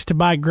find links to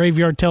buy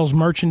Graveyard Tales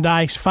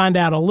merchandise, find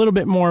out a little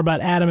bit more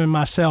about Adam and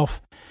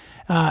myself,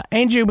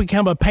 and you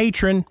become a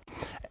patron.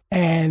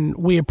 And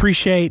we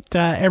appreciate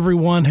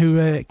everyone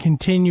who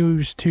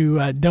continues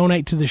to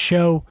donate to the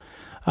show.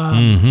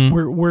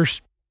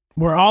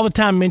 We're all the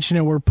time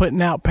mentioning we're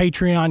putting out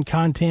Patreon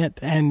content,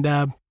 and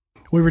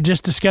we were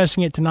just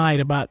discussing it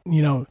tonight about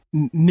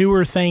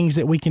newer things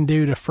that we can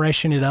do to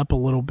freshen it up a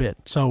little bit.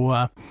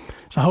 So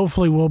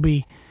hopefully we'll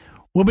be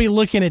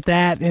looking at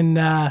that in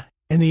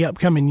the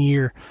upcoming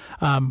year.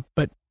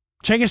 But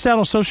check us out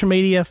on social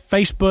media: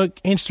 Facebook,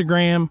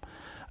 Instagram,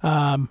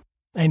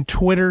 and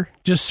Twitter.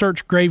 Just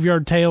search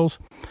Graveyard Tales,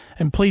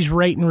 and please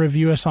rate and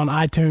review us on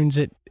iTunes.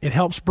 It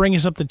helps bring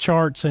us up the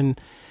charts and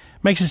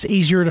makes us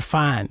easier to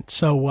find.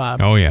 So,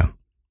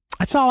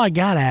 that's all I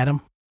got,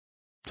 Adam.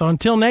 So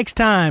until next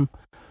time,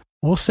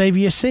 we'll save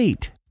you a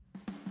seat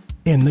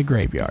in the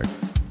graveyard.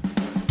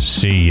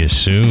 See you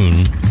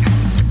soon.